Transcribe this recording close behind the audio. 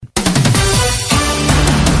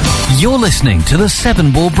You're listening to the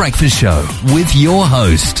Seven Ball Breakfast Show with your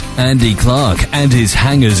host, Andy Clark, and his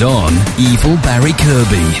hangers-on, Evil Barry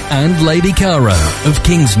Kirby and Lady Caro of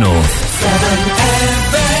Kingsnorth.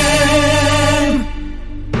 7FM.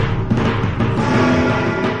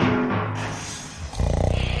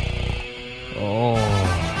 Oh.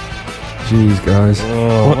 Jeez, guys.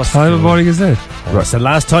 Oh, what time of morning is this? Right. It's the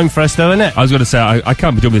last time for us, though, isn't it? I was going to say, I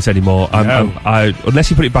can't be doing this anymore. Unless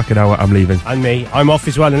you put it back an hour, I'm leaving. And me. I'm off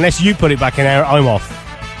as well. Unless you put it back an hour, I'm off.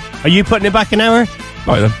 Are you putting it back an hour?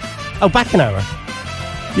 Right then. Oh, back an hour?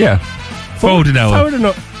 Yeah. Forward an hour. Forward or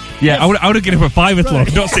not? Yeah, yes. I would get up at 5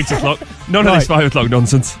 o'clock, not 6 o'clock. None of this 5 o'clock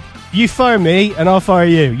nonsense. You fire me, and I'll fire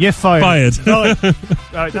you. You're fired. Fired.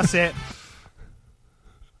 Right, that's it.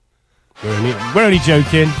 We're only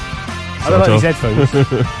joking. I don't like these headphones.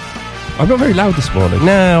 I'm not very loud this morning.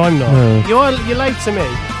 No, I'm not. No. You're loud to me.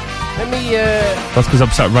 Let me. That's because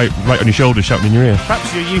I'm sat right on your shoulder, shouting in your ear.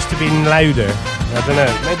 Perhaps you're used to being louder. I don't know.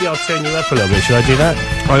 Maybe I'll turn you up a little bit. Should I do that?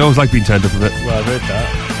 I always like being turned up a bit. Well, I've heard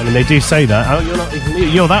that. I mean, they do say that. Oh, you're not even.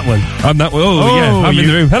 You're that one. I'm that one. Oh yeah, I'm in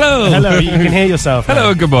the room. Hello. Hello. You can hear yourself. Hello.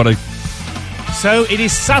 Now. Good morning. So it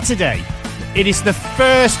is Saturday. It is the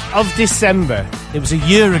 1st of December. It was a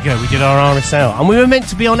year ago we did our RSL. And we were meant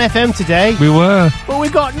to be on FM today. We were. But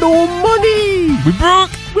we've got no money. We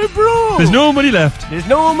broke. We're broke. There's no money left. There's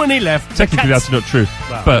no money left. Technically, that's not true.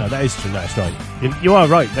 Well, but no, that is true. That's right. You are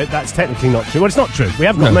right. That's technically not true. Well, it's not true. We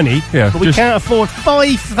have got money. Yeah, but we can't afford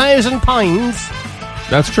 £5,000.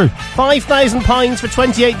 That's true. £5,000 for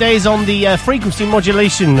 28 days on the frequency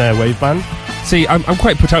modulation waveband. See, I'm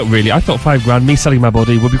quite put out, really. I thought £5,000, me selling my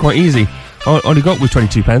body, would be quite easy. I only got with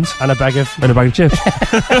 22 pence. And a bag of chips.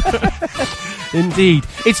 Indeed.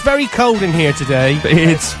 It's very cold in here today.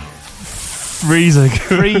 It's freezing.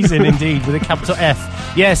 Freezing, indeed, with a capital F.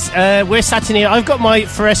 Yes, we're sat in here. I've got my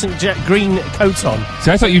fluorescent green coat on. See,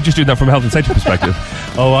 I thought you were just doing that from a health and safety perspective.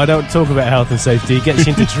 Oh, I don't talk about health and safety. It gets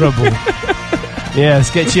you into trouble. Yes,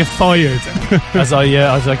 gets you fired, as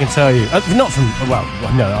I can tell you. Not from... Well,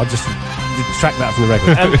 no, I'll just detract that from the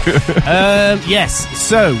record. Yes,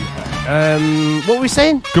 so... what were we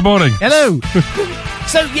saying? Good morning. Hello.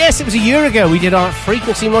 So, yes, it was a year ago we did our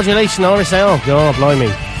frequency modulation RSL. God,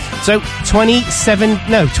 blimey. So,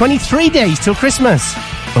 23 days till Christmas.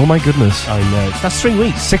 Oh, my goodness. I know. That's 3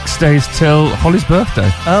 weeks. 6 days till Holly's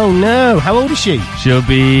birthday. Oh, no. How old is she? She'll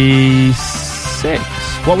be 6.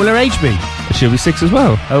 What will her age be? She'll be 6 as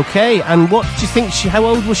well. Okay, and what do you think, how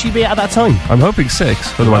old will she be at that time? I'm hoping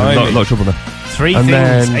 6. Otherwise, a lot of trouble there. 3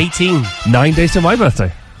 things, 18. 9 days till my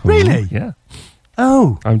birthday. Really? Yeah.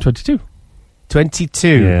 Oh. I'm 22. 22?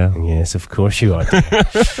 Yeah. Yes, of course you are.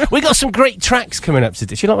 We got some great tracks coming up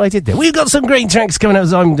today. Do you know what I did there? We've got some great tracks coming up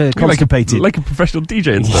as I'm constipated. Like a professional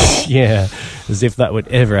DJ and stuff. Yeah, as if that would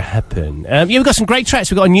ever happen. Yeah, we've got some great tracks.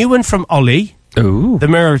 We've got a new one from Ollie. Ooh. The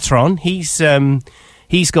Mirrortron. He's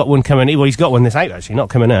got one coming. Well, he's got one that's out, actually, not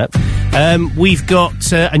coming up. We've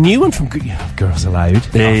got a new one from Girls Aloud.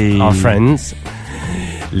 Hey. Our friends.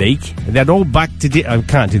 Lake. They're all back to... I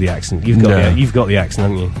can't do the accent. You've got the accent,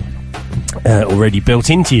 haven't you? Already built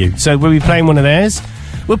into you. So we'll be playing one of theirs.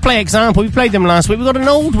 We'll play Example. We played them last week. We've got an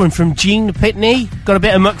old one from Gene Pitney. Got a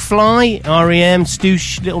bit of McFly, R.E.M.,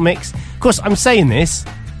 Stoosh, Little Mix. Of course, I'm saying this,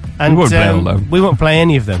 and we won't play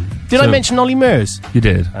any of them. Did I mention Ollie Murs? You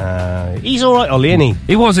did. He's all right, Ollie, isn't he?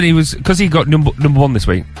 He was, and he was, because he got number one this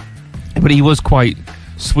week. But he was quite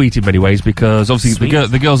sweet in many ways, because obviously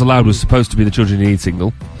the Girls Aloud was supposed to be the Children in Need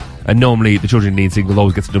single. And normally the Children in Need single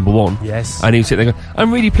always gets to number 1. Yes. And he was sitting there going,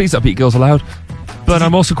 I'm really pleased that beat Girls Aloud. But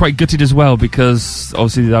I'm also quite gutted as well, because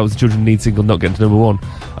obviously that was the Children in Need single not getting to number 1.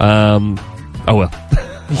 Oh well.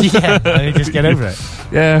 Yeah, just get over it.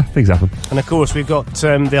 Yeah, things happen. And of course we've got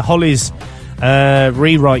the Hollies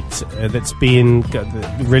rewrite that's being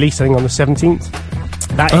released, I think, on the 17th.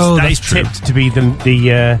 That is tipped to be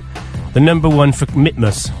the number 1 for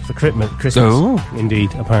Mitmas, for Christmas. Oh.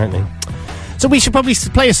 Indeed, apparently. So we should probably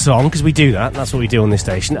play a song, because we do that. That's what we do on this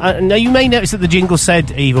station. Now, you may notice that the jingle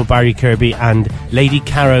said Evil Barry Kirby and Lady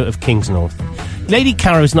Caro of Kingsnorth. Lady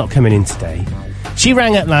Caro's not coming in today. She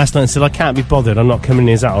rang up last night and said, I can't be bothered, I'm not coming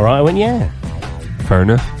in, is that alright? I went, yeah. Fair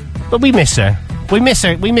enough. But we miss her. We miss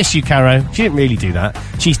her. We miss you, Caro. She didn't really do that.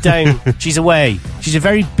 She's down. She's away. She's a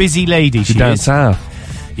very busy lady. She's down south.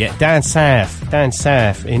 Yeah, down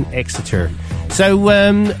south in Exeter. So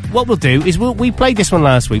what we'll do is we played this one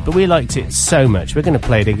last week, but we liked it so much we're going to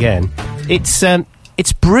play it again. It's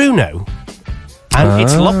Bruno, and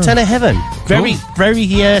it's Locked Out of Heaven. Very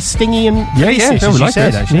stingy and racist, as you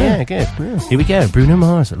said, actually. Yeah, good. Yeah. Here we go, Bruno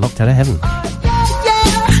Mars, Locked Out of Heaven.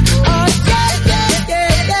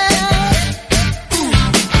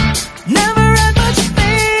 Never had much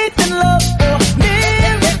faith in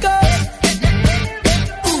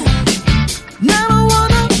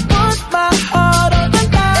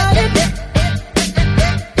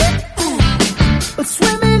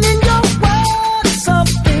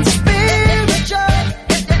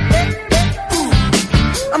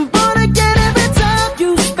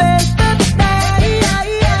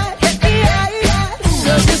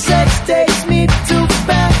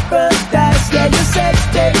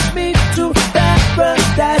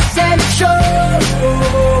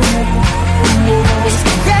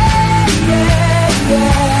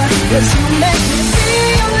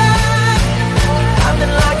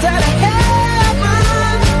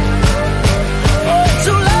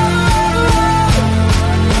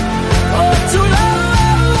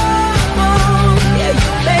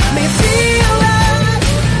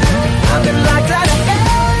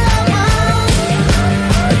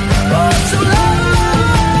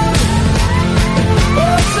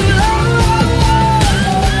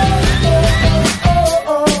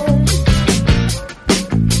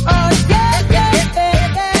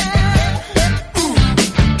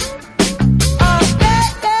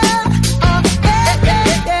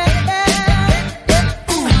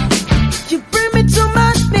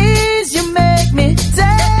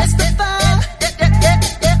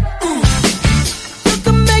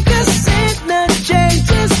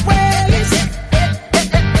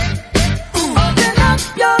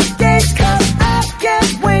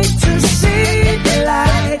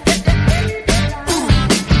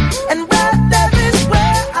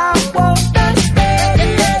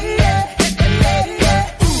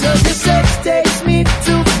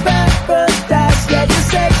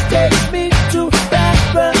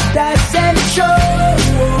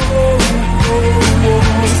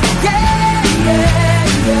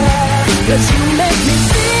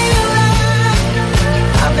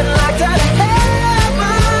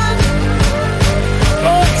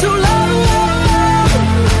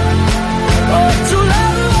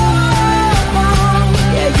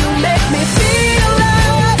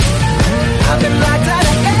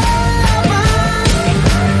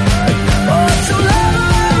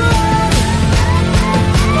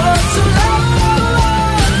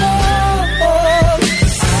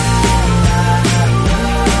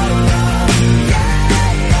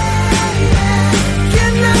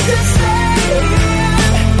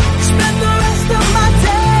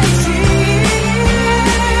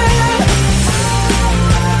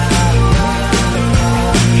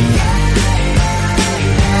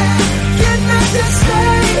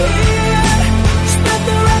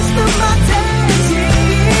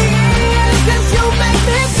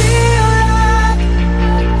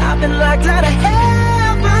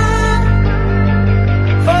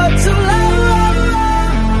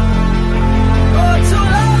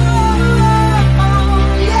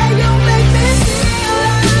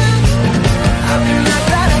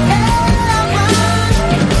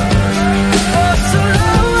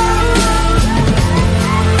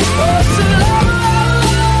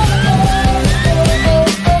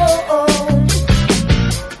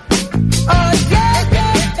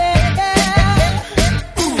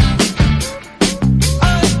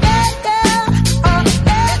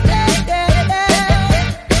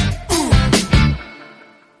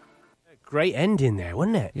great ending there,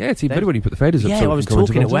 wasn't it? Yeah, it's even better when you put the faders up. Yeah, so I was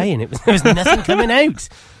talking away and there was nothing coming out.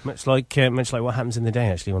 Much like what happens in the day,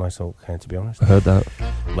 actually, when I talk, to be honest. I heard that.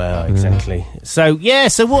 Well, exactly. So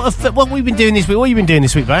what have we been doing this week? What have you been doing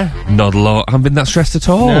this week, Bar? Not a lot. I haven't been that stressed at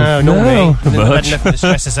all. No, not me. Much. We've had nothing to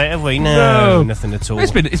stress us out, have we? No, nothing at all.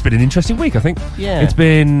 It's been an interesting week, I think. Yeah. It's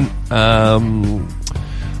been...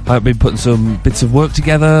 I've been putting some bits of work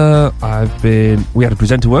together. We had a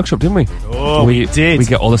presenter workshop, didn't we? Oh, we did. We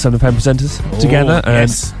get all the 7 pen presenters together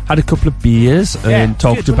and had a couple of beers and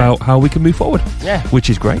talked about how we can move forward. Yeah. Which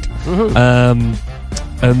is great.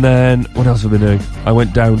 Mm-hmm. And then, what else have I been doing? I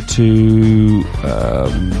went down to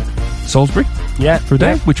Salisbury for a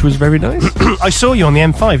day, which was very nice. I saw you on the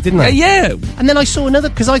M5, didn't I? Yeah. And then I saw another,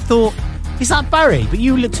 because I thought, is that Barry? But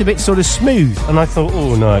you looked a bit sort of smooth. And I thought,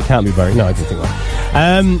 oh, no, it can't be Barry. No, I didn't think that.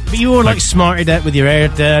 But you were like smarted out with your hair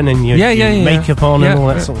done and your makeup on and all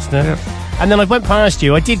that sort of stuff. Yeah. And then I went past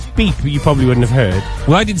you. I did beep, but you probably wouldn't have heard.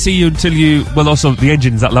 Well, I didn't see you until you... Well, also, the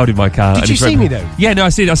engine's that loud in my car. Did you see me, though? Yeah, no, I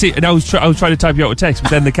see it. And I was trying to type you out a text, but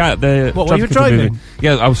then the car... What, while you were driving?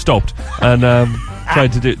 Yeah, I was stopped and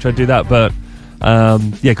tried to do that, but...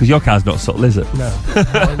 because your car's not subtle, is it? No,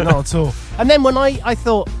 not at all. And then when I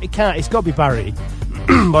thought, it's got to be Barry,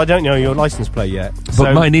 but I don't know your licence plate yet.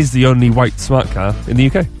 But mine is the only white smart car in the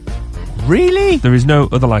UK. Really? There is no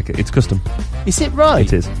other like it. It's custom. Is it right?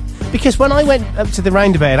 It is. Because when I went up to the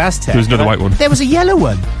roundabout at Aztec... There was another white one. There was a yellow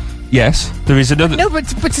one. Yes, there is another... No, but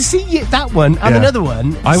to see that one and another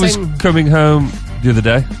one... I was coming home the other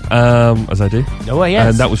day, as I do. Oh, yes.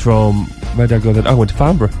 And that was from... Where did I go then? I went to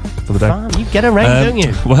Farnborough for the day. Farm, you get around, don't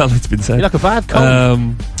you? Well, it's been said. You're like a bad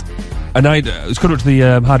cold. And I was coming up to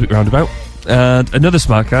the Hardwick roundabout, and another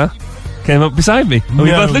smart car came up beside me. And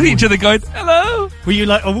we both looked at each other going, hello! Were you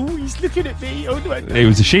like, oh, he's looking at me? Oh, no, it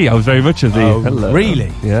was a she. I was very much of the hello.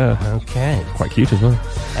 Really? Yeah. Okay. Quite cute as well.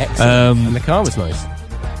 Excellent. And the car was nice.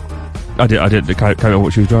 I didn't count on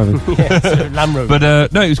what she was driving. Yeah, so Land Rover.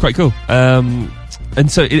 But no, it was quite cool. And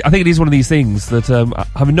so I think it is one of these things that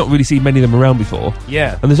having not really seen many of them around before.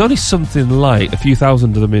 Yeah. And there's only something like a few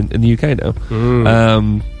thousand of them in the UK now.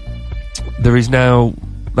 There is now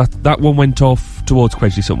that one went off towards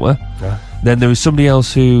Quedgley somewhere. Yeah. Then there is somebody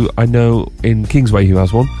else who I know in Kingsway who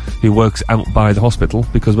has one, who works out by the hospital,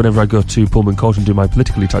 because whenever I go to Pullman Court and do my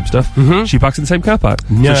politically type stuff, she parks in the same car park.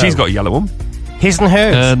 No. So she's got a yellow one. His and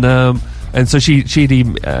hers. And so she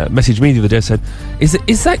messaged me the other day and said,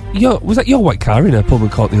 was that your white car in a Pullman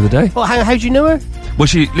Court the other day? Well, how do you know her? Well,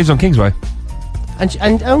 she lives on Kingsway.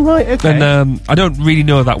 And oh, right, okay. And I don't really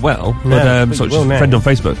know her that well, but so she's a friend on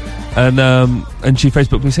Facebook. And she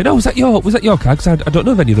Facebooked me and said, oh, was that your car? Because I don't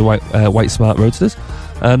know of any of the white smart roadsters.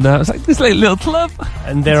 And I was like, this little club.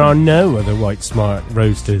 And there are no other white smart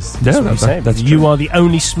roadsters. That's you are the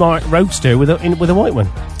only smart roadster with a white one.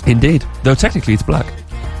 Indeed. Though technically it's black.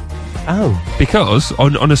 Oh. Because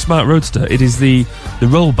on a smart roadster, it is the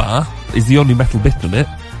roll bar is the only metal bit on it.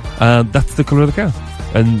 That's the colour of the car.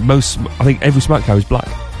 And I think every smart car is black.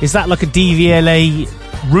 Is that like a DVLA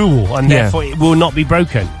rule, and therefore it will not be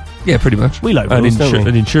broken? Yeah, pretty much. We like rules,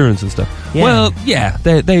 and insurance and stuff. Yeah. Well, yeah,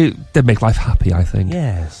 they make life happy, I think.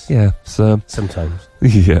 Yes. Yeah. So sometimes.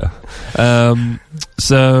 Yeah.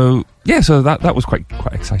 So that was quite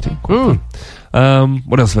exciting. Quite fun.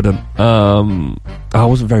 What else have I done? I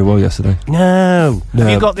wasn't very well yesterday. No. Have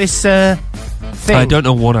you got this thing? I don't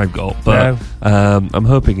know what I've got, but I'm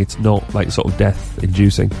hoping it's not like sort of death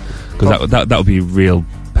inducing, because that would be real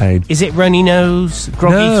pain. Is it runny nose,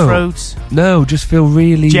 groggy throat? No, just feel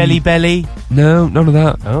really... Jelly belly? No, none of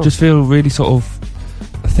that. Oh. Just feel really sort of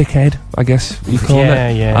a thick head, I guess you call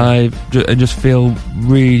it. Yeah. And just feel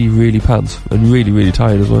really, really pants and really, really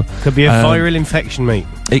tired as well. Could be a viral infection, mate.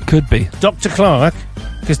 It could be. Dr. Clark,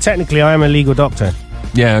 because technically I am a legal doctor.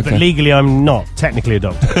 Yeah, okay. But legally I'm not technically a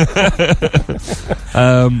doctor.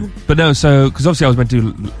 But no, so because obviously I was meant to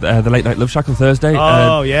do the Late Night Love Shack on Thursday.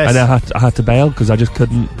 Yes. And I had to bail because I just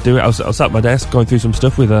couldn't do it. I was sat at my desk going through some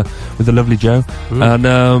stuff with the lovely Joe, and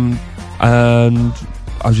I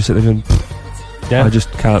was just sitting there going, I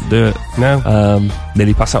just can't do it. No.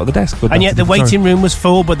 Nearly passed out of the desk. But and yet the waiting room was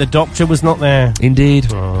full, but the doctor was not there.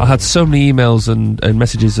 Indeed. I had so many emails and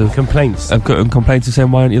messages of complaints. And complaints of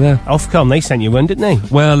saying, why aren't you there? Ofcom, they sent you one, didn't they?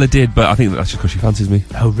 Well, they did, but I think that's just because she fancies me.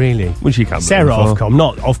 Oh, really? When she can. Sarah Ofcom,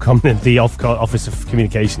 not Ofcom, the Office of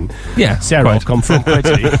Communication. Yeah. Sarah Ofcom from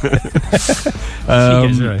Quedgley. She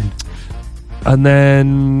gets around. And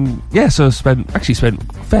then, so I spent a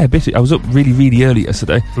fair bit. I was up really, really early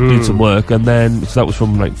yesterday doing some work, and then so that was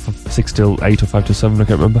from like 6 till 8 or 5 till 7, I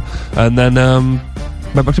can't remember. And then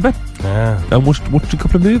went back to bed and watched a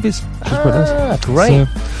couple of movies, which was quite nice. Great.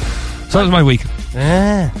 So that was my week.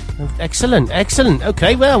 Excellent.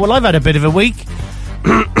 Okay, well, I've had a bit of a week.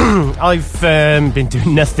 I've been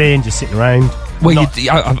doing nothing, just sitting around. Well,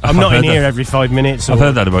 I'm not in here every 5 minutes. I've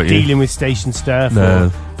heard that about you. Dealing with station stuff or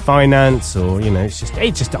finance, or I'm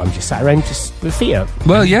just sat around just with feet up.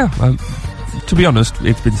 Well, yeah. To be honest,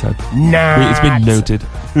 it's been said. It's been noted.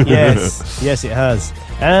 Yes, it has.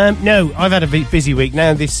 No, I've had a busy week.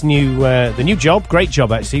 Now this the new job, great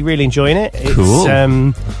job actually, really enjoying it.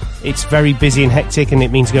 Cool. It's very busy and hectic, and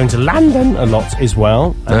it means going to London a lot as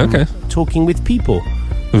well. Talking with people,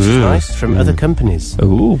 which is nice, from other companies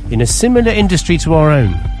in a similar industry to our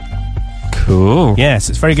own. Cool. Yes,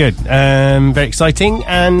 it's very good. Very exciting,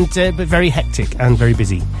 and but very hectic and very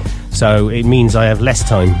busy. So it means I have less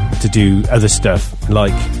time to do other stuff,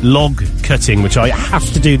 like log cutting, which I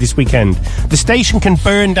have to do this weekend. The station can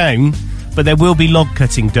burn down, but there will be log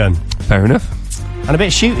cutting done. Fair enough. And a bit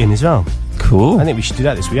of shooting as well. Cool. I think we should do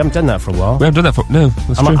that this week. We haven't done that for a while. We haven't done that for... No,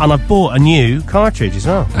 that's true. And I bought a new cartridge as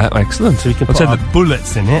well. Excellent. So we can put our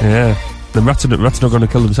bullets in it. Yeah. The rats are not going to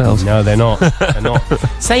kill themselves. No, they're not. They're not.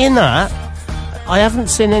 Saying that, I haven't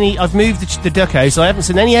seen any... I've moved the duck house. I haven't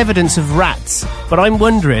seen any evidence of rats. But I'm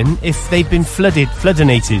wondering if they've been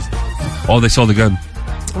floodinated. Oh, they saw the gun.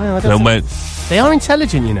 Well, I don't think... They are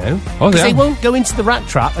intelligent, you know. Oh, they won't go into the rat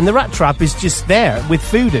trap, and the rat trap is just there with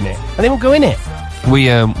food in it, and they won't go in it. We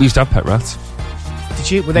used to have pet rats.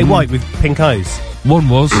 Did you? Were they white with pink eyes? One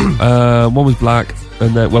was black,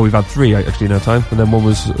 and then, well, we've had 3 actually in our time, and then one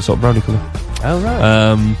was a sort of brownie colour. Oh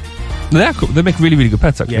right. They're cool. They make really, really good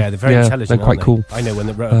pets actually. Yeah, they're very intelligent. They're quite cool. I know when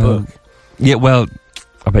they wrote a book. Yeah, well,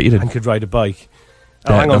 I bet you did. And could ride a bike.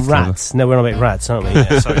 Oh, hang on, rats. No, we're on about rats, aren't we?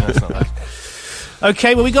 Yeah, sorry, that's not that.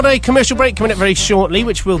 Okay, well, we've got a commercial break coming up very shortly,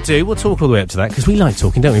 which we'll do. We'll talk all the way up to that, because we like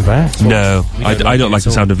talking, don't we, Brad? No, I don't like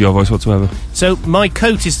the sound of your voice whatsoever. So, my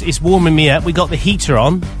coat is warming me up. We got the heater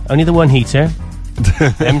on. Only the one heater.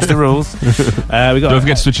 Them's the rules. Don't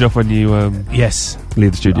forget to switch it off when you leave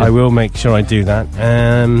the studio. I will make sure I do that.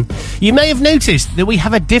 You may have noticed that we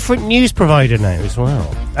have a different news provider now as well.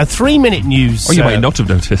 A 3-minute news... Oh, you may not have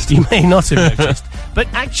noticed. You may not have noticed. But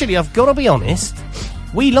actually, I've got to be honest...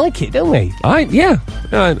 We like it, don't we? I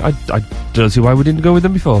don't see why we didn't go with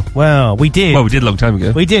them before. Well, we did. Well, we did a long time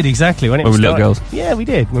ago. We did, exactly. When we were little girls. Yeah, we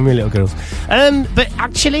did, when we were little girls. But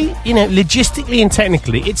actually, logistically and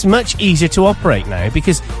technically, it's much easier to operate now,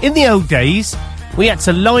 because in the old days, we had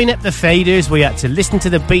to line up the faders, we had to listen to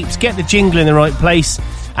the beeps, get the jingle in the right place,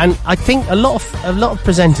 and I think a lot of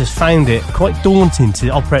presenters found it quite daunting to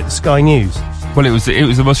operate the Sky News. Well, it was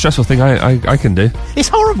the most stressful thing I can do. It's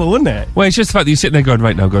horrible, isn't it? Well, it's just the fact that you're sitting there going,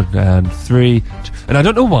 right now, and 3... And I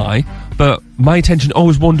don't know why, but my attention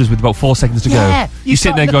always wanders with about 4 seconds to go. You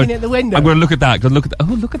sit there going, at the window. I'm going to look at that, look at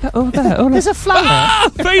that over there. Oh, there's a flower. Ah!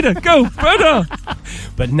 Vader, go, brother!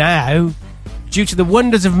 But now... Due to the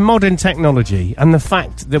wonders of modern technology and the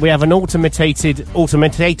fact that we have an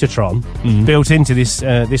automatatron built into this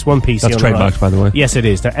one PC. That's trademarked, by the way. Yes, it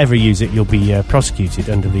is. Don't ever use it, you'll be prosecuted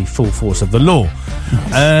under the full force of the law.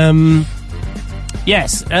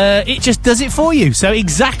 Yes, it just does it for you. So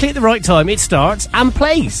exactly at the right time, it starts and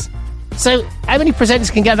plays. So how many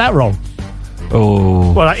presenters can get that wrong?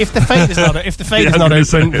 Oh, well, if the fader's not not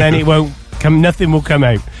open, then it won't come. Nothing will come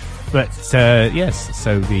out. But yes,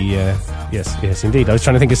 so the yes, indeed. I was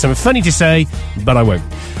trying to think of something funny to say, but I won't.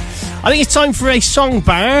 I think it's time for a song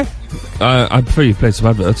bar. I prefer you play some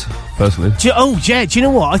adverts, personally. Do you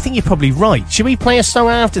know what? I think you're probably right. Should we play a song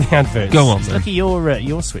after the adverts? Go on, Look at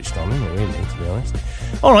you're switched on, isn't it, really, to be honest?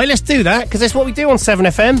 All right, let's do that, because that's what we do on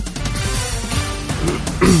 7FM.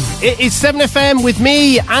 It is 7FM with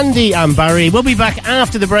me, Andy and Barry. We'll be back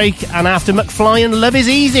after the break, and after McFly and Love Is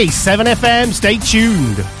Easy. 7FM, stay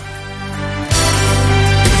tuned.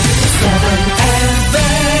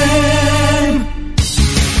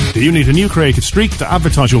 Do you need a new creative streak to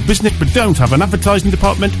advertise your business but don't have an advertising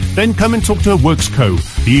department? Then come and talk to WorksCo.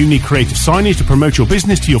 Do you need creative signage to promote your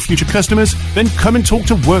business to your future customers? Then come and talk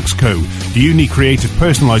to WorksCo. Do you need creative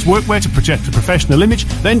personalised workwear to project a professional image?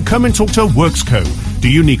 Then come and talk to WorksCo. Do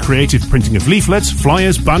you need creative printing of leaflets,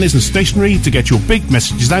 flyers, banners and stationery to get your big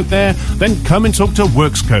messages out there? Then come and talk to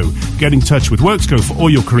WorksCo. Get in touch with WorksCo for all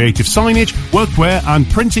your creative signage, workwear and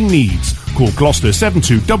printing needs. Call Gloucester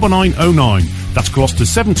 729909. That's Gloucester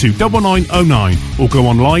 729909. Or go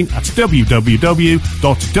online at www.werx.co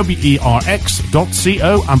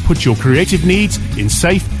and put your creative needs in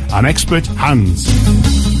safe and expert hands.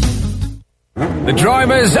 The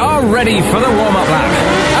drivers are ready for the warm-up lap.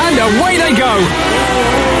 And away they go.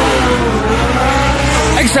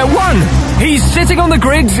 Except one. He's sitting on the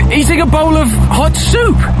grid eating a bowl of hot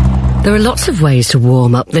soup. There are lots of ways to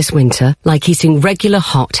warm up this winter, like eating regular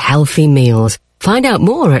hot, healthy meals. Find out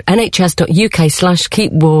more at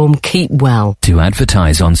nhs.uk/keepwarmkeepwell. To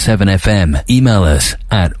advertise on 7FM, email us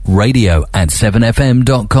at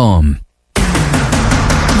radio@7fm.com.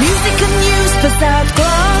 Music and news for South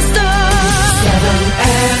Gloucester.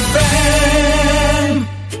 7FM.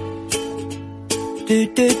 Do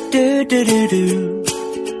do do do do do.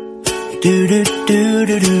 Do do do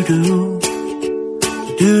do do do.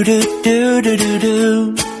 Do do do do do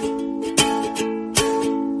do.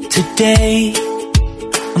 Today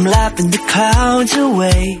I'm laughing the clouds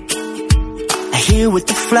away. I hear what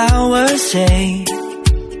the flowers say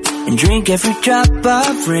and drink every drop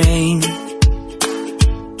of rain.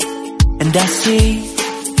 And I see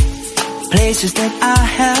places that I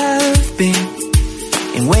have been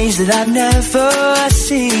in ways that I've never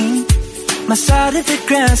seen. My side of the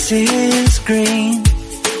grass is green.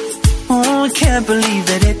 Oh, I can't believe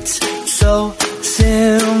that it's so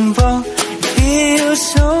simple. Feels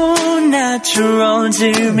so natural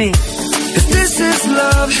to me. If this is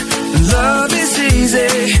love, then love is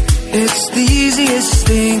easy. It's the easiest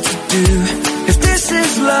thing to do. If this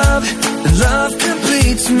is love, then love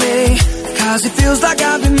completes me. Cause it feels like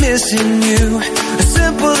I've been missing you. A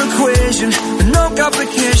simple equation with no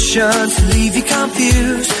complications to leave you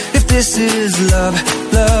confused. If this is love,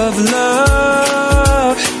 love,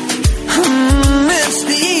 love, it's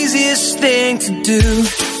the easiest thing to do.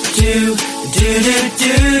 Do, do, do, do,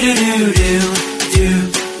 do, do, do,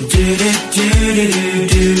 do, do, do,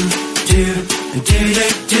 do, do, do,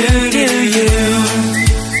 do, do, you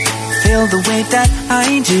feel the way that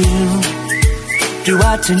I do? Do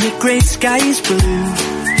I turn your great skies blue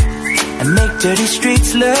and make dirty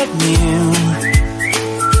streets look new?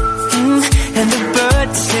 And the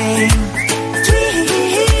birds sing.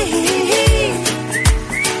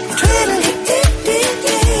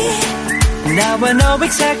 Now I know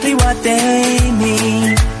exactly what they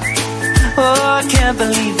mean. Oh, I can't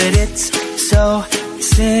believe that it's so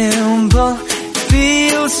simple.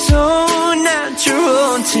 Feels so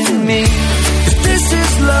natural to me. If this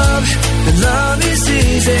is love, then love is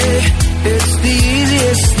easy. It's the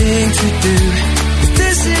easiest thing to do. If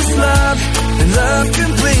this is love, then love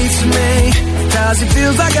completes me. Cause it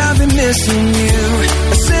feels like I've been missing you.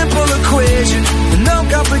 A simple equation with no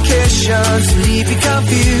complications to leave you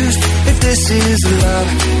confused. If this is love,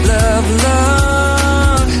 love,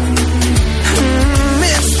 love,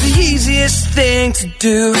 it's the easiest thing to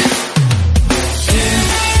do.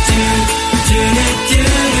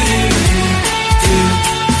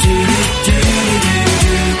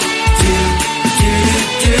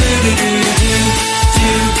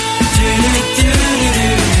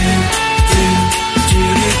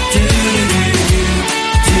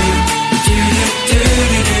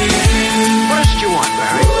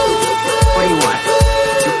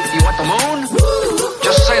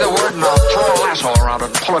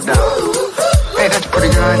 Pull it down. Hey, that's a pretty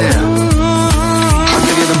good idea. I'll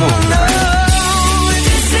give you the moon. No,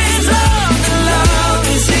 this is love, and love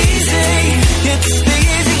is easy. It's the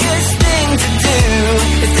easiest thing to do.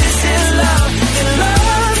 If this is love, then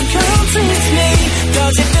love completes me.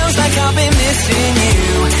 Cause it feels like I've been missing you.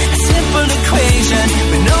 A simple equation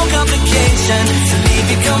with no complication to leave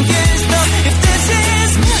you confused. No, if this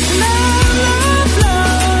is love, love,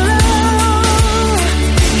 love, love,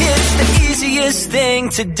 it's the easiest thing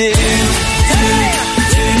to do.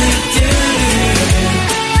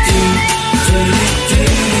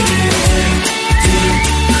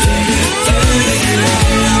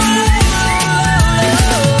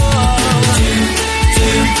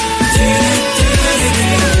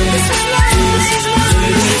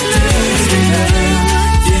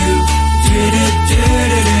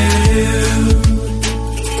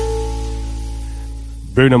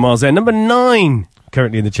 Bruno Mars there, number 9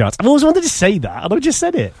 currently in the charts. I've always wanted to say that, and I just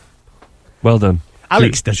said it. Well done.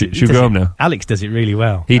 Alex does it. Should we go home now? Alex does it really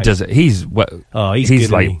well. He does it. He's good,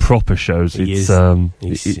 like proper shows. He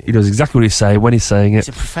does exactly what he's saying when he's saying it. He's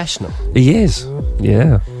a professional. He is.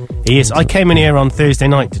 Yeah. He is. I came in here on Thursday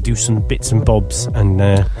night to do some bits and bobs, and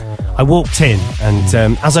I walked in, and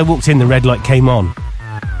as I walked in, the red light came on,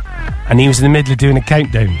 and he was in the middle of doing a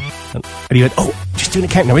countdown, and he went, "Oh, just doing a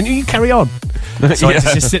countdown." I went, "You carry on." So I had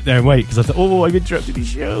to just sit there and wait, because I thought, "Oh, I've interrupted his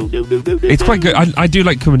show." No. It's quite good. I do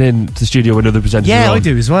like coming in to the studio when other presenters are on, I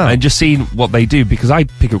do as well, and just seeing what they do, because I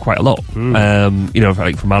pick up quite a lot.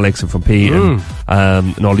 Like from Alex and from Pete and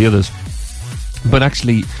all the others. But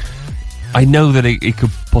actually, I know that it could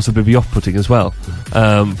possibly be off-putting as well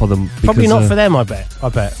for them. Probably not for them, I bet.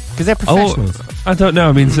 Because they're professionals. I don't know.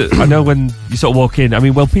 I mean, I know when you sort of walk in, I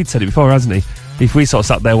mean, well, Pete said it before, hasn't he? If we sort of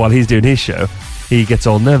sat there while he's doing his show, he gets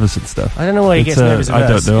all nervous and stuff. I don't know why he gets nervous. I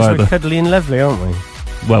don't know either. We're cuddly and lovely, aren't we?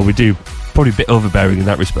 Well, we do probably a bit overbearing in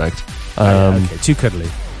that respect. Okay, too cuddly.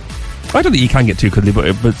 I don't think you can get too cuddly,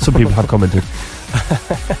 but some people have commented.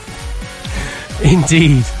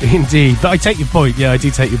 Indeed. But I take your point. Yeah, I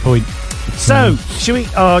do take your point. So, should we...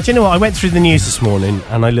 Oh, do you know what? I went through the news this morning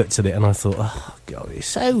and I looked at it and I thought, oh, God, it's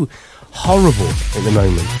so horrible at the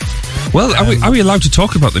moment. Well, are we allowed to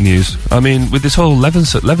talk about the news? I mean, with this whole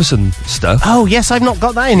Leveson stuff... Oh, yes, I've not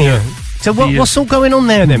got that in here. So what's all going on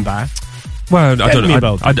there then, Bar? Well, I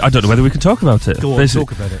don't know whether we can talk about it. Go on,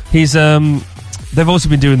 talk about it. He's... They've also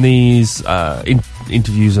been doing these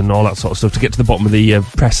interviews and all that sort of stuff to get to the bottom of the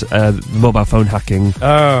press, mobile phone hacking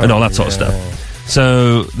and all that sort of stuff.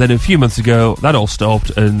 So then a few months ago, that all stopped,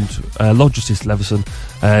 and Lord Justice Leveson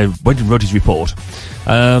went and wrote his report.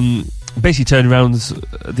 Basically turned around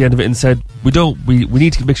at the end of it and said, we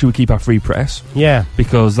need to make sure we keep our free press. Yeah.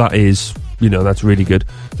 Because that is, that's really good.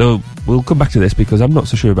 Though we'll come back to this because I'm not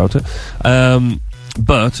so sure about it.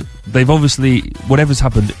 But they've obviously, whatever's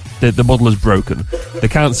happened, the model is broken. They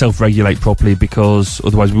can't self-regulate properly because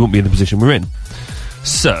otherwise we won't be in the position we're in.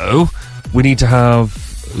 So we need to have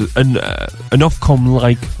an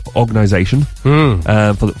Ofcom-like organisation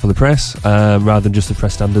for the press, rather than just the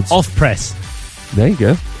press standards. Off press. There you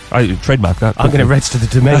go. I trademark that. I'm going to register the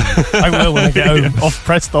domain. I will when I get home.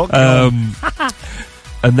 Offpress.com.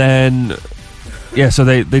 And then, so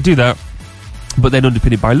they do that. But then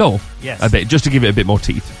underpin it by law, yes, a bit, just to give it a bit more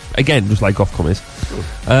teeth. Again, just like Ofcom is.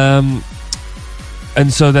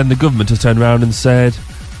 And so then the government has turned around and said,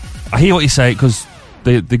 I hear what you say, because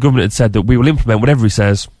the government had said that we will implement whatever he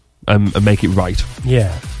says and make it right.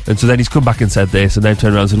 Yeah. And so then he's come back and said this, and then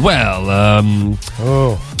turned around and said,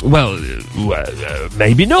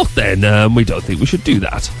 maybe not then. We don't think we should do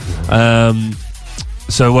that.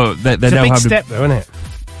 So they're it's now a big step, though, isn't it?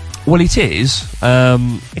 Well, it is.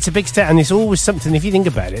 It's a big step, and it's always something, if you think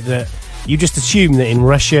about it, that you just assume that in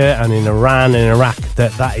Russia and in Iran and Iraq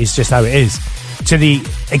that is just how it is, to the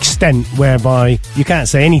extent whereby you can't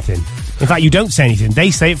say anything. In fact, you don't say anything,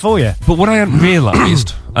 they say it for you. But what I hadn't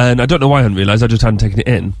realised, and I don't know why I hadn't realised, I just hadn't taken it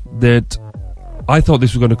in, that I thought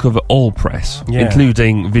this was going to cover all press,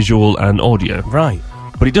 including visual and audio. Right.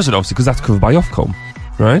 But it doesn't, obviously, because that's covered by Ofcom.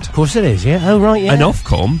 Right? Of course it is, yeah. Oh, right, yeah. And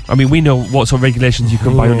Ofcom, I mean, we know what sort of regulations you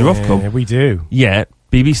can buy under Ofcom. Yeah, we do. Yet,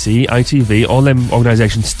 BBC, ITV, all them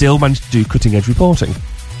organisations still manage to do cutting-edge reporting.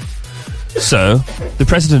 So, the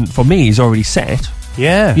precedent for me is already set.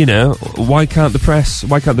 Yeah. Why can't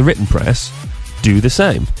the written press do the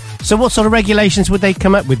same? So what sort of regulations would they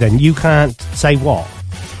come up with then? You can't say what?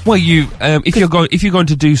 Well, if you're going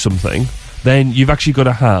to do something, then you've actually got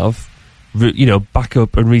to have,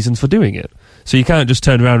 backup and reasons for doing it. So you can't just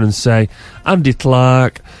turn around and say, Andy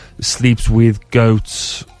Clark sleeps with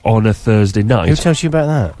goats on a Thursday night. Who tells you about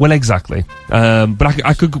that? Well, exactly. But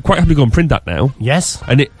I could quite happily go and print that now. Yes.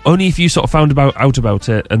 And only if you sort of found out about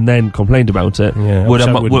it and then complained about it,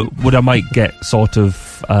 would I might get sort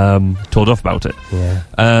of told off about it. Yeah.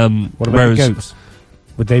 What about the goats?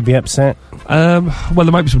 Would they be upset? Well,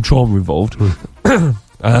 there might be some trauma involved.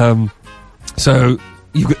 So...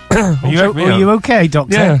 Are you okay,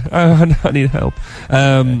 Doctor? Yeah, I need help.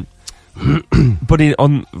 But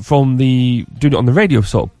from the doing it on the radio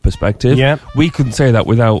sort of perspective, we couldn't say that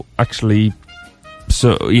without actually.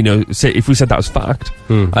 So say if we said that was fact,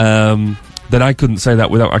 then I couldn't say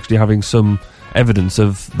that without actually having some evidence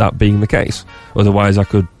of that being the case. Otherwise, I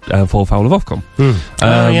could fall foul of Ofcom.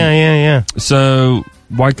 Yeah. So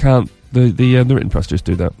why can't the written press just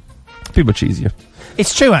do that? It'd be much easier.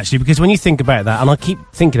 It's true, actually, because when you think about that, and I keep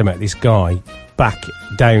thinking about this guy back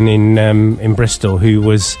down in Bristol who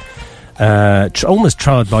was almost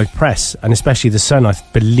tried by press, and especially the Sun, I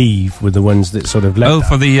believe, were the ones that sort of led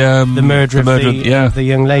for the murder of the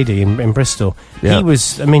young lady in Bristol. Yeah. He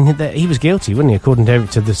was guilty, wasn't he, according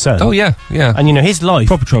to the Sun? Oh, yeah. And, his life...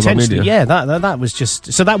 Proper trial by media. Yeah, that was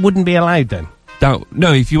just... So that wouldn't be allowed, then?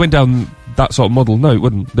 No, if you went down that sort of model, no, it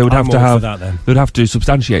wouldn't. They would have to have... They would have to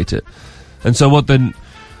substantiate it. And so what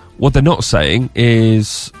they're not saying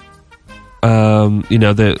is,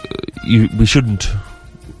 that we shouldn't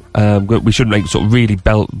make sort of really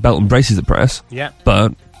belt and braces at press. Yeah.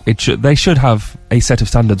 But they should have a set of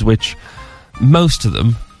standards which most of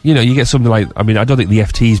them, you get something like, I mean, I don't think the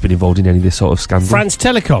FT's been involved in any of this sort of scandal. France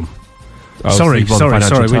Telecom. Sorry.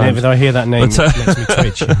 Whenever I hear that name, it makes me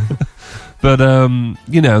twitch. But, I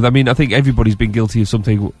mean, I think everybody's been guilty of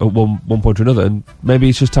something at one point or another, and maybe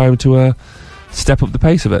it's just time to step up the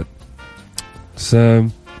pace of it. So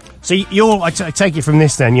I take it from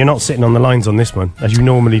this then, you're not sitting on the lines on this one, as you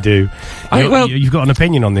normally do. You've got an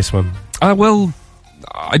opinion on this one. Well,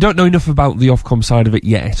 I don't know enough about the Ofcom side of it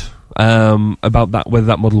yet. about that, whether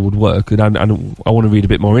that model would work, and I want to read a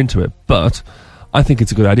bit more into it. But I think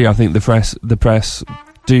it's a good idea. I think the press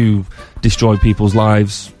do destroy people's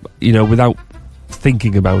lives, without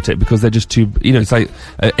thinking about it, because they're just too. It's like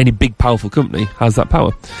any big powerful company has that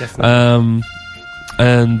power. Definitely.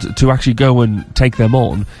 And to actually go and take them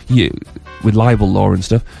on, with libel law and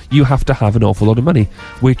stuff, you have to have an awful lot of money,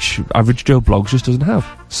 which average Joe Bloggs just doesn't have.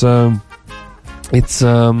 So it's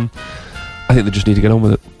I think they just need to get on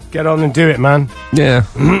with it. Get on and do it, man. Yeah.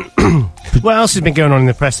 What else has been going on in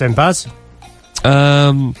the press then, Baz?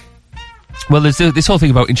 Well, there's this whole thing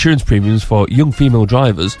about insurance premiums for young female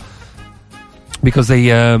drivers, because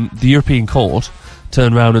the European Court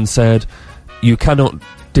turned around and said you cannot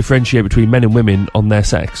differentiate between men and women on their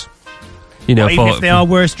sex. Even if they are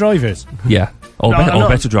worse drivers. Yeah. Or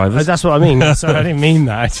better drivers. That's what I mean. Sorry, I didn't mean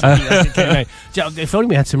that. If only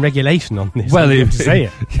we had some regulation on this. Well, to say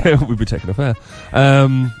it. Yeah, we'd be taking a fair.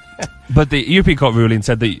 But the European Court ruling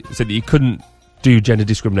said that you couldn't do gender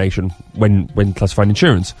discrimination when classifying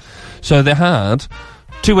insurance. So they had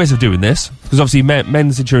two ways of doing this, because obviously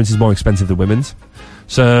men's insurance is more expensive than women's.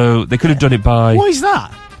 So they could have done it by... Why is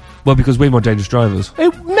that? Well, because we're more dangerous drivers.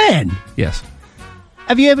 Men? Yes.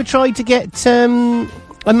 Have you ever tried to get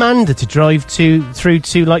Amanda to drive through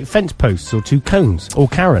to like fence posts or to cones, or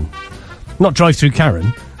Karen? Not drive through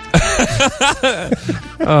Karen.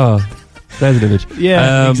 Oh, there's an image.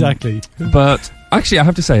 Yeah, exactly. But actually, I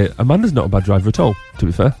have to say, Amanda's not a bad driver at all, to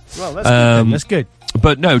be fair. Well, that's good then. That's good.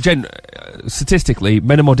 But no, statistically,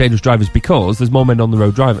 men are more dangerous drivers because there's more men on the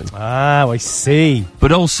road driving. Ah, I see.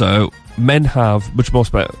 But also, men have much more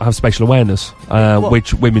have spatial awareness,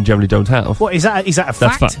 which women generally don't have. What is that? Is that a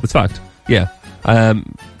fact? That's fact. Yeah.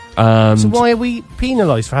 So why are we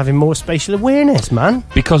penalised for having more spatial awareness, man?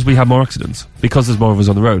 Because we have more accidents. Because there's more of us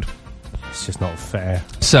on the road. It's just not fair.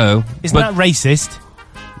 So, isn't that racist?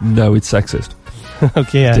 No, it's sexist.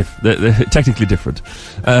 Okay, yeah. They're technically different.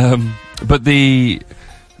 But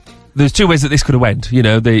there's two ways that this could have went.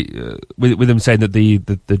 With them saying that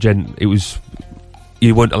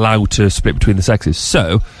you weren't allowed to split between the sexes.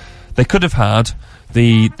 So they could have had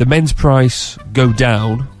the men's price go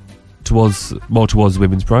down more towards the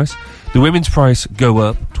women's price. The women's price go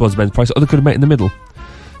up towards the men's price, or they could have met in the middle.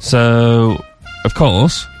 So, of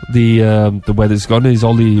course, the way that's gone is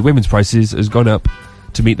all the women's prices has gone up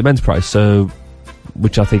to meet the men's price. So,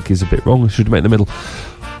 which I think is a bit wrong. It should have met in the middle.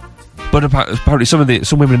 But apparently, some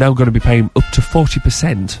women are now going to be paying up to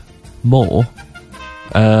 40% more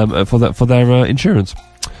for their insurance,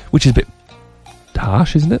 which is a bit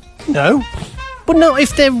harsh, isn't it? No, but no.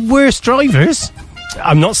 If they're worse drivers,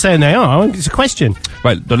 I'm not saying they are. It's a question.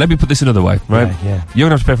 Right. Now let me put this another way. Right. Yeah. You're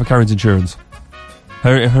going to have to pay for Karen's insurance.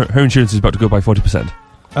 Her insurance is about to go by 40%.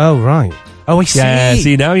 Oh right. Oh, I see. Yeah.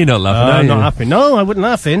 See, now you're not laughing. I'm not laughing. No, I wouldn't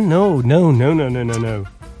laugh in. No.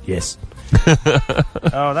 Yes.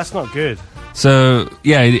 Oh, that's not good. So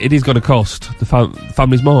yeah, it is going to cost the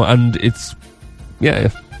families more, and it's yeah.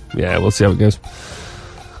 We'll see how it goes.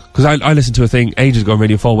 Because I listened to a thing ages ago on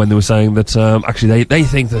Radio 4 when they were saying that actually they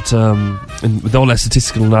think that with all their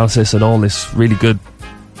statistical analysis and all this really good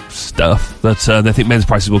stuff that they think men's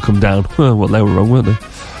prices will come down. Well, they were wrong, weren't they?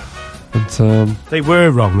 But, they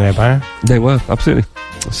were wrong there, Bar. They were, absolutely.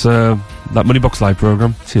 So that Money Box Live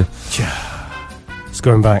programme, it's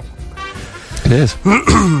going back. It is.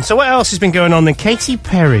 So what else has been going on then? Katy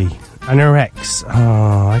Perry and her ex.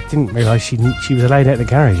 Oh, I didn't realise she was allowed out of the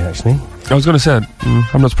garage, actually. I was going to say,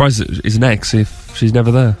 I'm not surprised that it's an ex if she's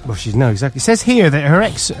never there. Well, exactly. It says here that her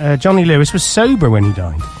ex, Johnny Lewis, was sober when he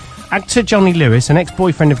died. Actor Johnny Lewis, an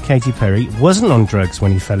ex-boyfriend of Katy Perry, wasn't on drugs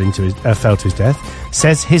when he fell to his death,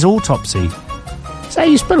 says his autopsy. Is that how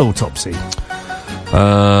you spell autopsy?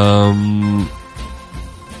 I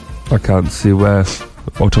can't see where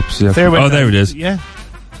autopsy... there it is. Yeah.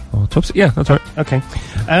 Autopsy? Yeah, that's right. Okay.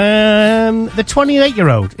 The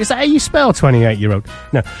 28-year-old, is that how you spell 28-year-old?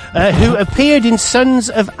 No. Who appeared in Sons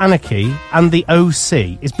of Anarchy and the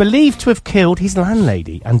OC, is believed to have killed his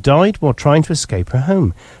landlady and died while trying to escape her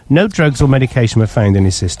home. No drugs or medication were found in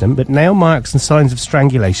his system, but nail marks and signs of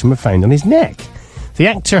strangulation were found on his neck. The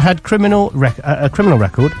actor had a criminal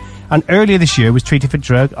record, and earlier this year was treated for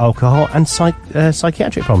drug, alcohol and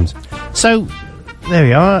psychiatric problems. So, there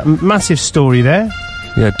we are. Massive story there.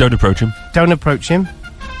 Yeah, don't approach him. Don't approach him.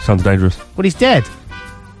 Sounds dangerous. Well, he's dead.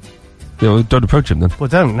 Yeah, well, don't approach him then. Well,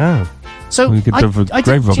 don't, no. So, well,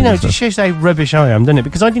 just shows how rubbish I am, doesn't it?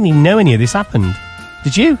 Because I didn't even know any of this happened.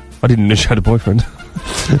 Did you? I didn't know she had a boyfriend.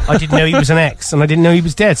 I didn't know he was an ex, and I didn't know he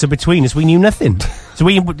was dead. So between us, we knew nothing. So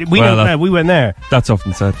we weren't there. That's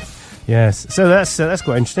often said. Yes, so that's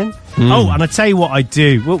quite interesting. Oh, and I tell you what I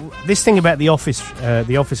do. Well, this thing about the office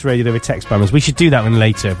radio over text spammers, we should do that one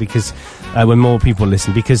later because when more people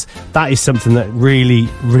listen, because that is something that really,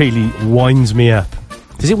 really winds me up.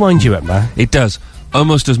 Does it wind you up, man? It does,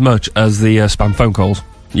 almost as much as the spam phone calls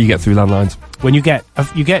you get through landlines. When you get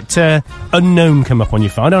unknown come up on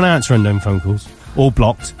your phone, I don't answer unknown phone calls or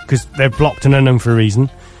blocked because they're blocked and unknown for a reason.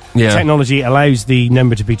 Yeah. Technology allows the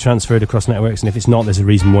number to be transferred across networks, and if it's not, there's a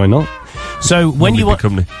reason why not. So when you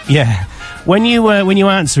company. Yeah, when you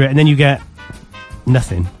answer it, and then you get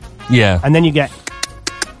nothing. Yeah, and then you get,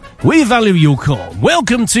 we value your call.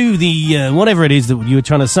 Welcome to the whatever it is that you were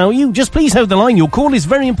trying to sell you. Just please hold the line. Your call is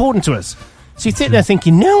very important to us. So you sit there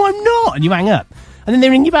thinking, no, I'm not, and you hang up, and then they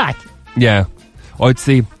ring you back. Yeah, or it's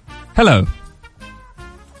the hello.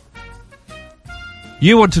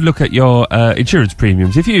 You want to look at your insurance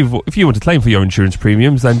premiums. If you want to claim for your insurance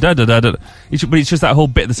premiums, then da da da da. But it's just that whole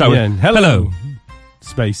bit at the start. Yeah, hello.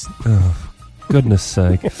 Space. Oh, goodness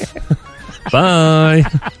sake. Bye.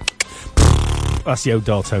 That's the old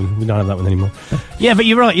dial tone. We don't have that one anymore. Yeah, but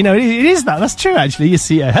you're right. You know, it is that. That's true. Actually, you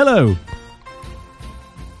see a hello.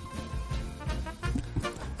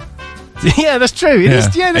 Yeah, that's true. It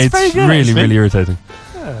is. Yeah, that's very good. It's really, really irritating.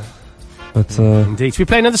 Yeah. But indeed. Should we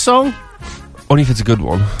play another song? Only if it's a good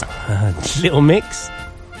one. Little Mix.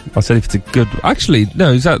 I said if it's a good. Actually,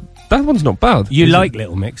 no. That one's not bad. You like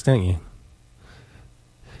Little Mix, don't you?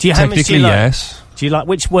 Do you technically yes? Do you like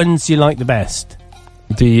which ones? Do you like the best?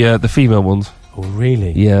 The female ones. Oh,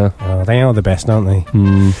 really? Yeah. Oh, they are the best, aren't they?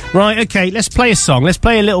 Right. Okay. Let's play a song. Let's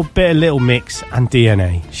play a little bit of Little Mix and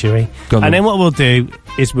DNA, shall we? And then what we'll do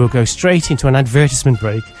is we'll go straight into an advertisement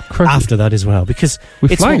break after that as well, because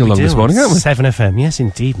we're flying along this morning, aren't we? 7FM. Yes,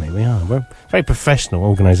 indeed, mate. We are. We're a very professional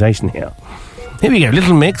organisation here. Here we go.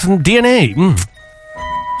 Little Mix and DNA.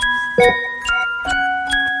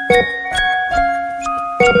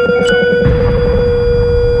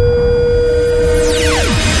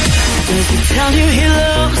 Does he tell you he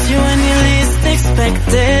loves you when you least expect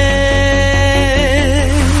it?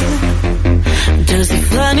 Does he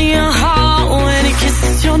fly to your heart when he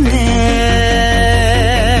kisses your neck?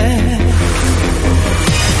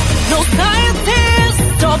 No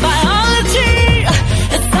scientist or biology,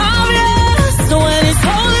 it's obvious when he's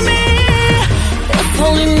holding me. It's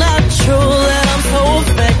only natural that I'm so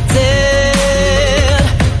affected.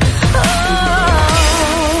 Oh,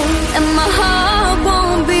 and my heart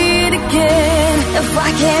won't beat again if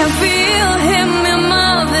I can't feel him in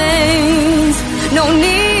my veins. No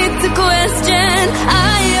need to question,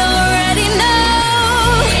 I already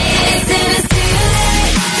know. It's in his DNA,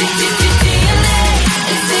 DNA.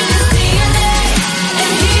 It's in his DNA,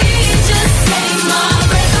 and he just takes my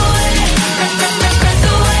breath away, breath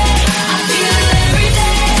away. I feel it every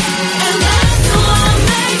day, and that's what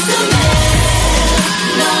makes a man.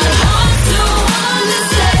 Not hard to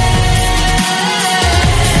understand.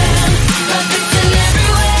 Perfect in every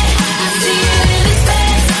way, I see it in his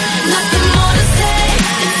face. Nothing more to say.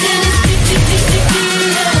 It's in his DNA.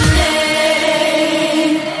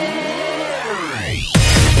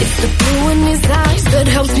 It's the blue in his eyes that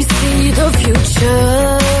helps me see the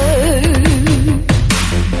future.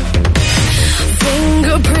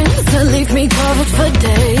 Fingerprints that leave me covered for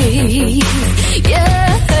days. Yeah.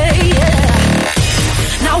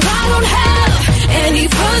 Now I don't have any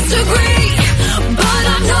first degree, but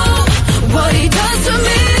I know what he does to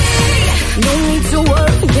me. No need to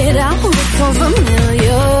work it out, it's so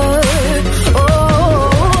familiar.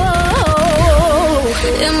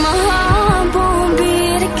 And my heart won't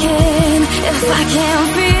beat again if I can't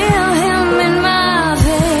feel him in my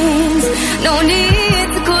veins. No need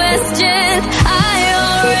to question, I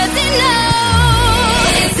already know.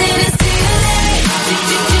 It's in his DNA,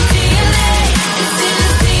 DNA. It's in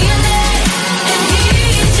his DNA, and he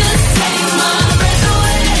just takes my breath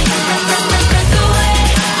away, breath away.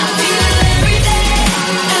 I feel it every day,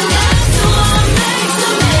 and that's what makes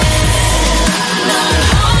a man. Not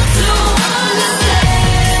hard to understand.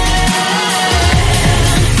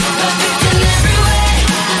 Perfect in every way,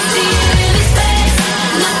 I see it in his face.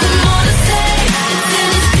 Nothing more to say. It's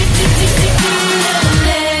in his DNA.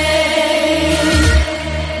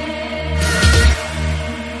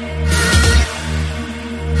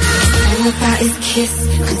 Something about his kiss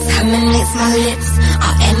contaminates my lips.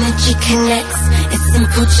 Our energy connects. It's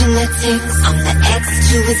simple genetics. I'm the X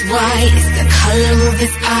to his Y. It's the color of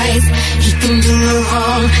his eyes. He can do no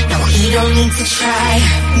wrong. No, he don't need to try.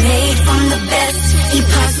 Made from the best. He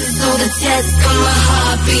passes all the tests. Got my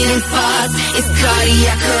heart beating fast. It's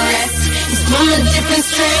cardiac arrest. He's from a different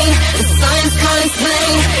strain. The science can't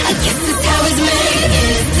explain. I guess it's how he's made. And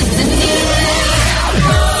it's just the DNA.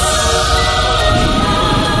 Oh.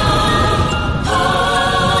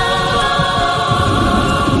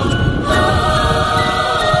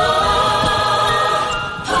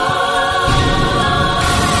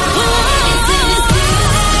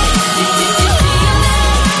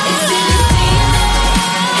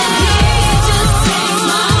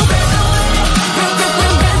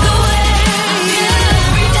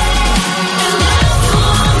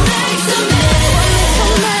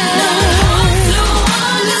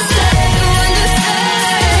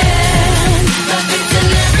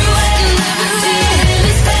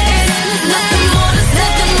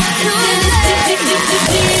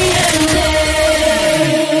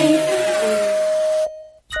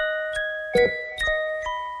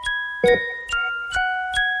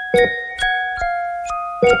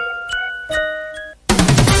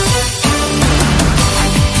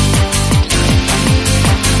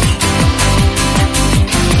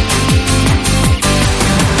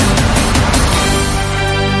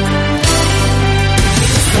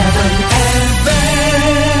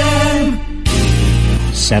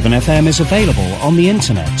 7FM is available on the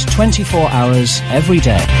internet 24 hours every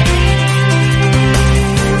day.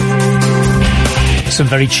 Some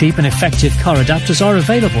very cheap and effective car adapters are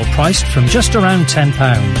available, priced from just around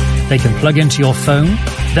 £10. They can plug into your phone,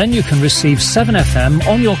 then you can receive 7FM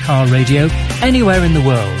on your car radio anywhere in the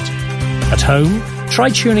world. At home, try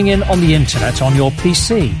tuning in on the internet on your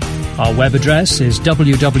PC. Our web address is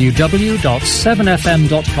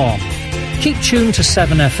www.7fm.com. Keep tuned to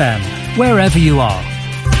 7FM, wherever you are.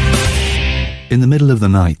 In the middle of the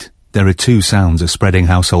night, there are two sounds a spreading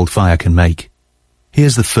household fire can make.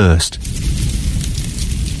 Here's the first.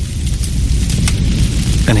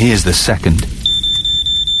 And here's the second.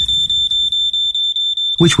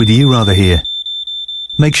 Which would you rather hear?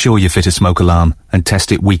 Make sure you fit a smoke alarm and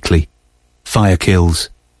test it weekly. Fire kills.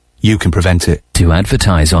 You can prevent it. To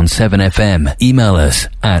advertise on 7FM, email us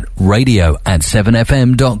at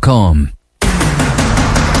radio@7fm.com.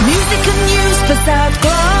 Music and news for South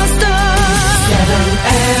Gloucester.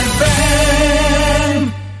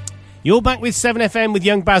 7FM. You're back with 7FM with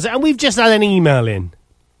Young Bazza, and we've just had an email in.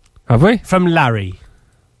 Have we? From Larry.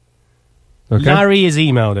 Okay. Larry has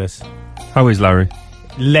emailed us. How is Larry?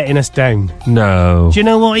 Letting us down. No. Do you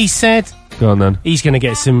know what he said? Go on then. He's going to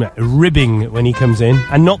get some ribbing when he comes in,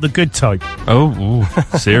 and not the good type. Oh, ooh,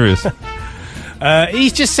 serious.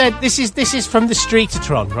 He's just said, this is from the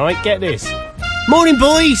Streetatron, right? Get this. Morning,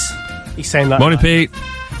 boys. He's saying that. Morning, Pete.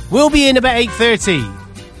 We'll be in about 8:30.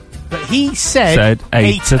 But he said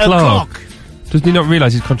 8 o'clock. Doesn't he not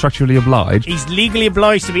realise he's contractually obliged? He's legally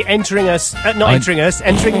obliged to be entering us, entering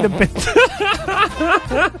the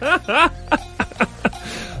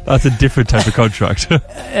That's a different type of contract.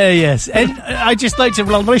 Yes, and I just like to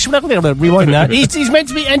rewind that. He's meant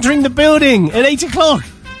to be entering the building at 8 o'clock.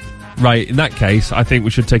 Right, in that case, I think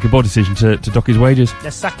we should take a board decision to dock his wages.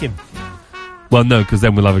 Let's sack him. Well, no, because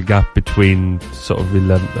then we'll have a gap between sort of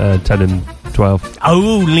 10 and 12.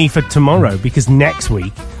 Only for tomorrow, because next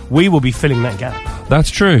week we will be filling that gap. That's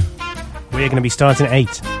true. We're going to be starting at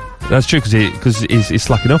 8. That's true, because he's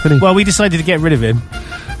slacking off, isn't he? Well, we decided to get rid of him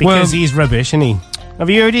because he's rubbish, isn't he? Have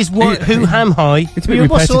you heard his Who Ham High? It's a bit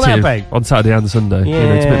What's all that about? On Saturday and Sunday. Yeah, you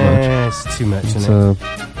know, it's a bit much. It's too much, isn't it?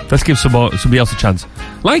 Let's give somebody else a chance.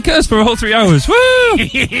 Like us for all 3 hours.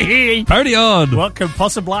 Woo! Party on! What could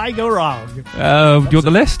possibly go wrong? Do you want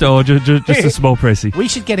the list or just a small pressy? We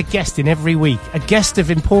should get a guest in every week. A guest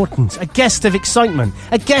of importance. A guest of excitement.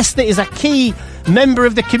 A guest that is a key member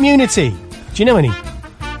of the community. Do you know any?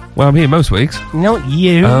 Well, I'm here most weeks. Not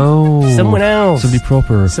you. Oh. Someone else. Somebody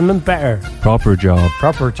proper. Someone better. Proper job.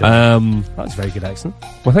 Proper job. That's a very good accent.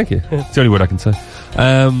 Well, thank you. It's the only word I can say.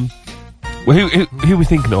 Well, who are we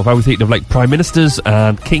thinking of? Are we thinking of, like, prime ministers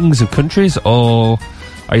and kings of countries? Or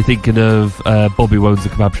are you thinking of Bobby who owns the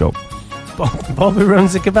kebab shop? Bobby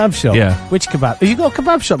runs a kebab shop? Yeah. Which kebab? Have you got a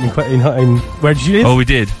kebab shop in where did you live? Oh, we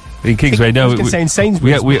did. In Kingsway. No. I was going to say in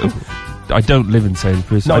Sainsbury's. I don't live in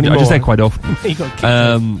Sainsbury's. Not anymore. I just say quite often. You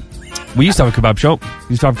got we used to have a kebab shop.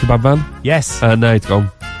 We used to have a kebab van. Yes. And now it's gone.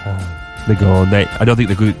 They're gone. I don't think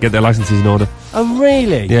they could get their licenses in order. Oh,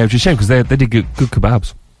 really? Yeah, which is a shame because they did good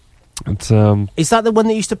kebabs. It's, is that the one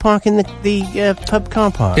that used to park in the pub car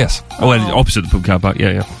park? Yes. Oh, well, opposite the pub car park.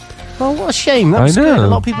 Yeah. Oh, what a shame. That was good. A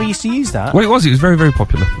lot of people used to use that. Well, it was very, very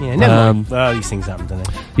popular. Yeah, never mind. Well, these things happen, don't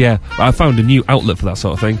they? Yeah, I found a new outlet for that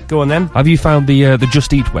sort of thing. Go on, then. Have you found the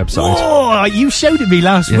Just Eat website? Oh, you showed it me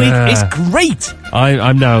last week. It's great.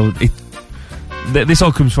 I'm now... this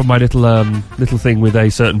all comes from my little thing with a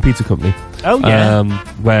certain pizza company. Oh, yeah.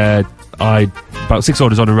 Where about 6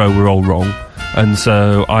 orders on a row were all wrong. And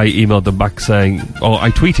so I emailed them back saying... Or I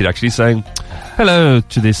tweeted, actually, saying... Hello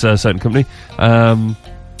to this certain company.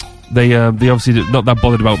 They obviously not that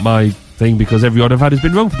bothered about my thing because every order I've had has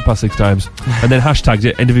been wrong for the past 6 times. And then hashtagged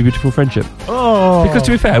it, end of a beautiful friendship. Oh. Because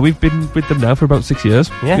to be fair, we've been with them now for about 6 years.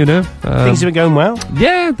 Yeah. You know? Things have been going well.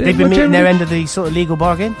 Yeah. They've been meeting their end of the sort of legal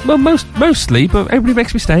bargain? Well, mostly, but everybody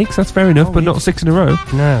makes mistakes, that's fair enough, but not 6 in a row.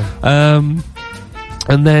 No.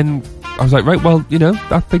 And then I was like, right, well, you know,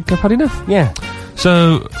 I think I've had enough. Yeah.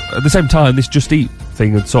 So, at the same time, this Just Eat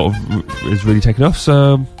thing had sort of is really taken off,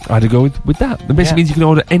 so I had to go with that. It basically means you can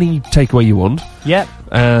order any takeaway you want. Yep.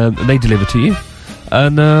 And they deliver to you.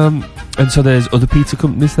 And so there's other pizza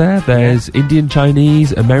companies there. There's Indian,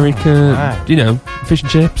 Chinese, American, you know, fish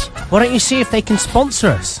and chips. Why don't you see if they can sponsor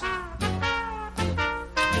us?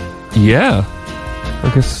 Yeah.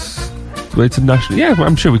 I guess it's a national... Yeah,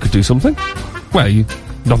 I'm sure we could do something. Well,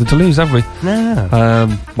 nothing to lose, have we? No.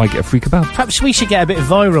 Might get a free kebab. Perhaps we should get a bit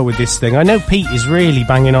viral with this thing. I know Pete is really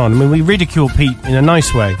banging on. I mean, we ridicule Pete in a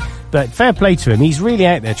nice way, But fair play to him. He's really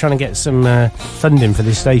out there trying to get some funding for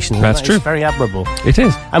this station. That's that true. Is very admirable. It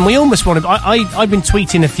is. And we almost want to... I've been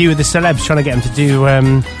tweeting a few of the celebs trying to get them to do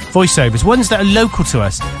voiceovers, ones that are local to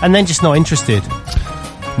us, and then just not interested.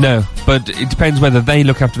 No, but it depends whether they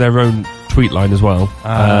look after their own tweet line as well.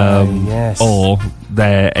 Yes. Or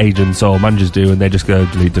their agents or managers do, and they just go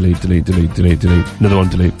delete, another one,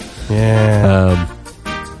 delete. Yeah.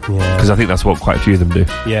 Because I think that's what quite a few of them do.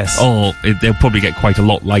 Yes. Or they'll probably get quite a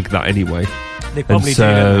lot like that anyway. They probably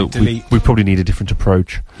do. Delete. We probably need a different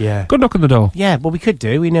approach. Yeah. Go knock on the door. Yeah, well, we could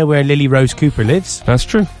do. We know where Lily Rose Cooper lives. That's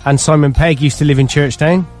true. And Simon Pegg used to live in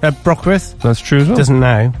Churchtown, Brockworth. That's true as well. Doesn't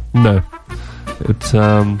now. No. It's,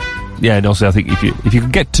 yeah, and also I think if you can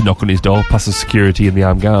get to knock on his door past the security and the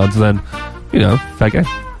armed guards, then, fair game.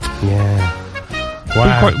 Yeah.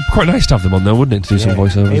 Wow. Quite nice to have them on though, wouldn't it, to do some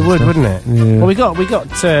voiceovers? It would, wouldn't it? Yeah. Well, we got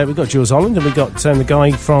Jules Holland, and we got the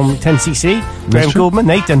guy from 10cc, Graham Goldman.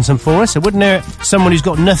 They've done some for us. So wouldn't there someone who's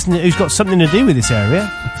got something to do with this area?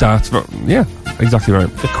 That's right. Yeah, exactly right.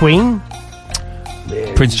 The Queen,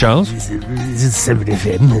 Prince Charles. This is 7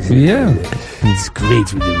 FM. Yeah, it's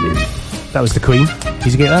great with the. That was the Queen.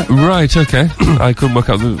 Did you get that? Right. Okay. I couldn't work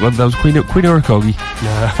out whether that was Queen or a Corgi.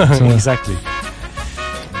 No, exactly.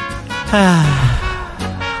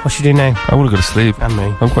 What should you do now? I want to go to sleep. And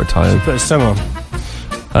me. I'm quite tired. Put a song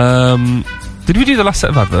on. Did we do the last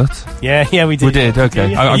set of adverts? Yeah, we did. We did, okay.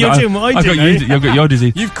 You're doing what I do. You've got your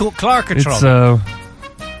dizzy. You've caught Clarkatron.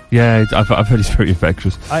 I've heard it's very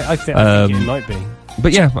infectious. I think it might be.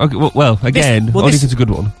 But yeah, okay, well, again, only if it's a good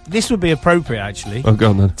one. This would be appropriate, actually. Oh,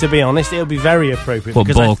 go on then. To be honest, it would be very appropriate. What,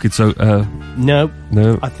 Bork? It's so... No.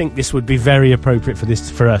 I think this would be very appropriate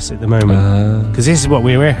for us at the moment. Because this is what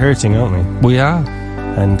we're hurting, aren't we? We are.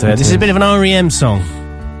 And this is a bit of an REM song.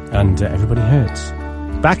 And everybody hurts.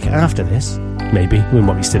 Back after this, maybe, we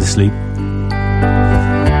might be still asleep. When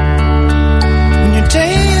your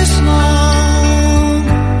day is long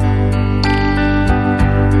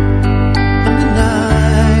and the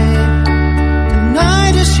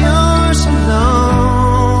night is yours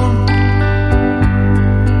alone.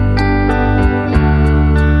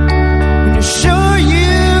 When you're sure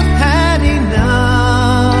you've had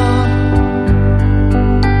enough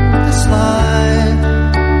of this life,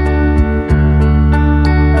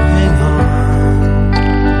 hang on.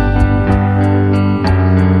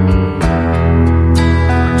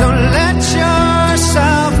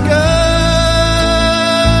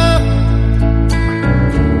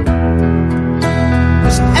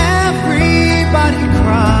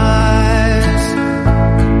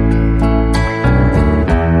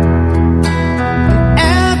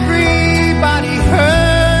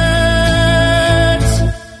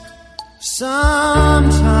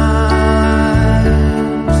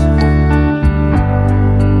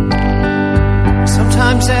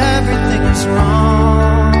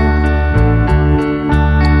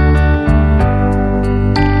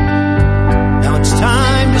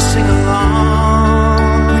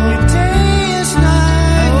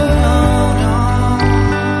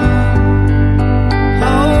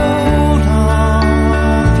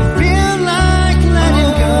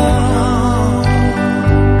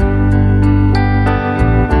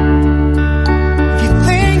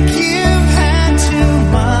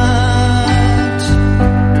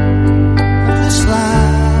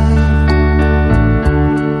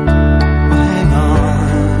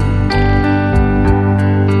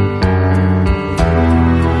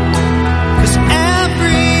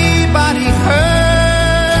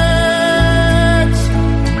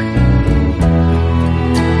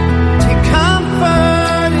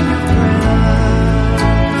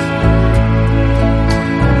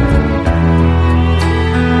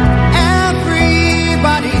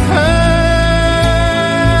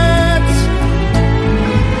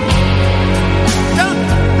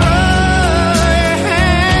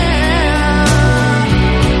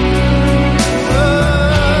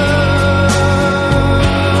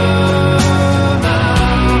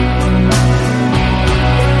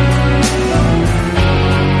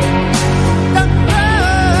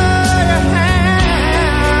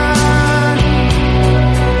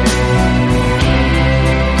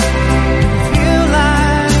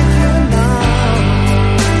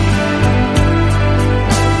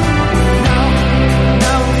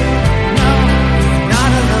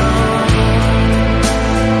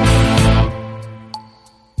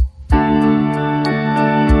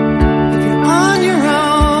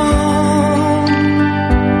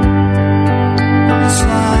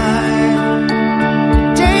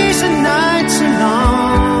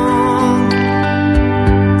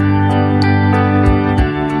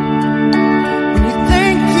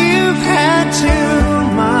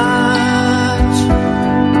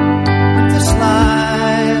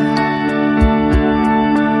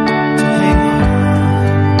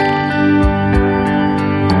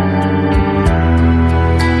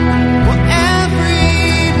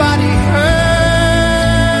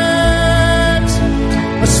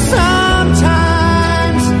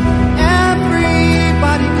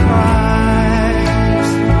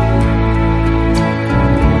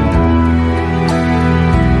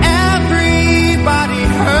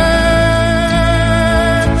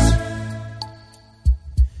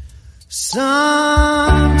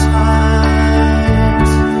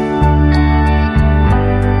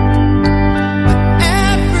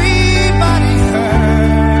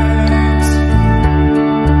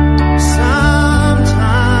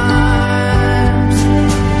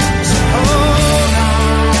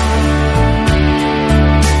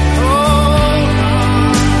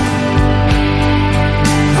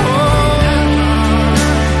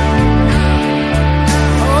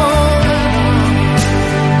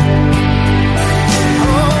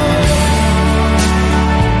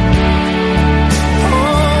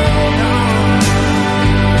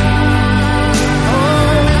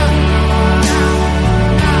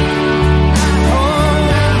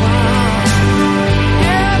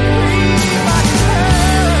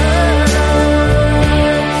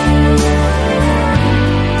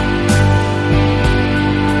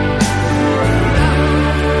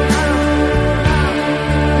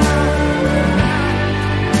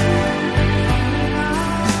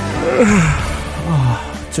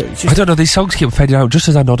 I don't know, these songs keep fading out just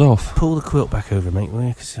as I nod off. Pull the quilt back over, mate, will you?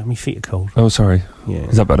 Because my feet are cold. Oh, sorry. Yeah.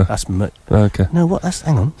 Is that better? That's okay. No, what?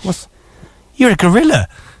 Hang on. You're a gorilla.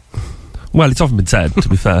 Well, it's often been said, to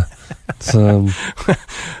be fair.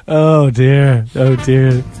 Oh dear.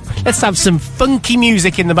 Let's have some funky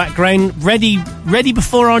music in the background, ready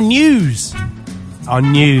before our news. Our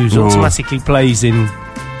news automatically plays in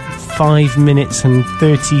 5 minutes and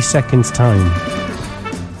 30 seconds time.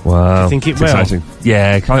 Wow. I think it it's will. Exciting.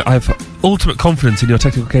 Yeah, I have ultimate confidence in your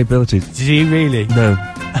technical capabilities. Do you really? No.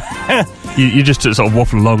 you just sort of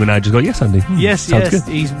waffle along and I just go, yes, Andy. Yes. Good.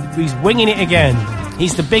 He's winging it again.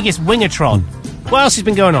 He's the biggest wingatron. What else has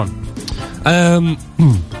been going on? Do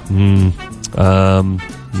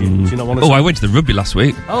you not want to I went to the rugby last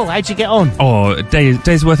week. Oh, how'd you get on? Oh, a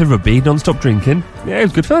day's worth of rugby, non-stop drinking. Yeah, it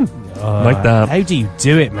was good fun. Like that. How do you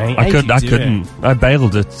do it, mate? I couldn't. I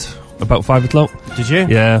bailed at about 5 o'clock. Did you?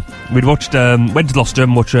 Yeah. We'd watched, went to Gloucester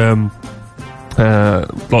and watched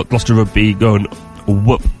Gloucester rugby go and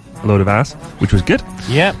whoop a load of ass, which was good.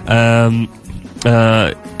 Yeah.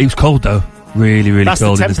 It was cold though. Really That's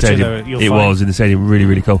cold the in the stadium. though, It was in the stadium,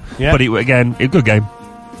 really cold. Yeah. But again, a good game.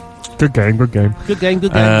 Good game. Good game.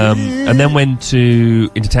 And then went into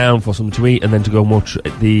town for something to eat, and then to go and watch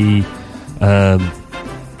the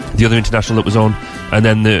other international that was on, and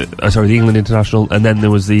then the England international, and then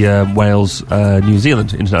there was the Wales New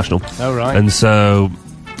Zealand international. Oh right. And so,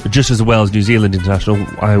 just as the Wales New Zealand international,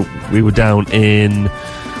 we were down in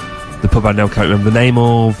the pub I now can't remember the name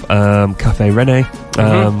of, Cafe Rene.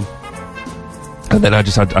 And then I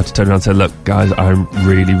just had to turn around and say, look, guys, I'm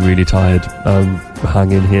really tired.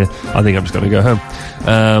 Hang in here. I think I'm just going to go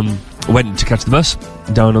home. Went to catch the bus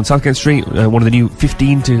down on Southgate Street, one of the new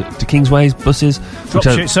 15 to Kingsway's buses. Drops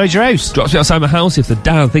you outside your house? Drops me outside my house if the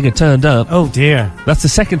damn thing had turned up. Oh, dear. That's the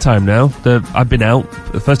second time now that I've been out.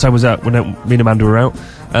 The first time was out when me and Amanda were out.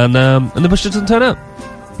 And the bus just doesn't turn up.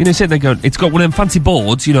 You know, sitting there going, it's got one of them fancy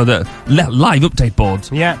boards, you know, the live update boards.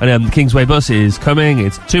 Yeah. And the Kingsway bus is coming,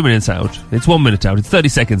 it's 2 minutes out, it's 1 minute out, it's 30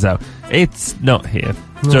 seconds out. It's not here.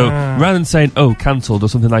 So rather than saying, cancelled or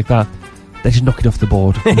something like that, they just knock it off the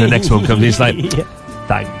board. And the next one comes, it's like,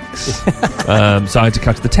 thanks. So I had to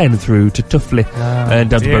catch the 10 through to Tuffley and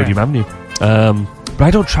down to Bodiam Avenue. But I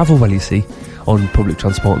don't travel well, you see, on public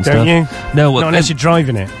transport and Don't stuff. You? No, unless you're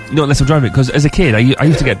driving it. Not unless I'm driving it, because as a kid, I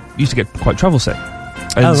used to get quite travel sick.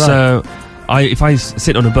 And right. so, if I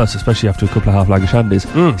sit on a bus, especially after a couple of half lager shandies,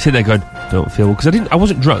 sit there going, don't feel well, because I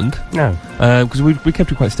wasn't drunk. No, because we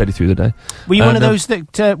kept it quite steady through the day. Were you one of those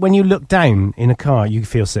that when you look down in a car, you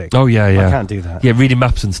feel sick? Oh yeah. I can't do that. Yeah, reading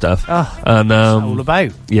maps and stuff. And all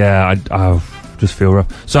about. Yeah, I just feel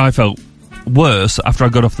rough. So I felt worse after I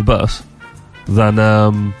got off the bus than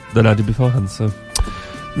I did beforehand. So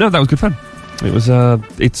no, that was good fun. It was.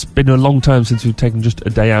 It's been a long time since we've taken just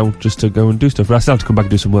a day out just to go and do stuff. But I still have to come back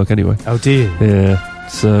and do some work anyway. Oh dear. Yeah.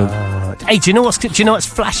 So. Hey, do you know what's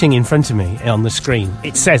flashing in front of me on the screen?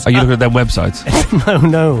 It says. Are you looking at them websites?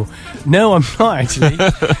 No, I'm not actually.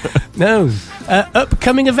 No.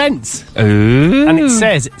 Upcoming events. Ooh. And it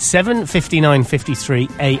says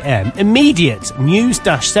 7:59:53 a.m. Immediate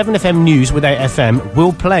News-7FM News without FM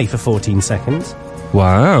will play for 14 seconds.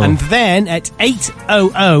 Wow. And then at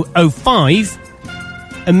 8:00:05,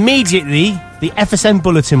 immediately the FSM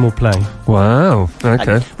bulletin will play. Wow.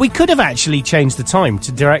 Okay. We could have actually changed the time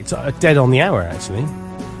to direct dead on the hour, actually.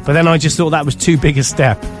 But then I just thought that was too big a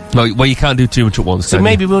step. Well, you can't do too much at once. So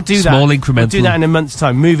maybe we'll do that. Small incremental. We'll do that in a month's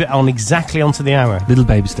time. Move it on exactly onto the hour. Little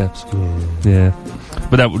baby steps. Yeah.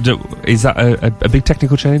 But is that a big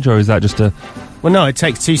technical change, or is that just a... Well, no, it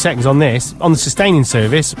takes 2 seconds on this. On the sustaining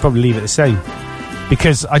service, probably leave it the same.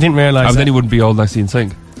 Because I didn't realise then it wouldn't be all nicely in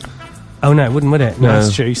sync. Oh, no, it wouldn't, would it? No,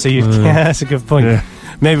 that's true. So yeah, that's a good point. Yeah.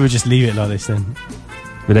 Maybe we'll just leave it like this then.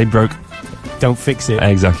 It ain't broke. Don't fix it.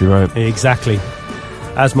 Exactly right. Exactly.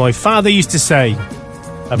 As my father used to say,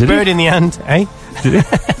 a bird in the hand, eh? Did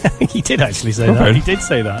he? He did actually say that. He did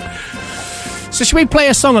say that. So should we play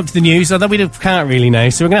a song up to the news? Although we can't really now,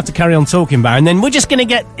 so we're going to have to carry on talking about it. And then we're just going to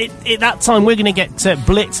get, at that time, we're going to get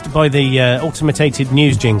blitzed by the automated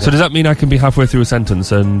news jingle. So does that mean I can be halfway through a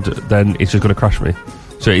sentence and then it's just going to crash me?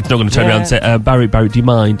 So it's not going to turn around and say, Barry, do you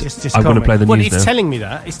mind? I'm going to play the news now. It's telling me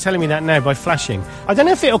that. It's telling me that now by flashing. I don't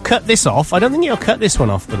know if it'll cut this off. I don't think it'll cut this one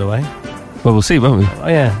off, by the way. Well, we'll see, won't we? Oh,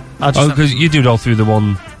 yeah. Because you do it all through the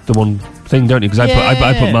one thing, don't you? Because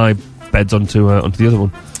I put my beds onto the other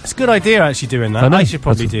one. It's a good idea, actually, doing that. I should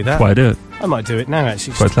probably do that. That's why I do it. I might do it now,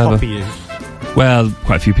 actually. Quite clever. Copy you. Well,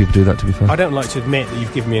 quite a few people do that, to be fair. I don't like to admit that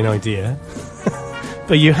you've given me an idea.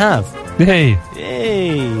 But you have. Hey.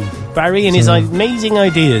 Barry and his amazing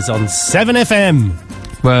ideas on 7FM.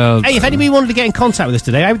 Well, Hey, if anybody wanted to get in contact with us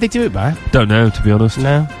today, how would they do it, Bar? don't know, to be honest.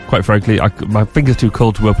 No. Quite frankly, my finger's too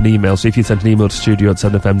cold to open email, so if you sent an email to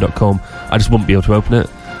studio@7fm.com, I just wouldn't be able to open it.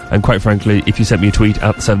 And quite frankly, if you sent me a tweet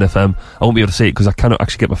at 7FM, I won't be able to see it because I cannot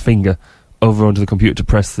actually get my finger over onto the computer to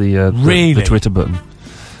press the Twitter button.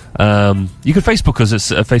 You can Facebook us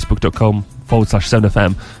at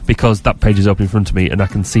facebook.com/7FM because that page is open in front of me and I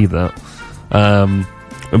can see that.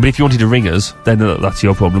 But if you wanted to ring us, then that's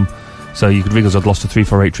your problem. So you could ring us on Gloucester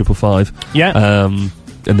 348 555. Yeah.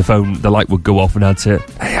 And the light would go off and I'd say,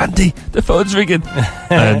 "Hey Andy, the phone's ringing."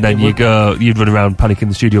 And then you'd run around panicking in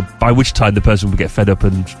the studio, by which time the person would get fed up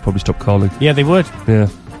and probably stop calling. Yeah, they would. Yeah.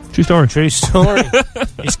 True story. True story.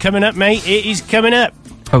 It's coming up, mate. It is coming up.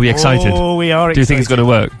 Are we excited? Oh, we are excited. Do you think it's going to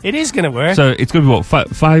work? It is going to work. So it's going to be what,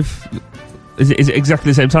 five? Is it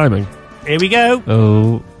exactly the same timing? Here we go.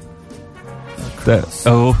 Oh.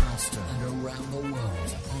 Oh.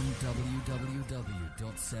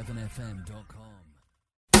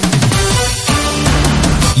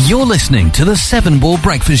 You're listening to the 7 Ball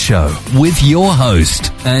Breakfast Show with your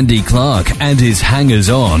host, Andy Clark, and his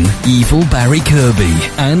hangers-on, Evil Barry Kirby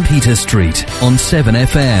and Peter Street on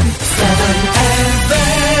 7FM. 7FM.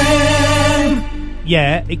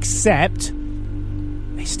 Yeah, except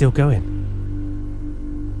it's still going.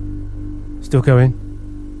 Still going.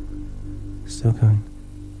 Still going.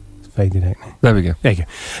 It's faded out now. There we go. There you go.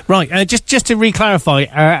 Right, just to re-clarify,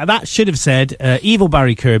 that should have said Evil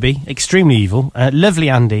Barry Kirby, extremely evil, lovely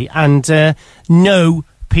Andy, and no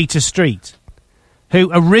Peter Street, who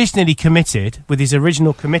originally committed, with his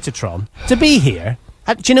original committatron, to be here.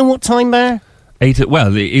 Do you know what time, Bear? 8.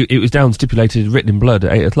 Well, it was down stipulated, written in blood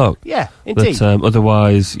at 8 o'clock. Yeah, indeed. But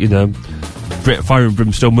otherwise, fire and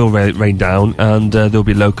brimstone will rain down, and there'll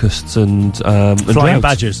be locusts and flying droughts.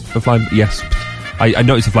 badgers. Yes. I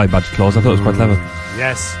noticed the flying badger clause. I thought it was quite clever.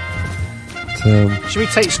 Yes. Should we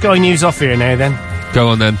take Sky News off here now, then? Go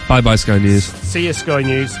on, then. Bye-bye, Sky News. See you, Sky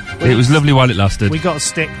News. It was lovely while it lasted. We got to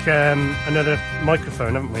stick another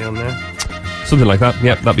microphone, haven't we, on there? Something like that.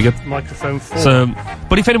 Yeah, that'd be good. Microphone 4. So,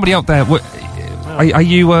 but if anybody out there, are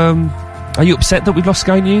you upset that we've lost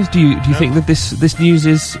Sky News? Do you think that this news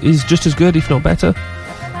is just as good, if not better,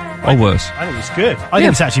 or worse? I think it's good. I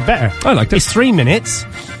think it's actually better. I liked it. It's 3 minutes.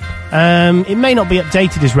 It may not be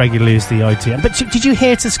updated as regularly as the ITN, but did you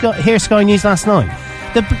hear Sky News last night?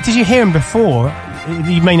 Did you hear him before?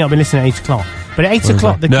 You may not have been listening at 8 o'clock, but at 8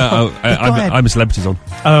 o'clock... I'm a Celebrity Zone.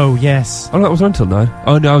 Oh, yes. Oh, that was on until 9.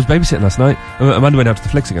 Oh, no, I was babysitting last night. Amanda went out to the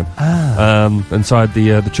flicks again. And so I had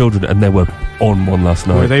the children, and they were on one last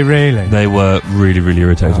night. Were they really? They were really, really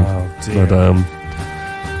irritating. Oh, dear.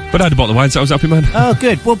 But I had a bottle of wine, so I was happy, man. Oh,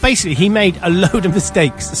 good. Well, basically, he made a load of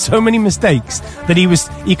mistakes, so many mistakes, that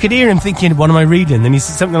you could hear him thinking, what am I reading? And he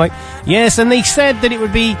said something like, yes, and they said that it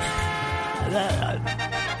would be...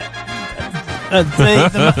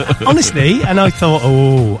 honestly, and I thought,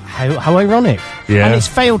 oh, how ironic. Yeah. And it's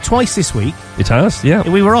failed twice this week. It has, yeah.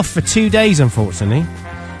 We were off for 2 days, unfortunately.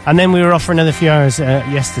 And then we were off for another few hours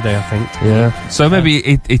yesterday, I think. Yeah. So maybe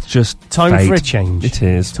it's just time fate. for a change. It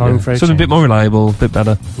is. Time for a something change. a bit more reliable, a bit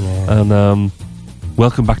better. Yeah. And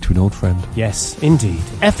welcome back to an old friend. Yes, indeed.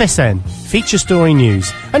 FSN, Feature Story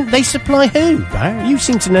News. And they supply who, Bar? You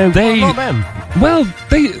seem to know a lot of them. Well,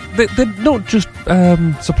 they're not just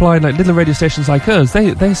supplying like little radio stations like us.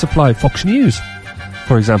 They supply Fox News,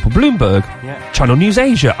 for example, Bloomberg, Channel News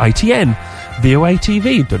Asia, ITN, VOA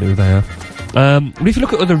TV. Don't know who they are. But if you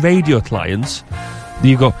look at other radio clients,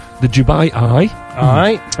 you've got the Dubai Eye,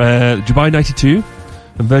 Dubai 92,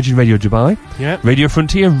 and Virgin Radio Dubai, Radio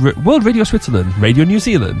Frontier, World Radio Switzerland, Radio New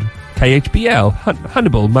Zealand, KHBL,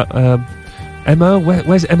 Hannibal, MO.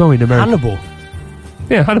 Where's MO in America? Hannibal.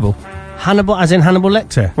 Yeah, Hannibal. Hannibal, as in Hannibal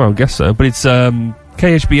Lecter. Well, I guess so, but it's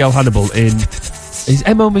KHBL Hannibal is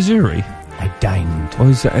MO Missouri. I dined. Or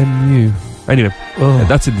is it MU? Anyway,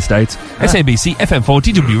 that's in the States. SABC, FM4,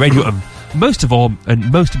 DW Radio, and most of all,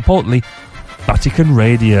 and most importantly, Vatican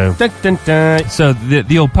Radio. Dun, dun, dun. So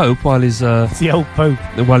the old Pope, while he's the old Pope,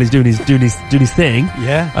 while he's doing his thing,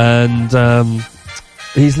 and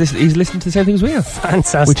he's listening to the same thing as we are.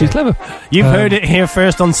 Fantastic, which is clever. You've heard it here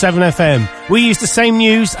first on 7FM. We use the same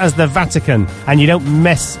news as the Vatican, and you don't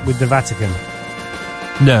mess with the Vatican.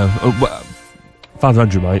 No, Father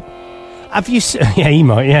Andrew might. Have you? Yeah, he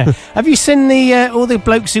might. Yeah. Have you seen all the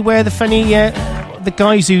blokes who wear the funny? The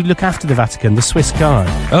guys who look after the Vatican, the Swiss Guard.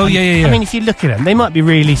 Oh, yeah. I mean, if you look at them, they might be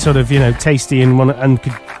really sort of, tasty and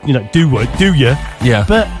could, do you? Yeah.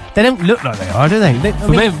 But they don't look like they are, do they?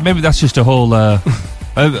 Maybe that's just a whole...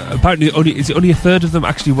 apparently, only a third of them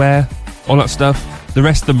actually wear all that stuff. The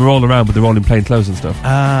rest of them are all around, but they're all in plain clothes and stuff.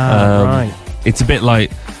 Right. It's a bit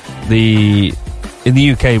like the in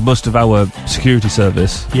the UK, most of our security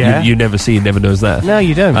service, Yeah. you never see and never knows there. No,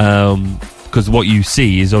 you don't. Because what you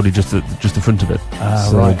see is only just the front of it.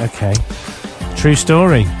 Right, okay. True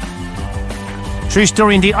story. True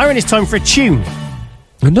story indeed. I reckon it's time for a tune.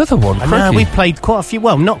 Another one. We played quite a few.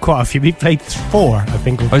 Well, not quite a few. We played 4, I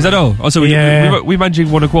think. Oh, is that all? Oh, so we're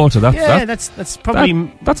managing 1 1/4. That's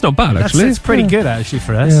probably that's not bad actually. That's pretty good actually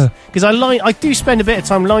for us. Because I do spend a bit of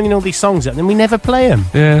time lining all these songs up, and then we never play them.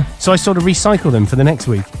 Yeah. So I sort of recycle them for the next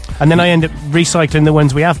week, and then I end up recycling the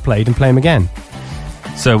ones we have played and play them again.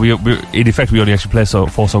 So we in effect we only actually play 4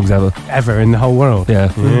 songs ever in the whole world. Yeah.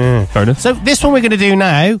 Fair enough. So this one we're going to do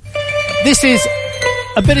now. This is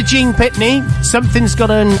a bit of Gene Pitney, Something's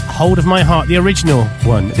Got a Hold of My Heart, the original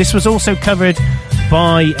one. This was also covered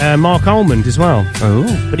by Mark Almond as well. Oh.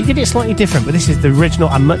 But he did it slightly different, but this is the original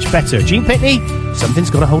and much better. Gene Pitney, Something's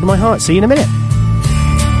Got a Hold of My Heart. See you in a minute.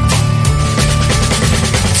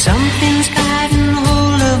 Something's gotten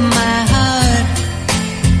hold of my heart,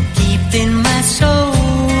 keeping my soul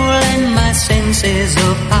and my senses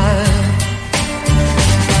apart.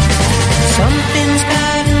 Something's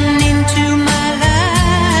gotten into my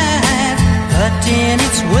life, cutting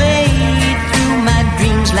its way through my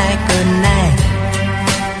dreams like a knife,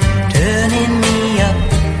 turning me up,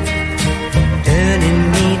 turning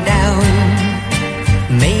me down,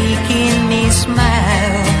 making me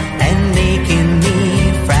smile and making me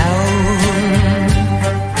frown.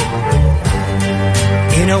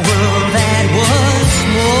 In a world that was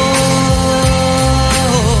small,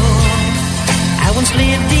 I once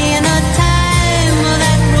lived in a time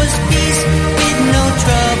that was peace with no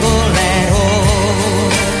trouble at all.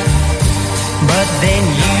 But then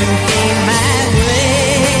you came my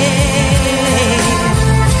way,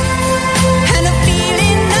 and a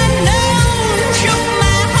feeling unknown shook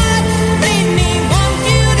my heart, made me want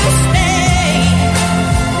you to stay.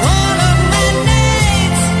 All of my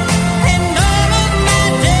nights and all of my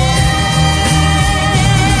days.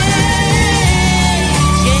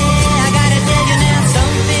 Yeah, I gotta tell you now,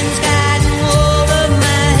 something's gotten hold of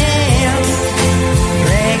my hand,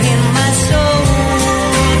 dragging my soul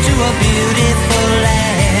to a beautiful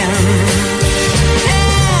land.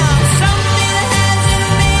 Now something has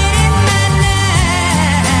invaded my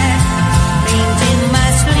night, painting my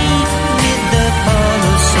sleep with the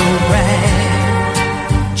colors so bright,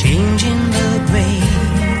 changing the gray,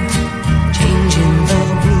 changing the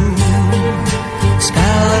blue,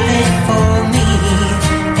 scarlet for me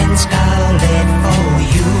and scarlet for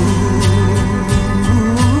you.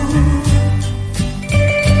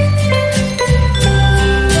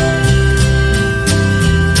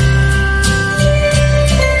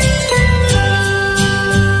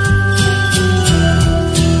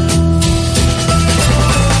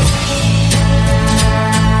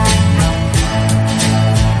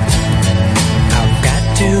 I've got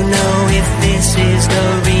to know if this is the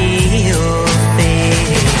real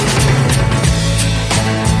thing.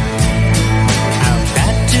 I've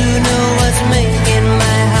got to know what's making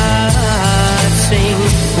my heart sing.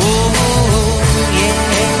 Oh, yeah.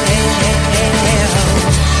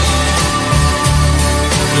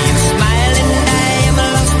 You smile and I am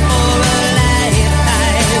lost for a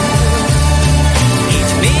lifetime.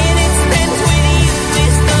 Each minute spent with you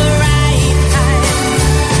is the right time.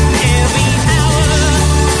 Every hour,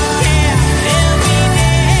 yeah, every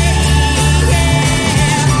day, yeah.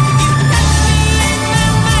 You touch me and my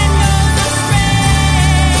mind goes astray.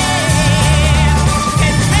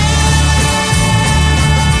 And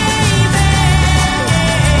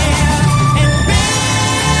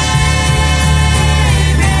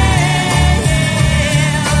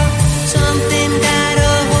something got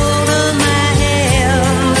a hold of my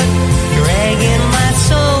hand, dragging my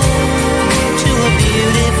soul to a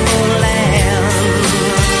beautiful land.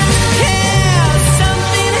 Yeah,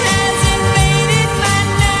 something has invaded my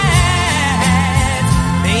night,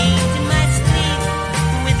 painting my sleep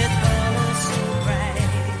with the colors so bright.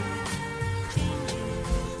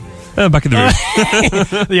 Back in the room.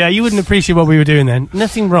 Yeah, you wouldn't appreciate what we were doing then.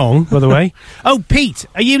 Nothing wrong, by the way. Oh, Pete,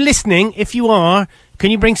 are you listening? If you are, can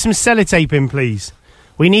you bring some sellotape in, please?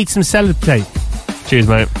 We need some sellotape. Cheers,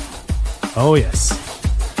 mate. Oh, yes.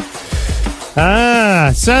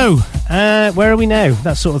 So, where are we now?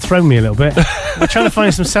 That's sort of thrown me a little bit. We're trying to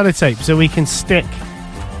find some sellotape so we can stick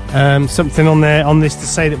something on there, on this, to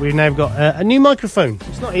say that we've now got a new microphone.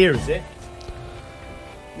 It's not here, is it?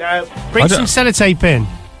 No. Bring some sellotape in.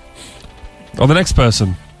 Or the next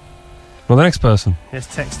person.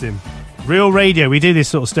 Let's text him. Real radio, we do this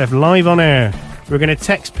sort of stuff live on air. We're going to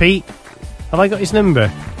text Pete. Have I got his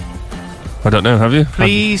number? I don't know, have you?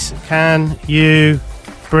 Please, can you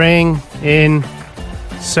bring in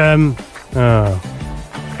some... Oh,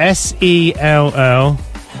 S-E-L-L.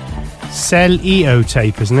 Cell-E-O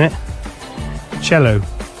tape, isn't it? Cello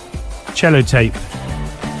tape.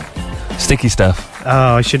 Sticky stuff.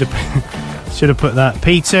 Oh, I should have put that.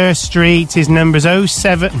 Peter Street, his number's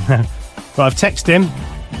 07. No. Right, I've texted him. Do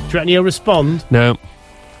you reckon he'll respond? No.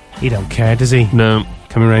 He don't care, does he? No.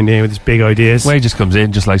 Coming around here with his big ideas. Well, he just comes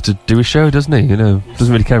in, just likes to do a show, doesn't he? You know,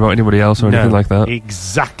 doesn't really care about anybody else or anything like that.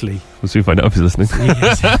 Exactly. We'll soon find out if he's listening.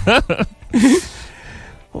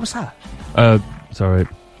 What was that? Sorry.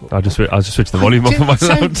 I'll just switch the volume off on my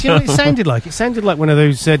laptop. Do you know what it sounded like? It sounded like one of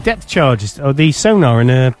those depth charges, or the sonar in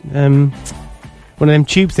a one of them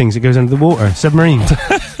tube things that goes under the water, submarine.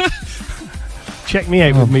 Check me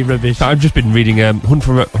out with me rubbish. I've just been reading Hunt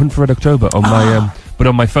for Red October on my but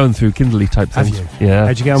on my phone through Kindle type things. Have you? Yeah.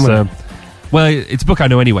 How'd you get on with it? Well, it's a book I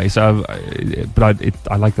know anyway, so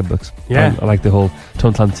I like the books. Yeah. I like the whole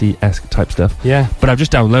Tom Clancy-esque type stuff. Yeah. But I've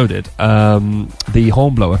just downloaded the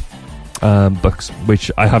Hornblower books,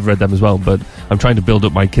 which I have read them as well, but I'm trying to build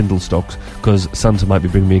up my Kindle stocks because Santa might be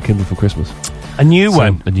bringing me a Kindle for Christmas. A new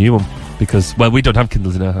one? A new one, because, well, we don't have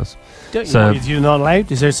Kindles in our house. You're not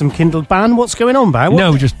allowed? Is there some Kindle ban? What's going on, Bar?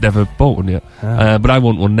 No, we just never bought one yet. But I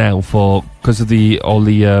want one now because of all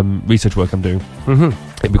the research work I'm doing. Mm-hmm.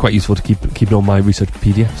 It'd be quite useful to keep all my research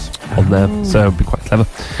PDFs on there, so it'd be quite clever.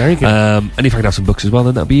 Very good. And if I could have some books as well,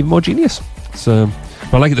 then that'd be even more genius. So,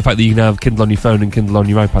 but I like the fact that you can have Kindle on your phone and Kindle on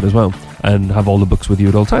your iPad as well, and have all the books with you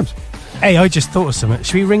at all times. Hey, I just thought of something.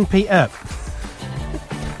 Should we ring Pete up?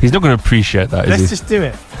 He's not going to appreciate that, is he? Let's just do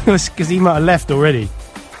it, because he might have left already.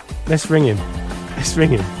 Let's ring him.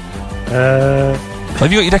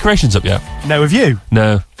 Have you got your decorations up yet? No, have you?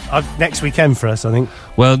 No. Next weekend for us, I think.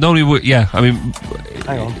 Well, normally, yeah. I mean,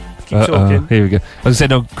 hang on. Keep talking. Here we go. I was going to say,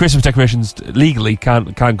 no, Christmas decorations legally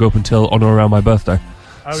can't go up until on or around my birthday.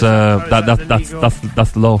 So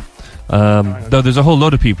that's the law. Though there's a whole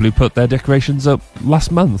lot of people who put their decorations up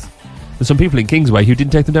last month. There's some people in Kingsway who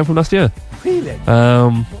didn't take them down from last year. Really?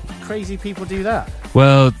 What crazy people do that?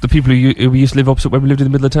 Well, the people who used to live opposite where we lived in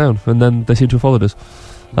the middle of town, and then they seem to have followed us.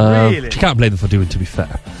 Really? Which you can't blame them for doing, to be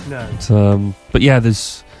fair. No. But yeah,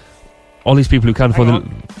 there's all these people who can't afford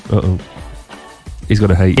the... Uh-oh. He's going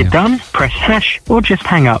to hate you. You're done? Press hash or just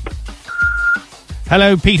hang up.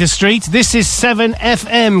 Hello, Peter Street. This is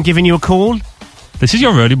 7FM giving you a call. This is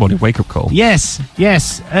your early morning wake-up call. Yes.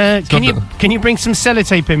 Can you bring some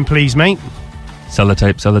sellotape in, please, mate?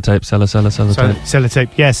 Sellotape.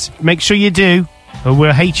 Sellotape, yes. Make sure you do, or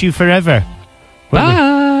we'll hate you forever.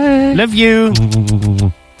 Bye. Love you.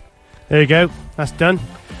 There you go. That's done.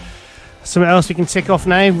 Something else we can tick off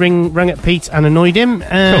now. Rung at Pete and annoyed him.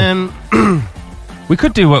 Cool. We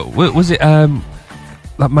could do what was it?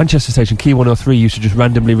 That Manchester station Key 103 used to just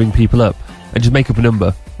randomly ring people up and just make up a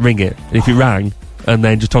number, ring it, and if it rang, and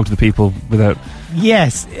then just talk to the people without.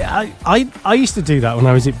 Yes, I used to do that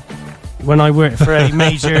when I worked for a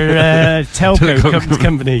major telco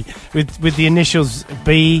company with the initials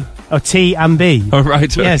B or T and B. Oh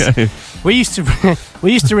right, okay. Yes. We used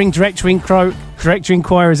to ring directory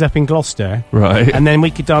inquiries up in Gloucester, right, and then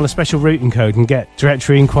we could dial a special routing code and get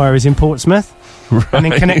directory inquiries in Portsmouth, right, and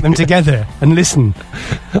then connect them together and listen.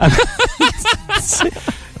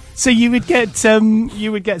 So you would get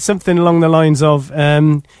something along the lines of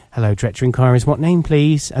hello, directory inquiries, what name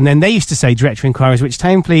please? And then they used to say directory inquiries, which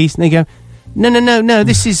town please? And they go, no,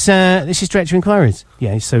 this is directory inquiries.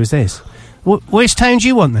 Yeah, so is this. Which town do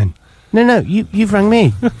you want then? No, you've rang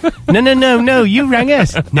me. No, you rang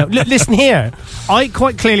us. No, listen here. I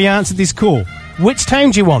quite clearly answered this call. Which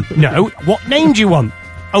town do you want? No, what name do you want?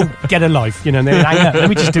 Oh, get a life, and then hang up. Let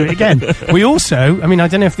me just do it again. We also, I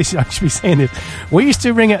don't know if this I should be saying this. We used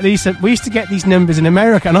to ring at these. We used to get these numbers in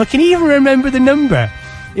America, and I can even remember the number.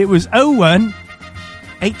 It was 01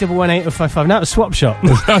 811 8055. Now it's Swap Shop.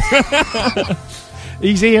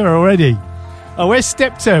 He's here already. Oh, where's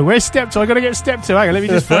Step 2? Where's Step 2? I got to get Step 2. Hang on, let me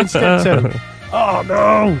just find Step 2. Oh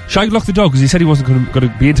no! Shall I lock the door because he said he wasn't going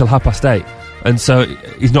to be until 8:30, and so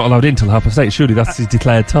he's not allowed in till 8:30. Surely that's his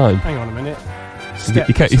declared time. Hang on a minute. He's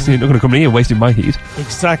not going to come in here wasting my heat.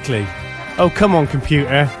 Exactly. Oh, come on,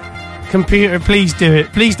 computer. Computer, please do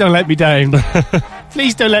it. Please don't let me down.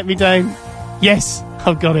 Please don't let me down. Yes,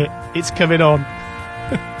 I've got it. It's coming on.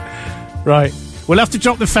 Right. We'll have to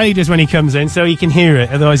drop the faders when he comes in so he can hear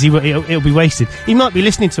it. Otherwise, it'll be wasted. He might be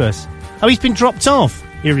listening to us. Oh, he's been dropped off.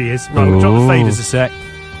 Here he is. Right, we'll drop the faders a sec.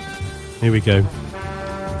 Here we go.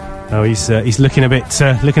 Oh, he's looking a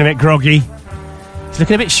bit groggy. He's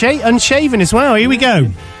looking a bit unshaven as well. Here we go.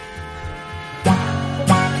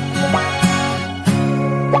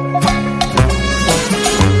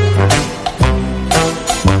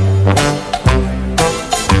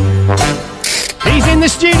 He's in the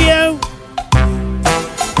studio.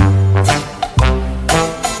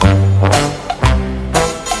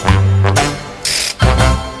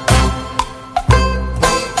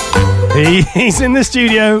 He's in the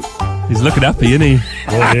studio. He's looking happy, isn't he? You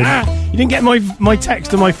didn't get my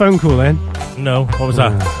text or my phone call then? No, what was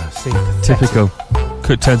that? Typical.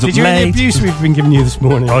 Turns up Did you hear the late. abuse we've been giving you this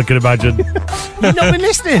morning? I can imagine. You've not been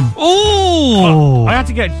listening. Oh! I had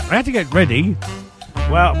to get ready.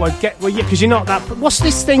 Well, yeah, because you're not that. What's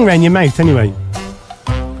this thing around your mouth anyway?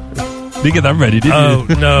 Didn't get that ready, did you? Oh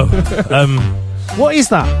no. What is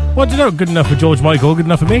that? Well, I don't know. Good enough for George Michael. Good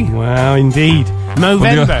enough for me. Well, indeed.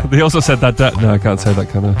 Movember. Well, they also said that. No, I can't say that,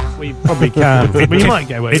 can I? Well, you probably can. But you might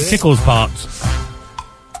get away It with tickles parts.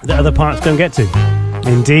 that other parts don't get to.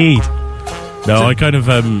 Indeed. No, I kind of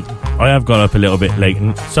I have got up a little bit late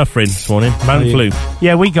and suffering this morning. Man flu.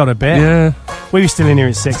 Yeah, we got a bit. Yeah. We were still in here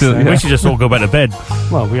at 6. Still, though. yeah. We should just all go back to bed.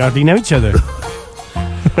 Well, we hardly know each other.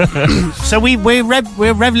 So we're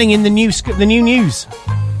reveling in the new news.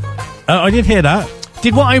 I did hear that.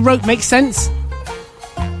 Did what I wrote make sense?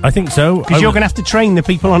 I think so. Because you're going to have to train the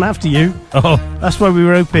people on after you. Oh, That's why we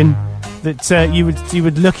were hoping that you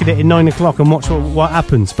would look at it at 9 o'clock and watch what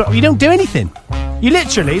happens. But you don't do anything. You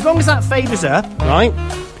literally, as long as that favours up, right?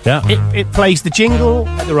 yeah. It plays the jingle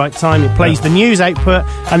at the right time. It plays the news output,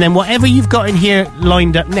 and then whatever you've got in here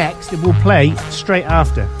lined up next, it will play straight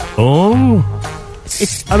after. Oh,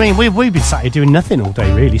 I mean, we've been sat here doing nothing all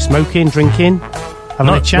day, really. Smoking, drinking,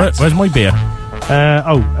 having a chat. Where's my beer?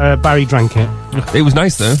 Barry drank it. It was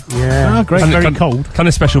nice, though. Yeah. Ah, great. It's very cold. Kind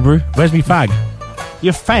of special brew. Where's me fag?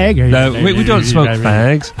 You're fag. No, we don't smoke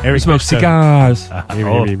fags. We smoke cigars. A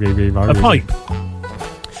pipe.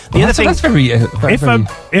 The other thing, That's very...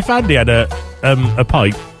 If Andy had a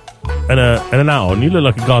pipe and an hat on, you look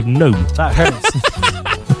like a garden gnome. that hurts.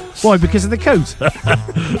 Why? Because of the coat,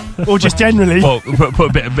 or just generally? Well,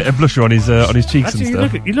 put a bit of blusher on his cheeks Actually,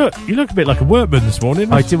 and stuff. you look a bit like a workman this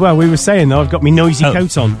morning. I did well. We were saying though, I've got my noisy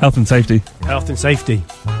coat on. Health and safety. Health and safety.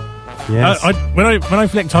 Yes. When I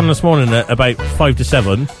flicked on this morning at about 5 to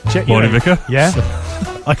 7, Morning, Vicar. Yeah.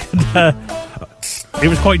 I could. It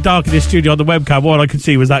was quite dark in this studio on the webcam. All I could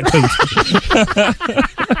see was that coat.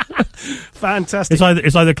 Fantastic.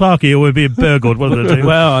 It's either Clarky or we're being burgled. One of the two.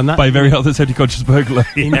 Well, and that By a very health and safety conscious burglar.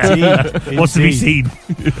 indeed, What's to be indeed. seen?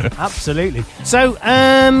 Absolutely. So, do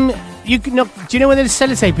you know whether the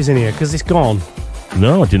sellotape is in here? Because it's gone.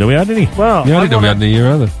 No, I didn't know we had any. Well, Yeah, I didn't know we had any here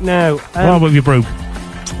either. No. Well, what have you broke?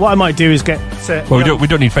 What I might do is get. Well, we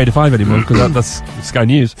don't need Fader 5 anymore because that's Sky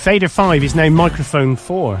News. Fader 5 is now microphone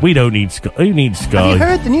 4. We don't need Sky. Who needs Sky? Have you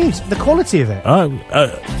heard the news? The quality of it.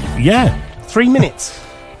 Yeah. 3 minutes.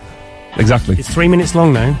 Exactly. It's 3 minutes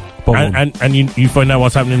long now. And you find out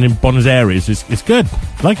what's happening in Buenos Aires. It's good.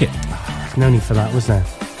 Like it. There's no need for that, was there?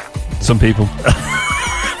 Some people.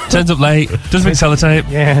 Turns up late. Doesn't make sellotape.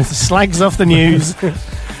 Yeah, slags off the news.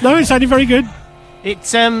 No, it sounded very good.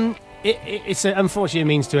 It's unfortunately a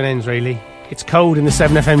means to an end, really. It's cold in the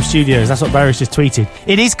 7FM studios. That's what Barry's just tweeted.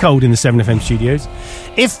 It is cold in the 7FM studios.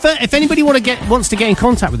 If anybody wants to get in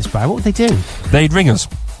contact with us, Barry, what would they do? They'd ring us,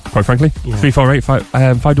 quite frankly. Yeah. 348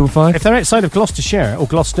 555. If they're outside of Gloucestershire or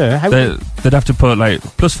Gloucester, how They'd have to put like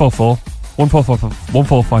 +44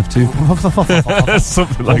 1452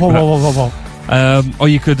 something like that. Or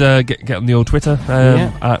you could get on the old Twitter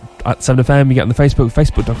at 7FM. You get on the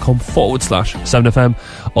facebook.com/7FM,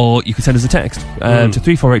 or you could send us a text to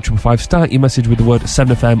 34855. Start your message with the word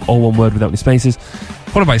 7FM, all one word without any spaces,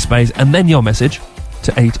 followed by a space, and then your message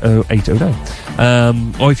to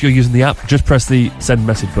 80809. Or if you're using the app, just press the send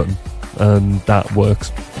message button, and that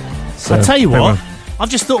works. So, I'll tell you very what, well. I've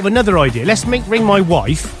just thought of another idea. Let's ring my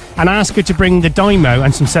wife and ask her to bring the Dymo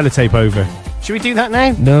and some sellotape over. Should we do that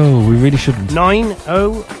now? No, we really shouldn't. 9014.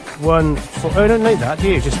 Oh, I don't know that,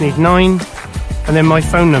 do you? Just need 9 and then my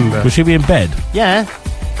phone number. Will she be in bed? Yeah.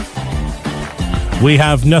 We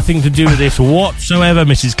have nothing to do with this whatsoever,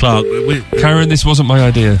 Mrs. Clark. Karen, this wasn't my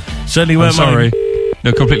idea. Certainly I'm weren't sorry. mine.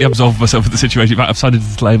 No, completely absolved myself of the situation. In fact, I've signed a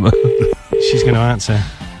disclaimer. She's going to answer.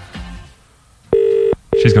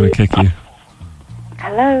 She's going to kick you.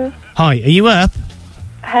 Hello. Hi, are you up?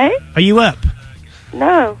 Hey? Are you up?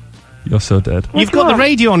 No. You're so dead. You've got the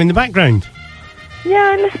radio on in the background.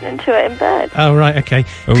 Yeah, I'm listening to it in bed. Oh, right, okay.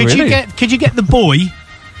 Oh, could really? you get the boy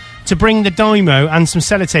to bring the Dymo and some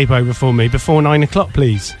sellotape over for me before 9 o'clock,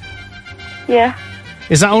 please? Yeah.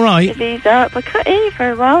 Is that all right? If he's up, I can't hear you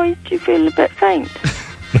very well. Do you feel a bit faint?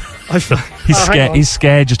 He's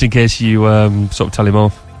scared just in case you sort of tell him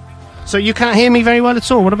off. So you can't hear me very well at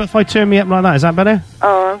all? What about if I turn me up like that? Is that better?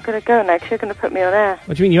 Oh, I'm going to go now because you're going to put me on air.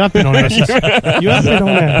 What do you mean? You have been on air. You have been on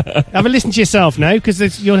air. Have a listen to yourself now, because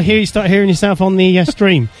you start hearing yourself on the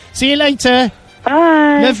stream. See you later.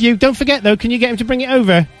 Bye. Love you. Don't forget, though, can you get him to bring it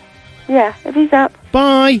over? Yeah, if he's up.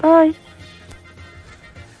 Bye. Bye.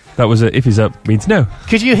 That was a if he's up means no.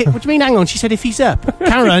 Could you? What do you mean? Hang on. She said if he's up.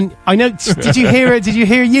 Karen, I know. Did you hear it? Did you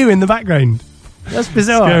hear you in the background? That's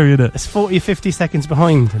bizarre. Scary, isn't it? It's 40 or 50 seconds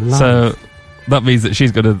behind. So that means that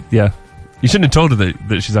she's got to. Yeah. You shouldn't have told her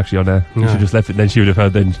that she's actually on air. No. You should have just left it. Then she would have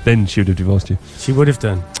heard. Then she would have divorced you. She would have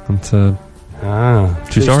done. And true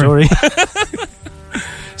sorry. story.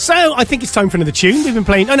 So I think it's time for another tune. We've been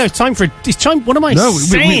playing. Oh no, it's time for. It's time. What am I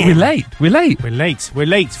saying? We're late. We're late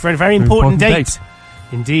for a very important date.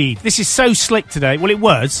 Indeed. This is so slick today. Well, it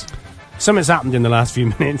was. Something's happened in the last few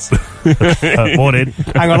minutes. Morning.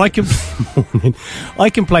 Hang on, I can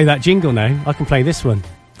play that jingle now. I can play this one,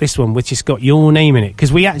 which has got your name in it,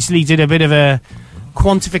 because we actually did a bit of a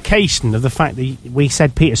quantification of the fact that we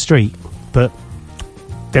said Peter Street, but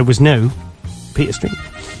there was no Peter Street.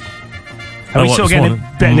 Are we sort of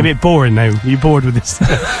getting a bit boring now? Are you bored with this?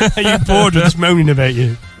 Are you bored with us moaning about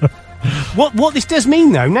you? What this does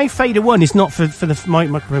mean, though, now Fader 1 is not for the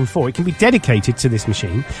microphone 4. It can be dedicated to this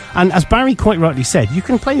machine. And as Barry quite rightly said, you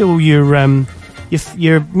can play all your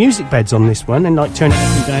music beds on this one and like turn it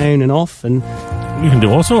up and down and off. And you can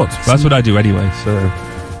do all sorts. That's what I do anyway, so...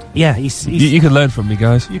 Yeah, you can learn from me,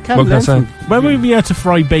 guys. You can learn from me. When will we be able to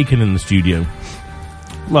fry bacon in the studio?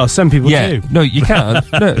 Well, some people do. No, you can't.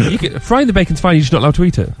 No, you can, frying the bacon's fine, you're just not allowed to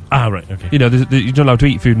eat it. Ah, right, okay. You know, you're not allowed to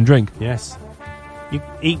eat food and drink. Yes. You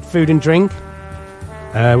eat food and drink.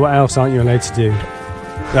 What else aren't you allowed to do?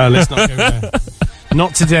 No, let's not go there.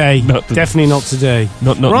 Not today. Definitely not today.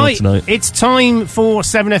 Not tonight. It's time for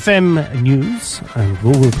 7FM News, and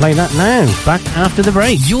we'll play that now. Back after the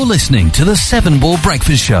break. You're listening to the 7 Ball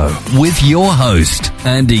Breakfast Show with your host,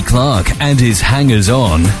 Andy Clark, and his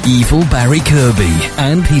hangers-on, Evil Barry Kirby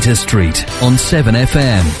and Peter Street on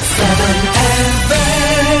 7FM. 7FM.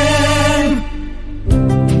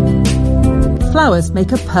 Flowers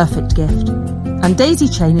make a perfect gift, and Daisy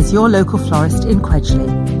Chain is your local florist in Quedgeley.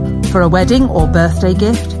 For a wedding or birthday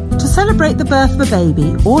gift, to celebrate the birth of a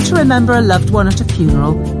baby, or to remember a loved one at a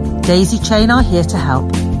funeral, Daisy Chain are here to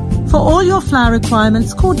help. For all your flower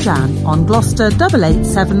requirements, call Jan on Gloucester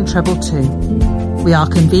 88722. We are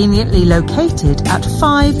conveniently located at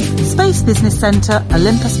 5 Space Business Centre,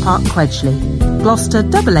 Olympus Park, Quedgeley. Gloucester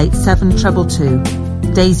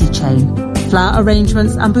 88722. Daisy Chain. Flower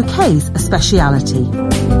arrangements and bouquets a speciality.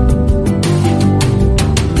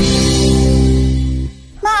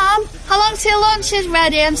 How long till lunch is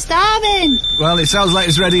ready? I'm starving. Well, it sounds like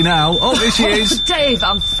it's ready now. Oh, here she is. Dave,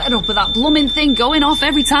 I'm fed up with that blooming thing going off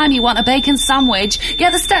every time you want a bacon sandwich.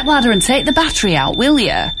 Get the stepladder and take the battery out, will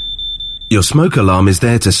you? Your smoke alarm is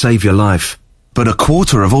there to save your life. But a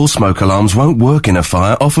quarter of all smoke alarms won't work in a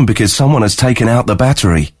fire, often because someone has taken out the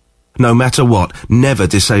battery. No matter what, never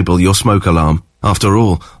disable your smoke alarm. After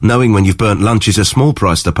all, knowing when you've burnt lunch is a small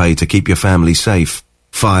price to pay to keep your family safe.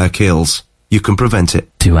 Fire kills. You can prevent it.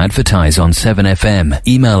 To advertise on 7FM,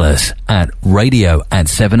 email us at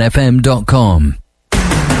radio@7fm.com.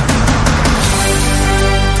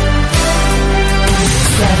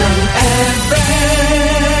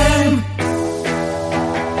 7FM.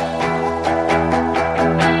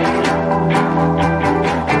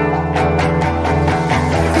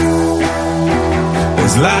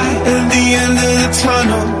 There's light at the end of the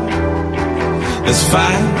tunnel. There's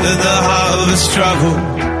fight at the heart of the struggle.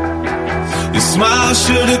 Your smile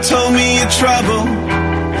should have told me your trouble.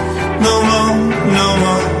 No more, no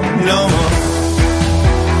more, no more.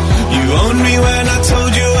 You owned me when I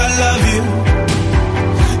told you I love you.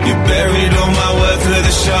 You buried all my worth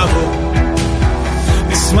with a shovel.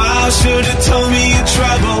 Your smile should have told me your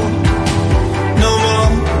trouble. No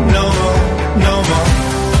more, no more, no more.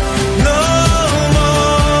 No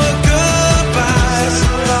more goodbyes.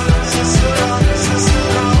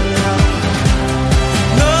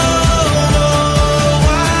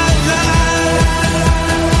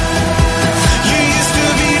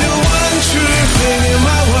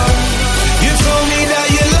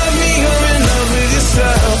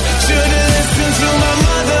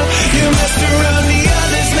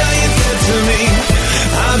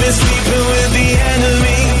 Sleeping with the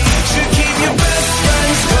enemy. Should keep your best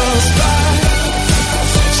friends close by.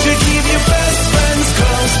 Should keep your best friends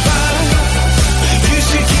close by. You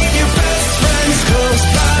should keep your best friends close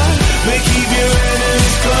by. But keep your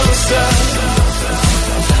enemies closer.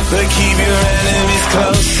 But keep your enemies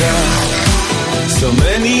closer. So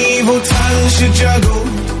many evil talents you juggle.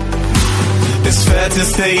 It's fair to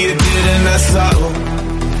say you didn't, that's subtle.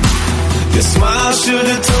 Your smile should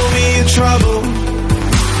have told me your trouble.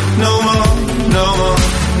 No more, no more,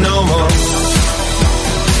 no more.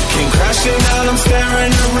 Came crashing down, I'm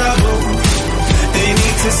staring at rubble. They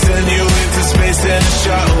need to send you into space in a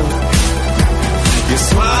shuttle. Your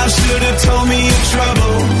smile should have told me your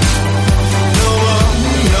trouble.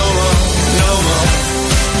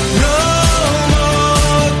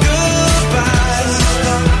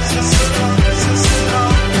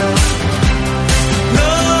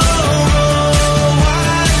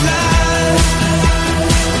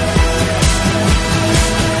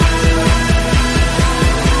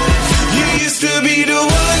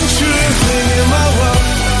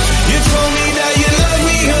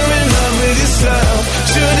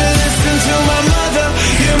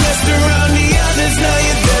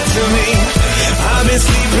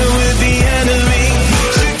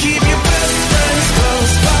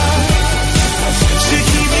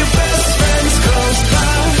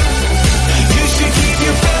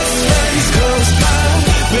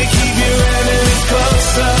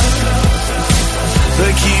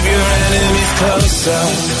 closer.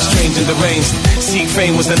 Strange and deranged, seek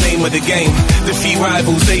fame was the name of the game. Defeat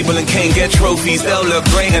rivals, Abel and Cain, get trophies, they'll look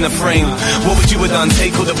great in a frame. What would you have done?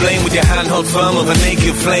 Take all the blame with your hand held firm over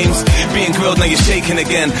naked flames. Being grilled, now you're shaking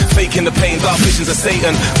again, faking the pain, dark visions of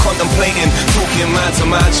Satan, contemplating, talking man to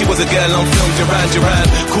man. She was a girl on film, Duran,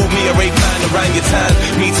 called me a rape man, orangutan,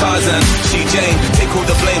 me Tarzan, she Jane, take all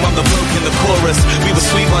the blame, I'm the book in the chorus. We were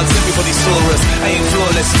sweet ones, everybody saw us, I ain't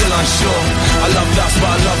flawless, still unsure. I loved us, but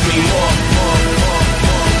I love me more.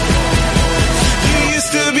 You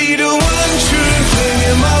used to be the one true thing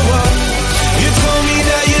in my world. You told me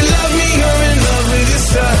that you love me, you're in love with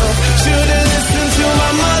yourself. Should've listened to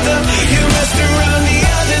my mother. You messed around the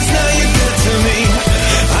others, now you're dead to me.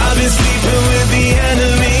 I've been sleeping with the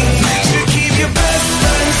enemy. Should keep your best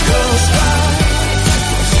friends close by.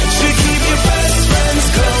 Should keep your best friends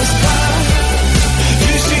close by.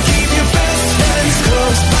 You should keep your best friends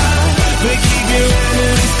close by. But keep your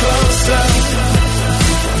enemies closer.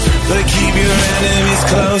 But keep your enemies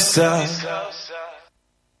closer.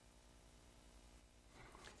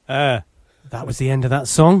 That was the end of that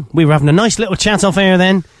song. We were having a nice little chat off air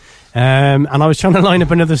then, and I was trying to line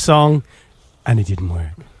up another song, and it didn't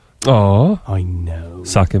work. Oh, I know.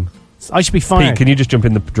 Sack him. I should be fired. Pete, can you just jump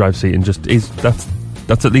in the drive seat and just... That's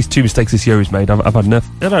at least 2 mistakes this year he's made. I've had enough.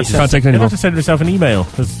 You'll have Can't take any more. to send yourself an email.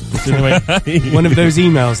 One of those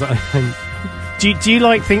emails that do you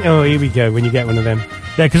like think, oh, here we go, when you get one of them?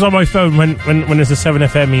 Yeah, because on my phone, when there's a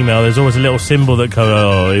 7FM email, there's always a little symbol that goes,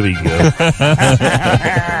 oh, here we go.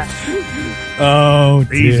 Oh,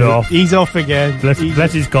 dear. He's off. He's off again.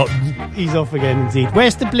 Bless his cotton. He's off again, indeed.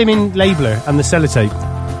 Where's the blimmin' labeler and the sellotape?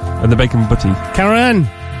 And the bacon butty. Karen!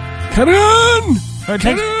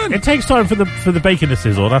 It takes time for the bacon to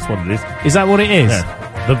sizzle, that's what it is. Is that what it is? Yeah.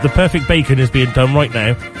 The perfect bacon is being done right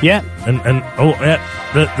now. Yeah. And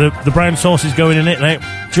the brown sauce is going in it now.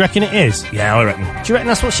 Do you reckon it is? Yeah, I reckon. Do you reckon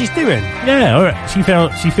that's what she's doing? Yeah, all right.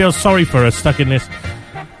 She feels sorry for us stuck in this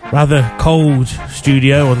rather cold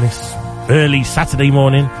studio on this early Saturday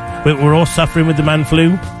morning. We're all suffering with the man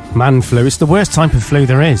flu. Man flu. It's the worst type of flu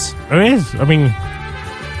there is. There is. I mean,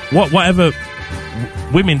 whatever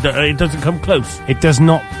women do, it doesn't come close. It does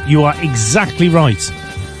not. You are exactly right.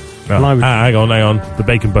 Oh, hang on. The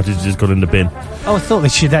bacon butter's just gone in the bin. Oh, I thought they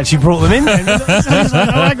should actually brought them in then.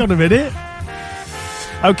 Hang on a minute.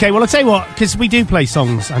 Okay, well, I'll tell you what, because we do play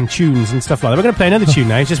songs and tunes and stuff like that. We're going to play another tune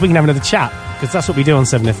now, just we can have another chat, because that's what we do on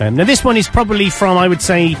 7FM. Now, this one is probably from, I would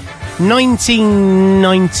say,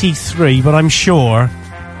 1993, but I'm sure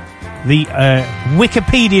the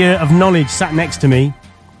Wikipedia of knowledge sat next to me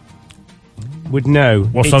would know.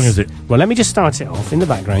 What song is it? Well, let me just start it off in the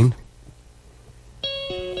background.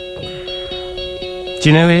 Do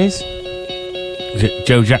you know who it is? Is it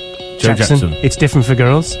Joe Jackson? It's Different for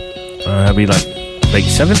Girls. It'd be like late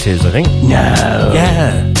 70s, I think. No.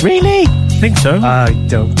 Yeah. Really? I think so. I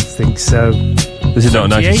don't think so. This is not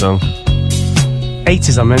a 90s song.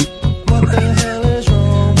 80s, I meant.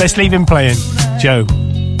 Let's leave him playing. Joe.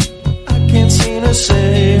 I can't seem to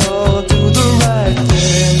say or do the right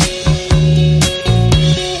thing.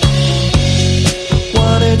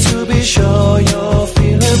 Wanted to be sure you're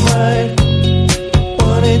feeling right.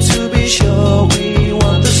 Wanted to be sure we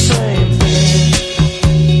want the same thing.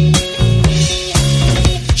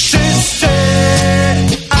 She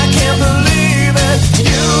said, I can't believe it.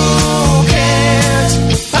 You can't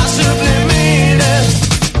possibly mean it.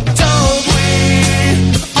 Don't we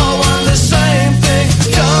all want the same thing?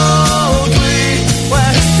 Don't we?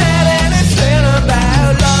 Well, who said anything?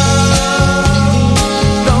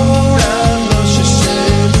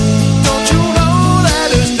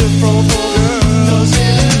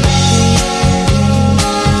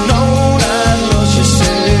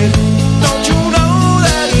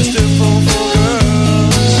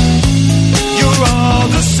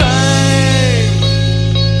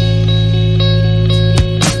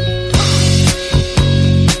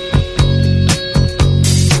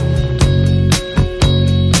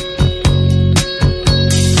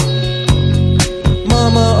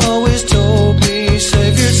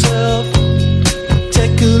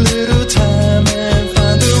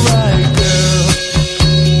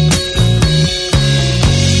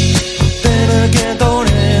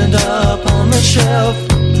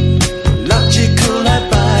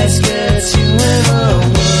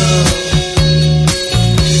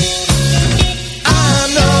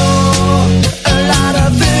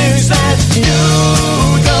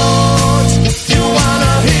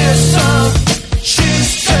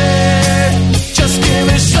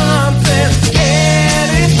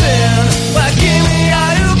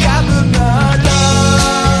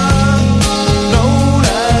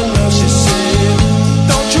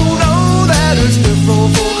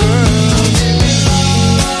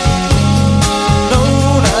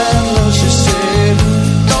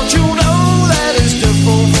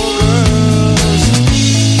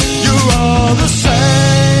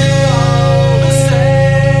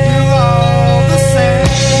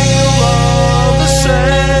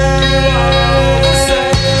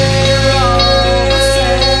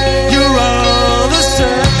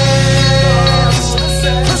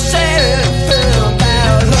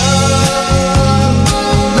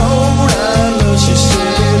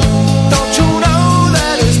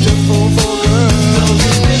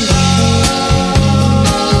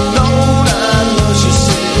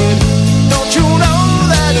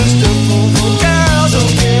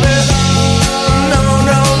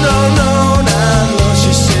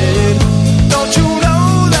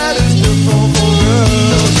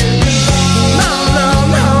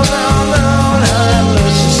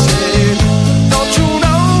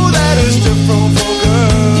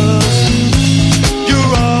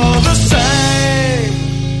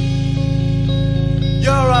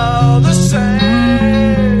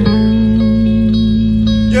 same.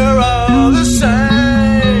 You're all the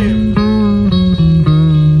same.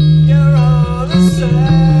 You're all the same.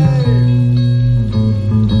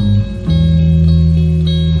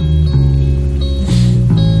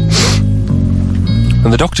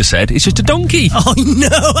 And the doctor said, it's just a donkey. Oh, no!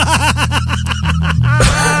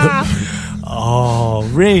 Oh,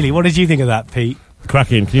 really? What did you think of that, Pete?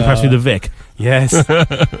 Cracking. Can you pass me the Vic? Yes.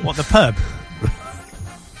 What, the pub?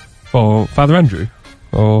 Or Father Andrew?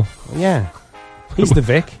 Or... Yeah. He's the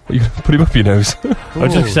Vic. You can put him up your nose. I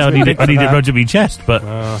just said I need it rubbed to my chest, but...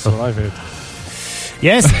 that's what I've heard.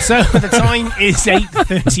 Yes, so the time is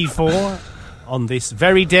 8:34 on this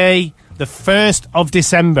very day, the 1st of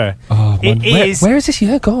December. Oh, it is... Where is this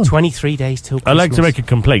year gone? 23 days till Christmas. I'd like to make a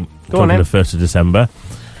complaint. Go on, talking then. the 1st of December.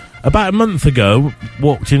 About a month ago,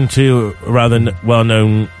 walked into a rather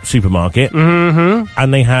well-known supermarket,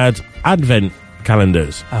 and they had advent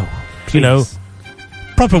calendars. Oh, please. You know,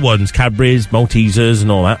 proper ones, Cadbury's, Maltesers,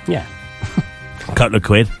 and all that. Yeah. Couple of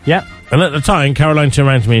quid. Yeah. And at the time, Caroline turned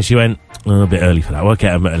around to me and she went, a bit early for that. We'll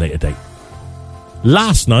get them at a later date.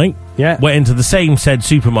 Last night, went into the same said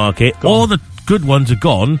supermarket. All the good ones are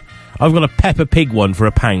gone. I've got a Peppa Pig one for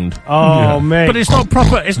 £1. Oh, mate. But it's not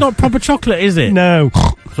proper. It's not proper chocolate, is it? No.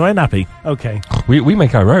 So I ain't happy. Okay. We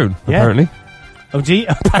make our own, apparently. Oh, gee,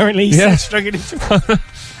 apparently he's Yeah. struggling to...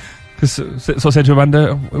 Because so I said to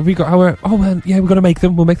Amanda, have we got our... Oh, man, yeah, we're going to make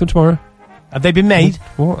them. We'll make them tomorrow. Have they been made?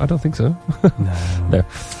 Well, I don't think so. No.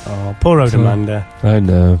 Oh, poor old Amanda. I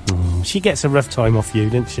know. She gets a rough time off you,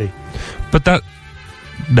 didn't she? But that...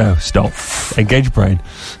 No, stop. Engage brain.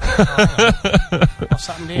 What's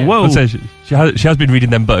happened here? Whoa. I'd say she has been reading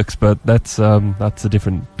them books, but that's a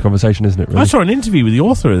different conversation, isn't it, really? I saw an interview with the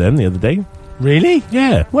author of them the other day. Really?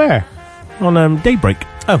 Yeah. Where? On Daybreak.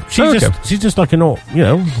 Oh, she's just like an,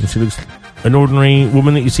 she looks an ordinary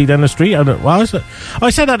woman that you see down the street. I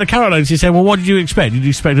said that to Caroline. She said, "Well, what did you expect? Did you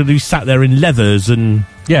expect her to be sat there in leathers and?"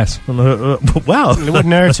 Yes. Well, it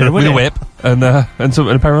wouldn't hurt her, would with it? a whip and a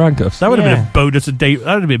pair of handcuffs. That would have been a bonus a day.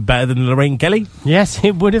 That would have been better than Lorraine Kelly. Yes,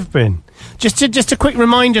 it would have been. Just a quick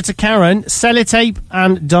reminder to Karen: sellotape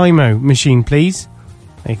and Dymo machine, please.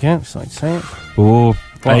 There you go. Just like to say it. Oh,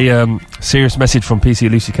 a serious message from PC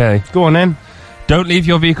Lucy K. Go on, then. Don't leave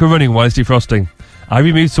your vehicle running while it's defrosting. I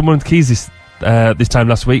removed someone's keys this time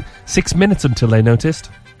last week. 6 minutes until they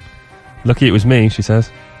noticed. Lucky it was me, she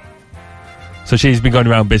says. So she's been going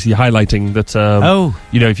around basically highlighting that.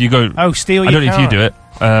 If you go, steal your car. I don't know if you do it.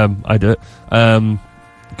 I do it.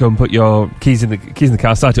 Go and put your keys in the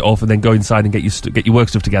car, start it off, and then go inside and get your work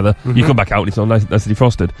stuff together. You come back out and it's all nicely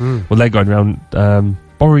defrosted. Well, they're going around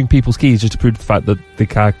borrowing people's keys just to prove the fact that the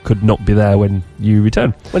car could not be there when you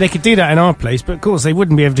return. Well, they could do that in our place, but of course they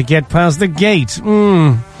wouldn't be able to get past the gate.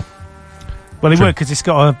 Well, they would, because it's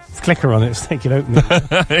got a clicker on it, so they can open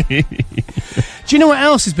it. Do you know what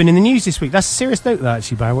else has been in the news this week? That's a serious note, that,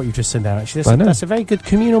 actually, Barry, what you just said there. Actually, that's a very good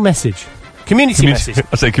communal message. Community message.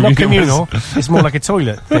 I say Not communal. It's more like a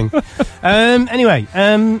toilet thing. Anyway,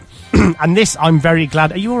 and this, I'm very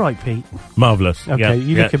glad. Are you all right, Pete? Marvellous. Okay, Yeah,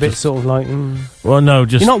 you look a bit sort of like... Well, no,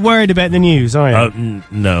 just... You're not worried about the news, are you?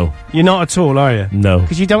 No. You're not at all, are you? No.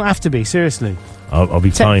 Because you don't have to be, seriously. I'll be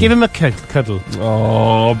fine. Give him a cuddle.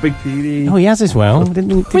 Oh, big Petey. Oh, he has as well.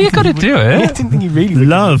 Well, you got to do it. I didn't think he really would.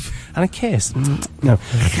 Love. And a kiss. No.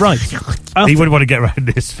 Right. He wouldn't want to get around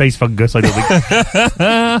this face fungus, I don't think.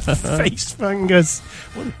 Face fungus.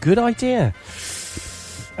 What a good idea.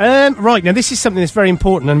 Right, now this is something that's very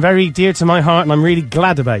important and very dear to my heart, and I'm really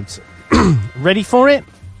glad about. Ready for it?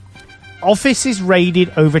 Offices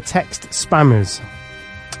raided over text spammers.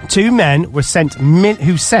 2 men were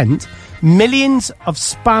who sent millions of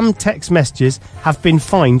spam text messages have been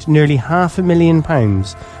fined nearly £500,000,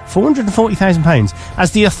 £440,000,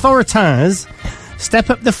 as the authorities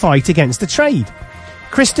step up the fight against the trade.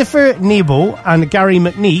 Christopher Nebel and Gary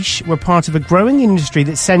McNeish were part of a growing industry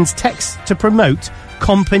that sends texts to promote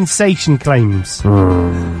compensation claims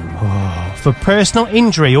for personal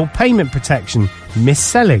injury or payment protection,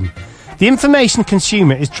 mis-selling. The information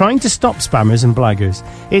consumer is trying to stop spammers and blaggers.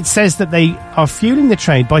 It says that they are fueling the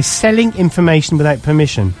trade by selling information without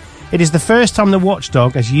permission. It is the first time the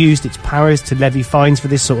watchdog has used its powers to levy fines for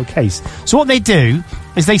this sort of case. So what they do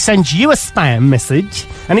is they send you a spam message,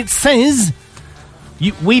 and it says,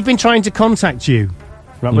 we've been trying to contact you.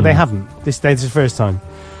 Right, but they haven't. This is the first time.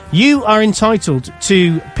 You are entitled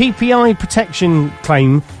to PPI protection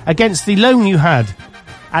claim against the loan you had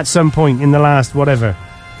at some point in the last whatever.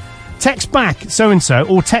 Text back so-and-so,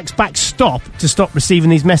 or text back stop to stop receiving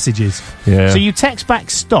these messages. Yeah. So you text back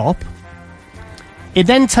stop, It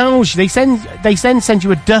then tells you, they then send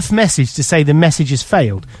you a duff message to say the message has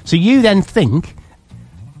failed. So you then think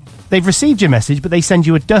they've received your message, but they send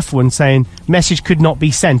you a duff one saying message could not be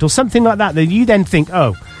sent or something like that. Then you then think,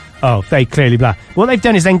 oh, they clearly blah. What they've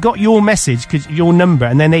done is then got your message, your number,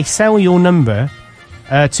 and then they sell your number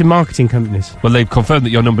to marketing companies. Well, they've confirmed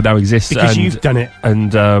that your number now exists. Because you've done it.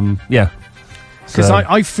 And, yeah. Because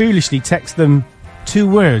I foolishly text them 2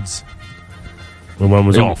 words. When one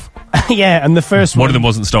was off. Yeah, and the first one... One of them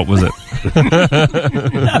wasn't stopped, was it?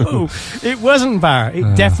 No, it wasn't, Bar.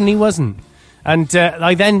 It definitely wasn't. And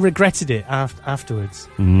I then regretted it afterwards.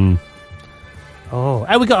 Oh,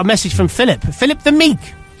 we got a message from Philip. Philip the Meek.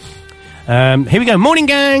 Here we go. Morning,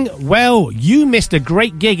 gang. Well, you missed a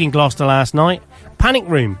great gig in Gloucester last night. Panic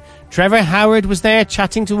Room. Trevor Howard was there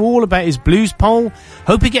chatting to all about his blues poll.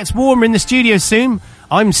 Hope it gets warmer in the studio soon.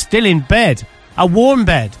 I'm still in bed. A warm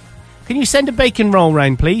bed. Can you send a bacon roll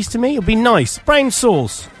round, please, to me? It'll be nice. Brown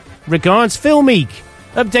sauce. Regards, Phil Meek.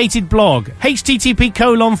 Updated blog. http://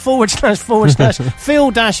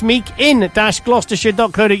 Phil-Meek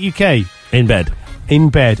in-Gloucestershire.co.uk. In bed. In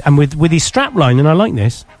bed. And with his strapline, and I like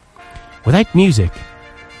this, without music,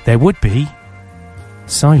 there would be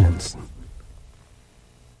silence.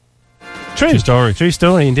 True story. True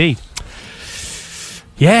story, indeed.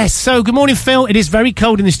 Yes, so good morning, Phil. It is very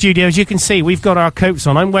cold in the studio. As you can see, we've got our coats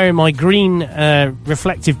on. I'm wearing my green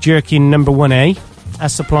reflective jerkin number 1A,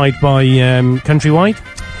 as supplied by Countrywide.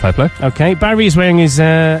 Fair play. Okay, Barry is wearing his...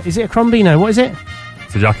 is it a Crombino? What is it?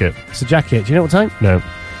 It's a jacket. It's a jacket. Do you know what type? No.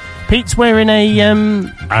 Pete's wearing a...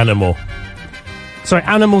 Animal. Sorry,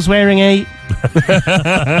 Animal's wearing a...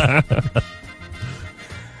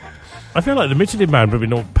 I feel like the Michelin Man would be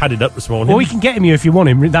not padded up this morning. Well, we can get him here if you want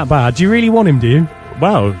him that bad. Do you really want him, do you?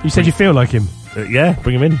 Well... You said you feel like him. Yeah,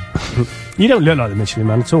 bring him in. You don't look like the Michelin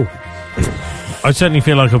Man at all. I certainly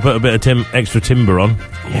feel like I'll put a bit of extra timber on.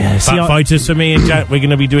 Yeah, Fat fighters for me. We're going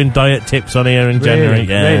to be doing diet tips on here in January.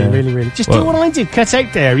 Yeah. Really. Just do what I do. Cut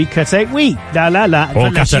out dairy, cut out wheat. La.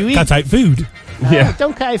 Or cut out food. No, yeah.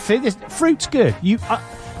 Don't cut out food. Fruit's good. Do you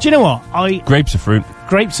know what? Grapes are fruit.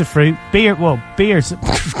 Grapes are fruit. Beer's...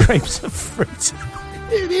 grapes are fruit.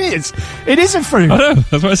 It is a fruit. I know,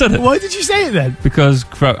 that's why I said it. Why did you say it then? Because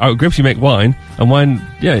out of grapes you make wine, and wine,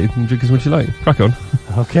 yeah, you can drink as much as you like. Crack on.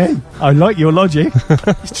 Okay, I like your logic.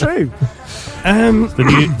 It's true.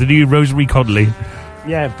 The new Rosary Codley.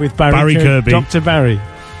 Yeah, with Barry Kirby. Dr. Barry.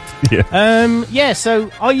 Yeah.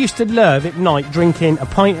 So I used to love at night drinking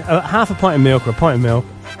half a pint of milk or a pint of milk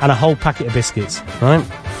and a whole packet of biscuits, right?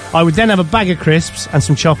 I would then have a bag of crisps and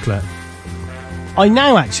some chocolate.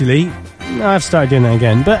 I've started doing that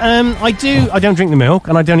again, but I don't drink the milk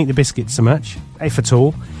and I don't eat the biscuits so much, if at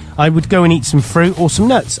all. I would go and eat some fruit or some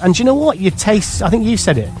nuts, and do you know what? I think you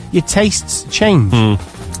said it, your tastes change.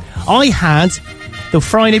 I had, the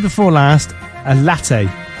Friday before last, a latte,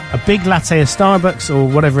 a big latte, a Starbucks or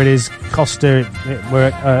whatever it is, Costa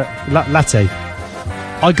latte.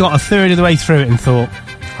 I got a third of the way through it and thought,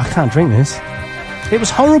 I can't drink this. It was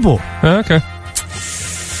horrible. Okay.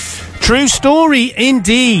 True story,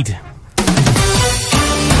 indeed.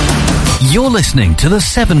 You're listening to the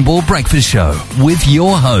 7 Ball Breakfast Show with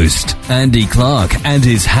your host, Andy Clark, and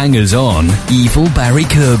his hangers-on, Evil Barry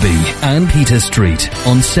Kirby and Peter Street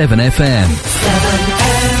on 7FM. 7FM.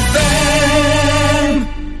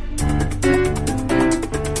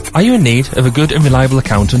 Are you in need of a good and reliable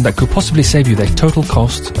accountant that could possibly save you their total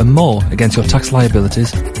costs and more against your tax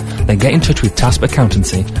liabilities? Then get in touch with Tasper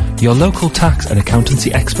Accountancy, your local tax and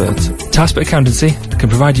accountancy experts. Tasper Accountancy can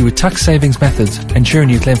provide you with tax savings methods, ensuring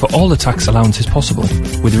you claim for all the tax allowances possible.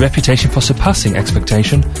 With a reputation for surpassing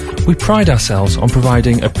expectation, we pride ourselves on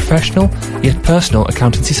providing a professional yet personal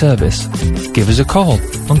accountancy service. Give us a call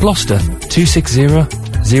on Gloucester 260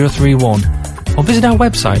 031 or visit our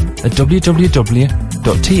website at www.tasb.co.uk.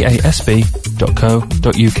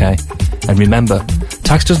 And remember,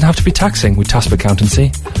 tax doesn't have to be taxing with Tasper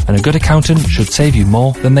Accountancy, and a good accountant should save you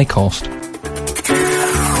more than they cost.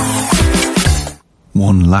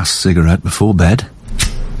 One last cigarette before bed.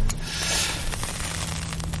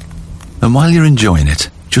 And while you're enjoying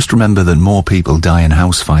it, just remember that more people die in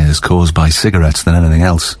house fires caused by cigarettes than anything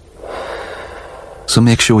else. So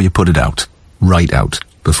make sure you put it out, right out,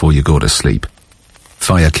 before you go to sleep.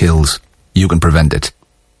 Fire kills. You can prevent it.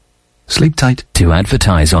 Sleep tight. To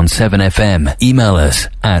advertise on 7FM, email us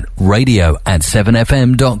at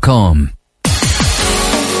radio@7fm.com.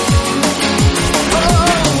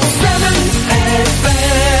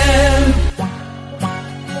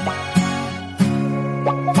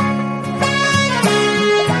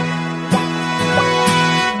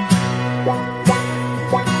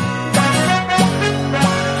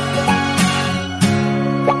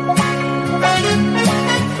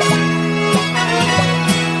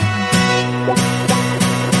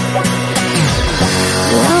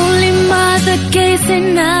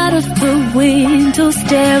 gazing out of the window,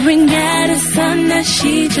 staring at a sun that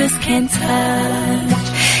she just can't touch.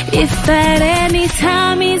 If at any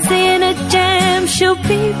time he's in a jam, she'll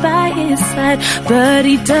be by his side, but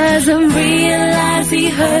he doesn't realize he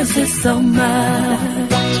hurts her so much.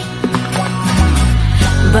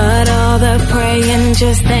 But all the praying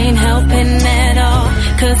just ain't helping at all,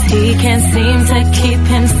 'cause he can't seem to keep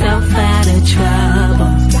himself out of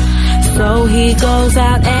trouble. So he goes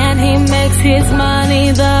out and he makes his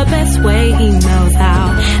money the best way he knows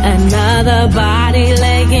how. Another body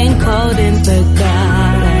laying cold in the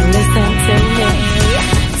gutter. Listen to me.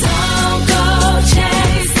 Don't go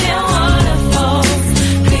chasing waterfalls.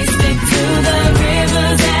 Please stick to the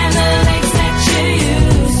rivers and the lakes that you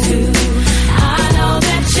used to. I know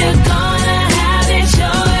that you're gonna have it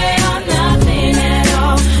your way or nothing at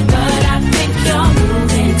all, but I think you're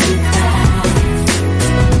moving too fast.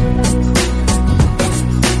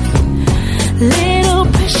 Little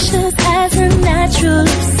Precious has a natural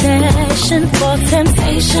obsession for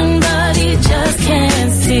temptation, but he just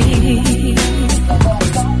can't see.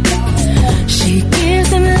 She gives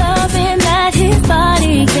him loving that his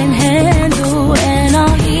body can handle, and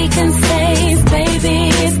all he can say is, baby,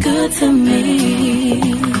 it's good to me.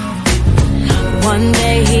 One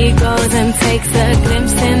day he goes and takes a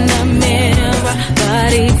glimpse in the mirror,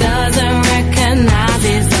 but he doesn't recognize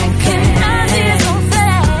his own face.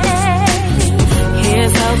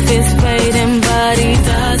 His health is fading, but he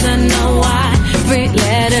doesn't know why. 3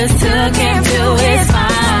 letters took him to his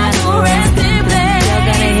final resting place. You're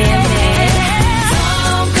gonna hear me.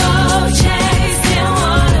 Don't go chasing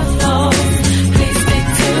waterfalls. Please stick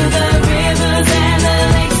to the rivers and the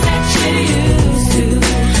lakes that you used to.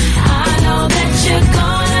 I know that you're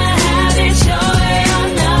gonna have it your way or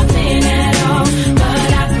nothing at all, but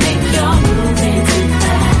I think you're moving too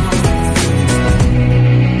fast.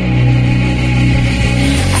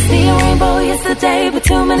 I see a rainbow yesterday, but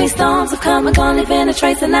too many storms have come and gone, leaving a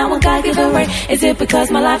trace, and now I gotta give a ray. Is it because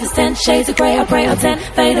my life is 10 shades of grey? I pray I'll 10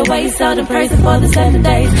 fade away, seldom praising for the 7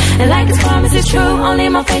 days. And like his promise is true, only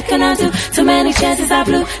my faith can undo. Too many chances I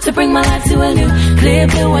blew to bring my life to a new clear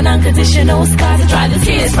blue and unconditional skies. I dry the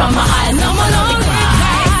tears from my eyes, no more lonely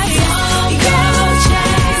cries. Don't go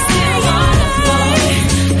chasing waterfalls.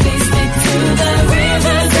 Please stick to the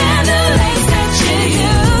rivers and the lakes that you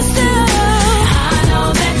used to. I know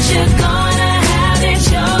that you're gonna have it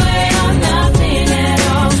your way or nothing at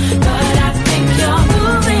all, but I think you're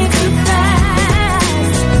moving too fast.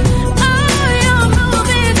 Oh, you're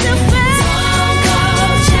moving too fast. Don't go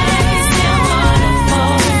chasing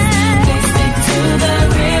waterfalls. Please stick to the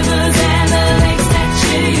rivers and the lakes that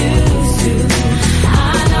you used to.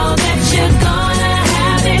 I know that you're gonna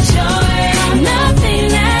have it your way or nothing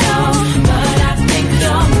at all, but I think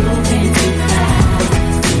you're moving too fast.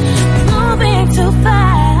 Moving too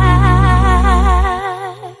fast.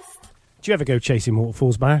 Do you ever go chasing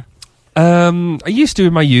waterfalls, Bar? I used to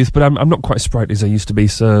in my youth, but I'm not quite as sprightly as I used to be,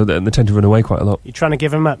 so they tend to run away quite a lot. You're trying to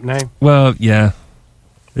give them up now? Well, yeah.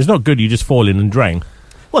 It's not good, you just fall in and drown.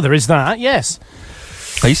 Well, there is that, yes.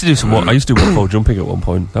 I used to do waterfall jumping at one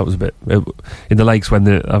point. That was a bit in the lakes when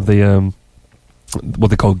they have the what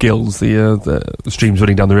they call gills, the streams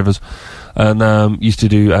running down the rivers, and used to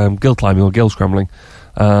do gill climbing or gill scrambling,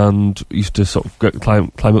 and used to sort of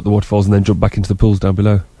climb up the waterfalls and then jump back into the pools down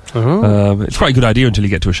below. Oh. It's quite a good idea until you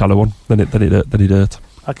get to a shallow one. Then it hurt.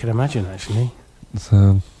 I can imagine, actually.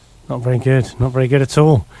 So, not very good. Not very good at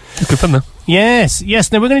all. It's good fun, though. Yes.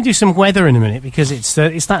 Now we're going to do some weather in a minute, because it's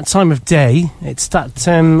that time of day. It's that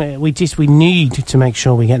we need to make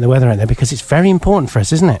sure we get the weather out there, because it's very important for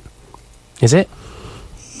us, isn't it? Is it?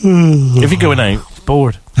 If you're going out, it's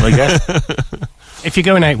bored. I guess. If you're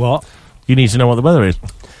going out, what? You need to know what the weather is.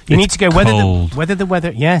 You need to go whether the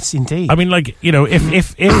weather. Yes, indeed. I mean, like, you know,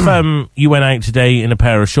 if you went out today in a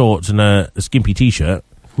pair of shorts and a skimpy t-shirt,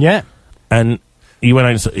 yeah, and you went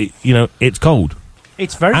out, you know, it's cold.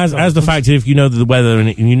 It's very cold. As the fact, if you know the weather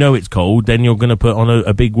and you know it's cold, then you're going to put on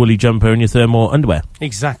a big woolly jumper and your thermal underwear.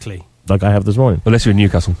 Exactly. Like I have this morning. Unless you're in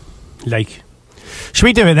Newcastle. Lake. Should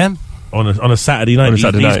we do it then? On a Saturday night. On a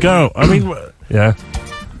Saturday night. Go. I mean, yeah,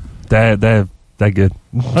 they're good.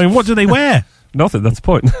 I mean, what do they wear? Nothing. That's the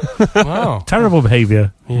point. Wow, terrible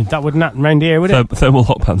behaviour. Yeah, that wouldn't happen round here, would it? Thermal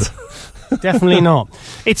hot pants. Definitely not.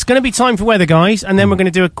 It's going to be time for weather, guys, and then we're going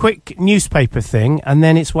to do a quick newspaper thing, and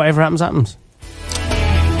then it's whatever happens.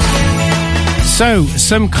 So,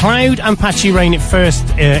 some cloud and patchy rain at first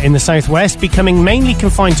in the southwest, becoming mainly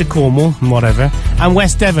confined to Cornwall, whatever, and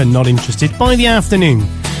West Devon, not interested, by the afternoon.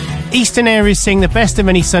 Eastern areas seeing the best of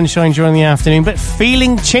any sunshine during the afternoon, but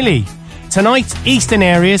feeling chilly. Tonight, eastern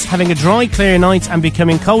areas having a dry, clear night and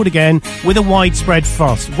becoming cold again with a widespread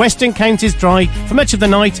frost. Western counties dry for much of the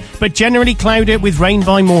night, but generally clouded with rain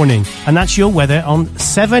by morning. And that's your weather on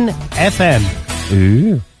 7FM.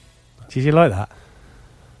 Ooh. Did you like that?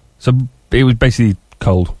 So it was basically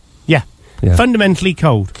cold. Yeah. Fundamentally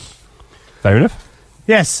cold. Fair enough.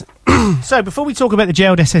 Yes. So, before we talk about the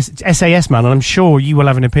jailed SAS man, and I'm sure you will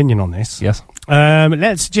have an opinion on this. Yes.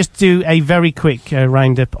 Let's just do a very quick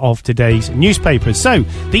roundup of today's newspapers. So,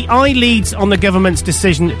 the eye leads on the government's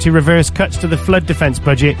decision to reverse cuts to the flood defence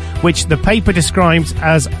budget, which the paper describes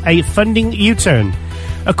as a funding U-turn.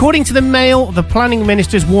 According to the Mail, the planning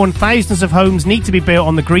ministers warn thousands of homes need to be built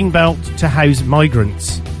on the Greenbelt to house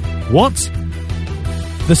migrants. What?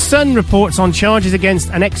 The Sun reports on charges against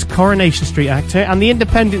an ex-Coronation Street actor, and The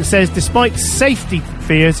Independent says despite safety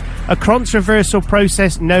fears, a controversial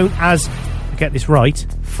process known as, get this right,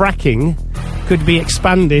 fracking, could be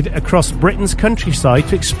expanded across Britain's countryside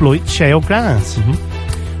to exploit shale gas.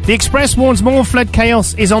 The Express warns more flood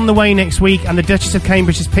chaos is on the way next week, and the Duchess of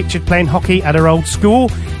Cambridge is pictured playing hockey at her old school.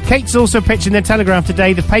 Kate's also pictured in the Telegraph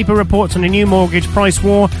today. The paper reports on a new mortgage price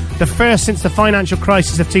war, the first since the financial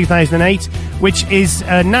crisis of 2008, which is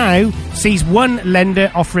now sees one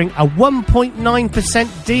lender offering a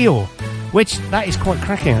 1.9% deal, which that is quite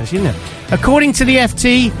cracking, actually, isn't it? According to the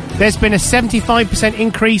FT, there's been a 75%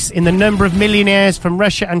 increase in the number of millionaires from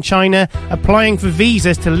Russia and China applying for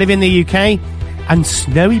visas to live in the UK. And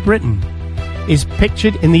Snowy Britain is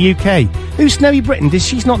pictured in the UK. Who's Snowy Britain?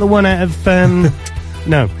 She's not the one out of...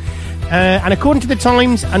 no. And according to the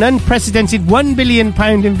Times, an unprecedented £1 billion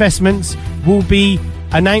investment will be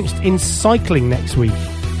announced in cycling next week,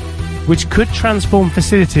 which could transform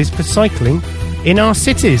facilities for cycling in our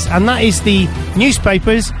cities. And that is the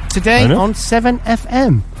newspapers today on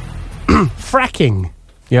 7FM. Fracking.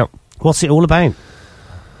 Yep. What's it all about?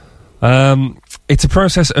 It's a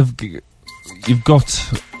process of... You've got,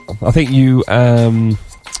 I think you've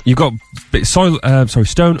got soil,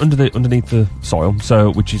 stone underneath the soil,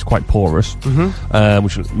 so which is quite porous,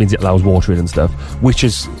 which means it allows water in and stuff, which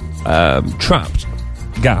is trapped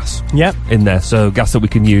gas in there, so gas that we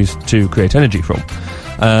can use to create energy from.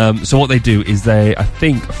 So what they do is they, I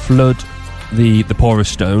think, flood the porous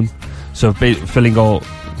stone, so filling all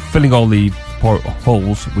the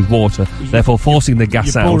holes with water, therefore forcing the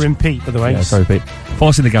gas out. You're pouring peat, by the way. Yeah, sorry, Pete.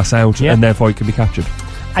 Forcing the gas out, and therefore it can be captured.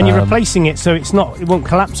 And you're replacing it so it won't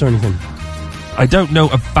collapse or anything. I don't know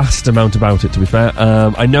a vast amount about it, to be fair.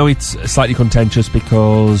 I know it's slightly contentious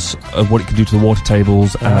because of what it can do to the water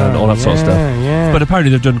tables and all that sort of stuff. Yeah. But apparently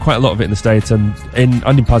they've done quite a lot of it in the States and in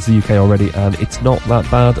parts of the UK already, and it's not that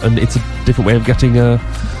bad, and it's a different way of getting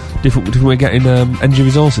energy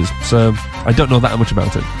resources. So I don't know that much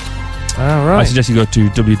about it. All right. I suggest you go to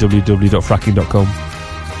www.fracking.com.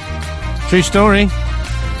 True story.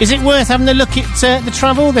 Is it worth having a look at the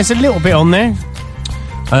travel? There's a little bit on there.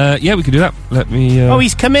 Yeah, we could do that. Let me... Oh,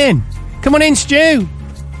 he's come in. Come on in, Stu.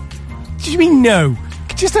 What do you mean no?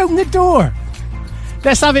 Just open the door.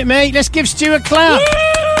 Let's have it, mate. Let's give Stu a clap.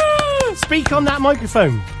 Woo! Speak on that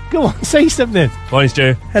microphone. Go on, say something. Morning,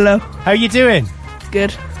 Stu. Hello. How you doing?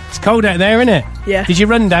 Good. It's cold out there, isn't it? Yeah. Did you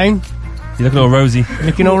run down? You're looking all rosy.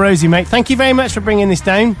 Looking all rosy, mate. Thank you very much for bringing this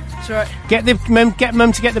down. It's all right. Get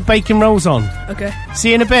mum to get the bacon rolls on. Okay. See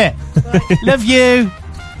you in a bit. Love you.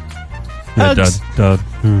 Yeah, Hugs. Dad.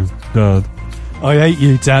 I hate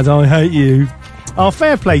you, Dad. I hate you. Oh,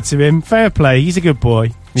 fair play to him. Fair play. He's a good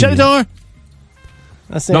boy. Shut the door.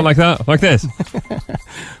 That's it. Not like that. Like this.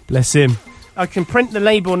 Bless him. I can print the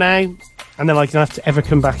label now, and then I can have to ever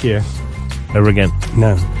come back here. Ever again?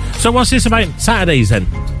 No. So what's this about Saturdays then?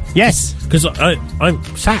 Yes. Because I'm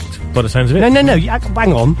sacked by the sounds of it. No.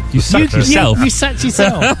 Hang on. You sacked yourself. You sacked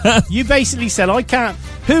yourself. You basically said, I can't...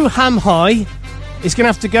 Who Ham High is going to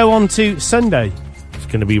have to go on to Sunday. It's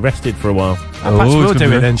going to be rested for a while. Perhaps we'll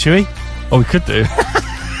do it then, shall we? Oh, we could do.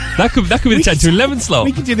 That could be the 10 to 11 slot.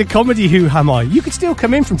 We could do the comedy Who Am I. You could still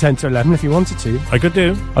come in from 10 to 11 if you wanted to. I could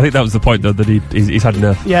do. I think that was the point, though, that he's had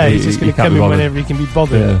enough. Yeah, he's just going to come in whenever he can be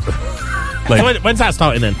bothered. Yeah. So when's that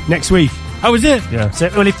starting then? Next week. Oh, is it? Yeah. So,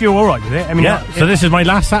 well, if you're all right with it. I mean, yeah. So this is my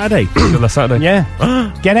last Saturday. Last Saturday. Yeah.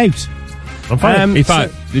 Get out. I'm fine. In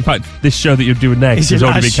fact, this show that you're doing next has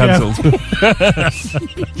already been cancelled.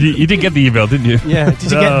 You did get the email, didn't you? Yeah. Did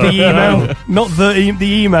you get the email? Not the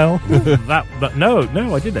email. No,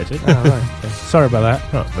 I did actually. Oh, right. Okay. Sorry about that.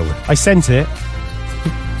 Oh, no way. I sent it.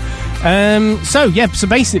 So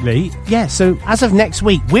basically, so as of next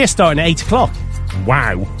week, we're starting at 8 o'clock.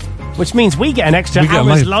 Wow. Which means we get an extra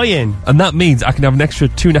hour's lie-in. And that means I can have an extra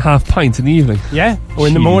 2.5 pints in the evening. Yeah, or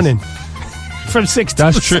in the morning. From 6 to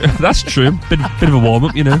That's true. That's true. Bit of a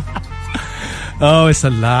warm-up, you know. Oh, it's a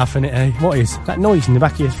laugh, isn't it, eh? What is that noise in the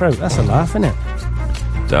back of your throat? That's a laugh, isn't it?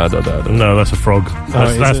 No, that's a frog.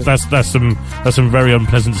 That's some very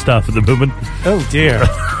unpleasant stuff at the moment. Oh dear.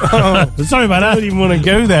 Sorry about that. I don't even want to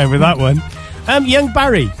go there with that one. Young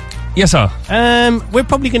Barry. Yes, sir. We're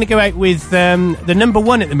probably going to go out with the number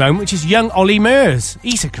one at the moment, which is young Ollie Murs.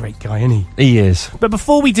 He's a great guy, isn't he? He is. But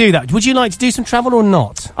before we do that, would you like to do some travel or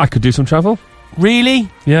not? I could do some travel. Really?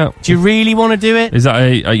 Yeah. Do you really want to do it? Is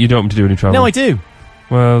that you don't want me to do any travel? No, I do.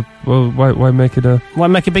 Well, why make it a... Why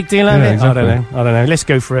make a big deal out of it? Exactly. I don't know. Let's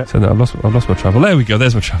go for it. So no, I've lost my travel. There we go.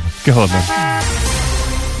 There's my travel. Go on, then.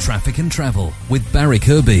 Traffic and Travel with Barry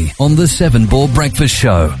Kirby on the 7 Ball Breakfast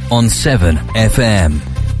Show on 7FM.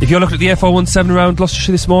 If you're looking at the F417 around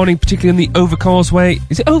Gloucestershire this morning, particularly on the Over Causeway,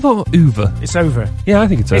 is it over or Uber? It's over. Yeah, I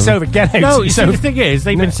think it's over. It's over. Get out. No, the thing is,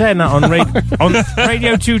 they've been saying that on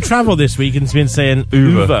Radio 2 Travel this week, and it's been saying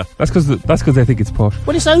Uber. That's because they think it's posh.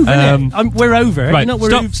 Well, it's over. Isn't it? We're over. Right. Not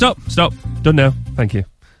we're Stop. Done now. Thank you.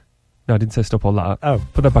 No, I didn't say stop all that. Oh.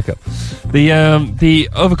 Put that back up. The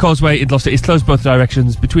Over Causeway in Gloucester is closed both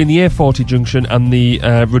directions between the A40 junction and the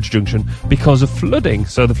Rudge junction because of flooding.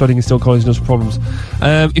 So the flooding is still causing us problems.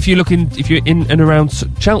 If you're in and around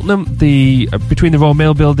Cheltenham, between the Royal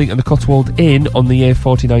Mail building and the Cotswold Inn on the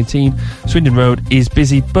A4019, Swindon Road is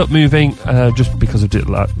busy but moving just because of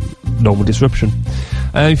normal disruption.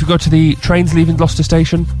 If you go to the trains leaving Gloucester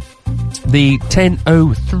Station, the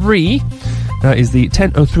 10:03. That is the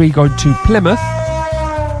 10:03 going to Plymouth.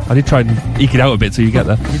 I did try and eke it out a bit so you get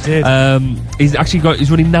there. You did.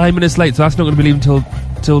 He's running 9 minutes late, so that's not going to be leaving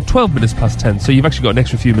till 12 minutes past 10. So you've actually got an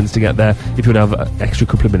extra few minutes to get there if you want to have an extra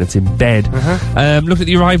couple of minutes in bed. Look at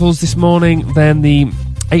the arrivals this morning. Then the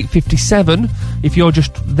 8:57. If you're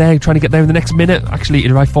just there trying to get there in the next minute, actually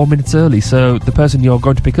it arrived 4 minutes early, so the person you're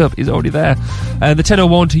going to pick up is already there. The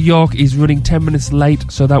 10:01 to York is running 10 minutes late,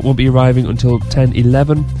 so that won't be arriving until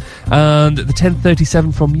 10:11. And the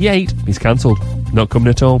 10:37 from Yate is cancelled. Not coming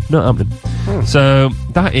at all. Not happening. So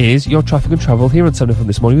that is your traffic and travel here on 7FM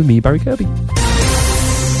this morning with me, Barry Kirby.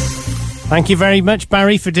 Thank you very much,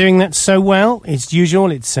 Barry, for doing that so well. As usual,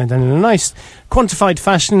 it's done in a nice, quantified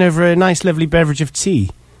fashion over a nice, lovely beverage of tea.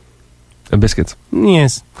 And biscuits.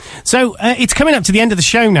 Yes. So, it's coming up to the end of the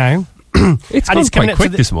show now. It's gone quite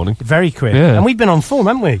quick this morning. Very quick. Yeah. And we've been on form,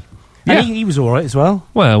 haven't we? Yeah. And he was all right as well.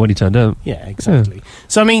 Well, when he turned out. Yeah, exactly. Yeah.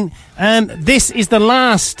 So, I mean, this is the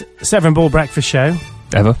last 7 Ball Breakfast show.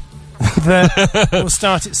 Ever. We'll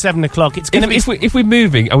start at 7 o'clock. It's going to be... If we're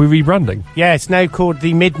moving, are we rebranding? Yeah, it's now called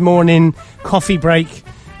the Mid-Morning Coffee Break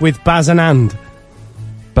with Baz and And.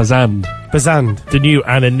 Bazand. The new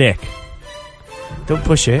Anna Nick. Don't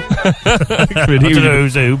push it. I don't know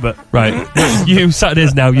who's who, but... Right. You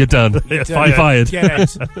Saturdays now, you're done. You're fired.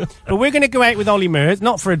 Yes. But we're going to go out with Ollie Murs,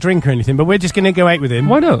 not for a drink or anything, but we're just going to go out with him.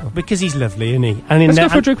 Why not? Because he's lovely, isn't he? And Let's go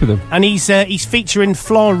for a drink with him. And he's featuring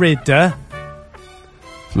Florida.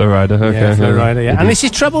 Florida, okay. Yeah, Florida, yeah. And this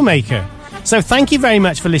is Troublemaker. So thank you very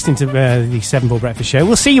much for listening to the 7 Ball Breakfast Show.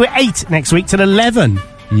 We'll see you at 8 next week till 11.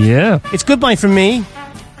 Yeah. It's goodbye from me.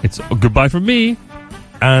 It's goodbye from me.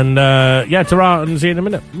 And, ta-ra, and see you in a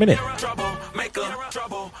minute. You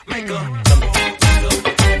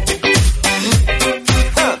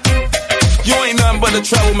ain't nothing but a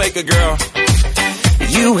troublemaker, girl.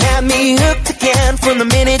 You had me hooked again from the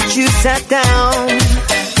minute you sat down.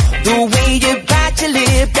 The way you bite your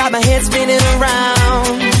lip got my head spinning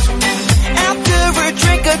around. After a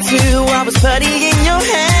drink or two, I was putty in your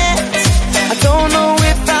hands. I don't know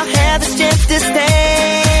if I had the strength to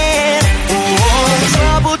stand.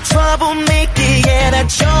 Oh, troublemaker, yeah,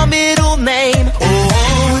 that's your middle name.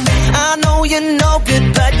 Oh, I know you're no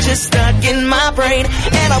good, but you're stuck in my brain.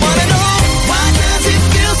 And I wanna know, why does it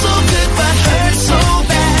feel so good but hurt so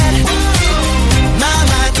bad? My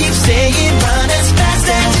mind keeps saying run as fast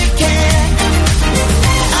as you can.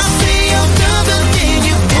 I say I'm done, but then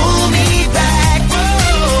you pull me back.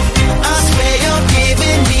 Whoa, I swear you're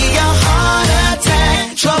giving me a heart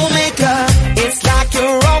attack. Troublemaker, it's like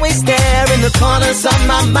you're always there in the corners of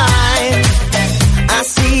my mind. I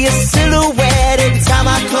see a silhouette every time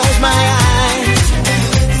I close my eyes.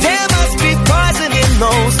 There must be poison in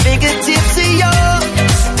those fingertips of yours,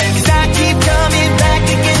 'cause I keep coming back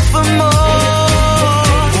again for more.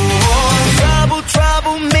 Oh,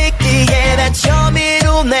 troublemaker, yeah, that's your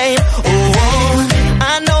middle name. Oh,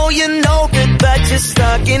 I know you're no good, but you're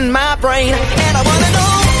stuck in my brain. And I wanna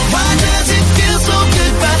know, why does it feel so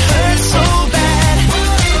good but hurt so bad?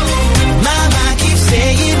 My mind keeps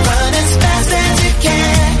saying run as fast as you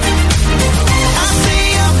can. I say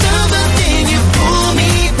I'm done, but then you pull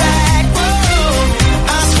me back. Whoa,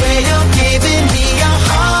 I swear you're giving me a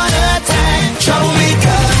heart attack.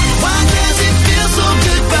 Troublemaker, why does it feel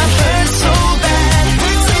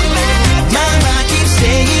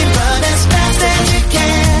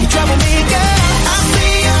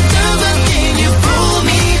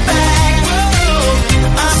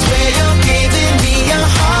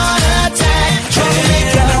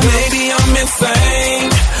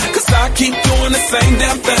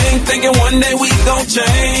one day we gon'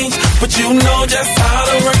 change. But you know just how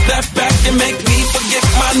to work that back and make me forget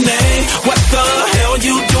my name. What the hell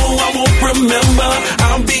you do, I won't remember.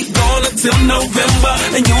 I'll be gone until November,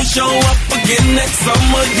 and you show up again next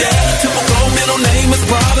summer, yeah. Typical middle name is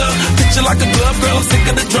Prada. Picture like a glove, girl, I'm sick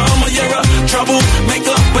of the drama. You're a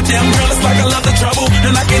troublemaker, but damn girl, it's like I love the trouble,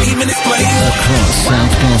 and I can't even explain. Across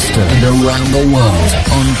South Gloucester and around the world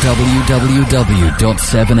on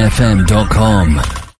www.7fm.com.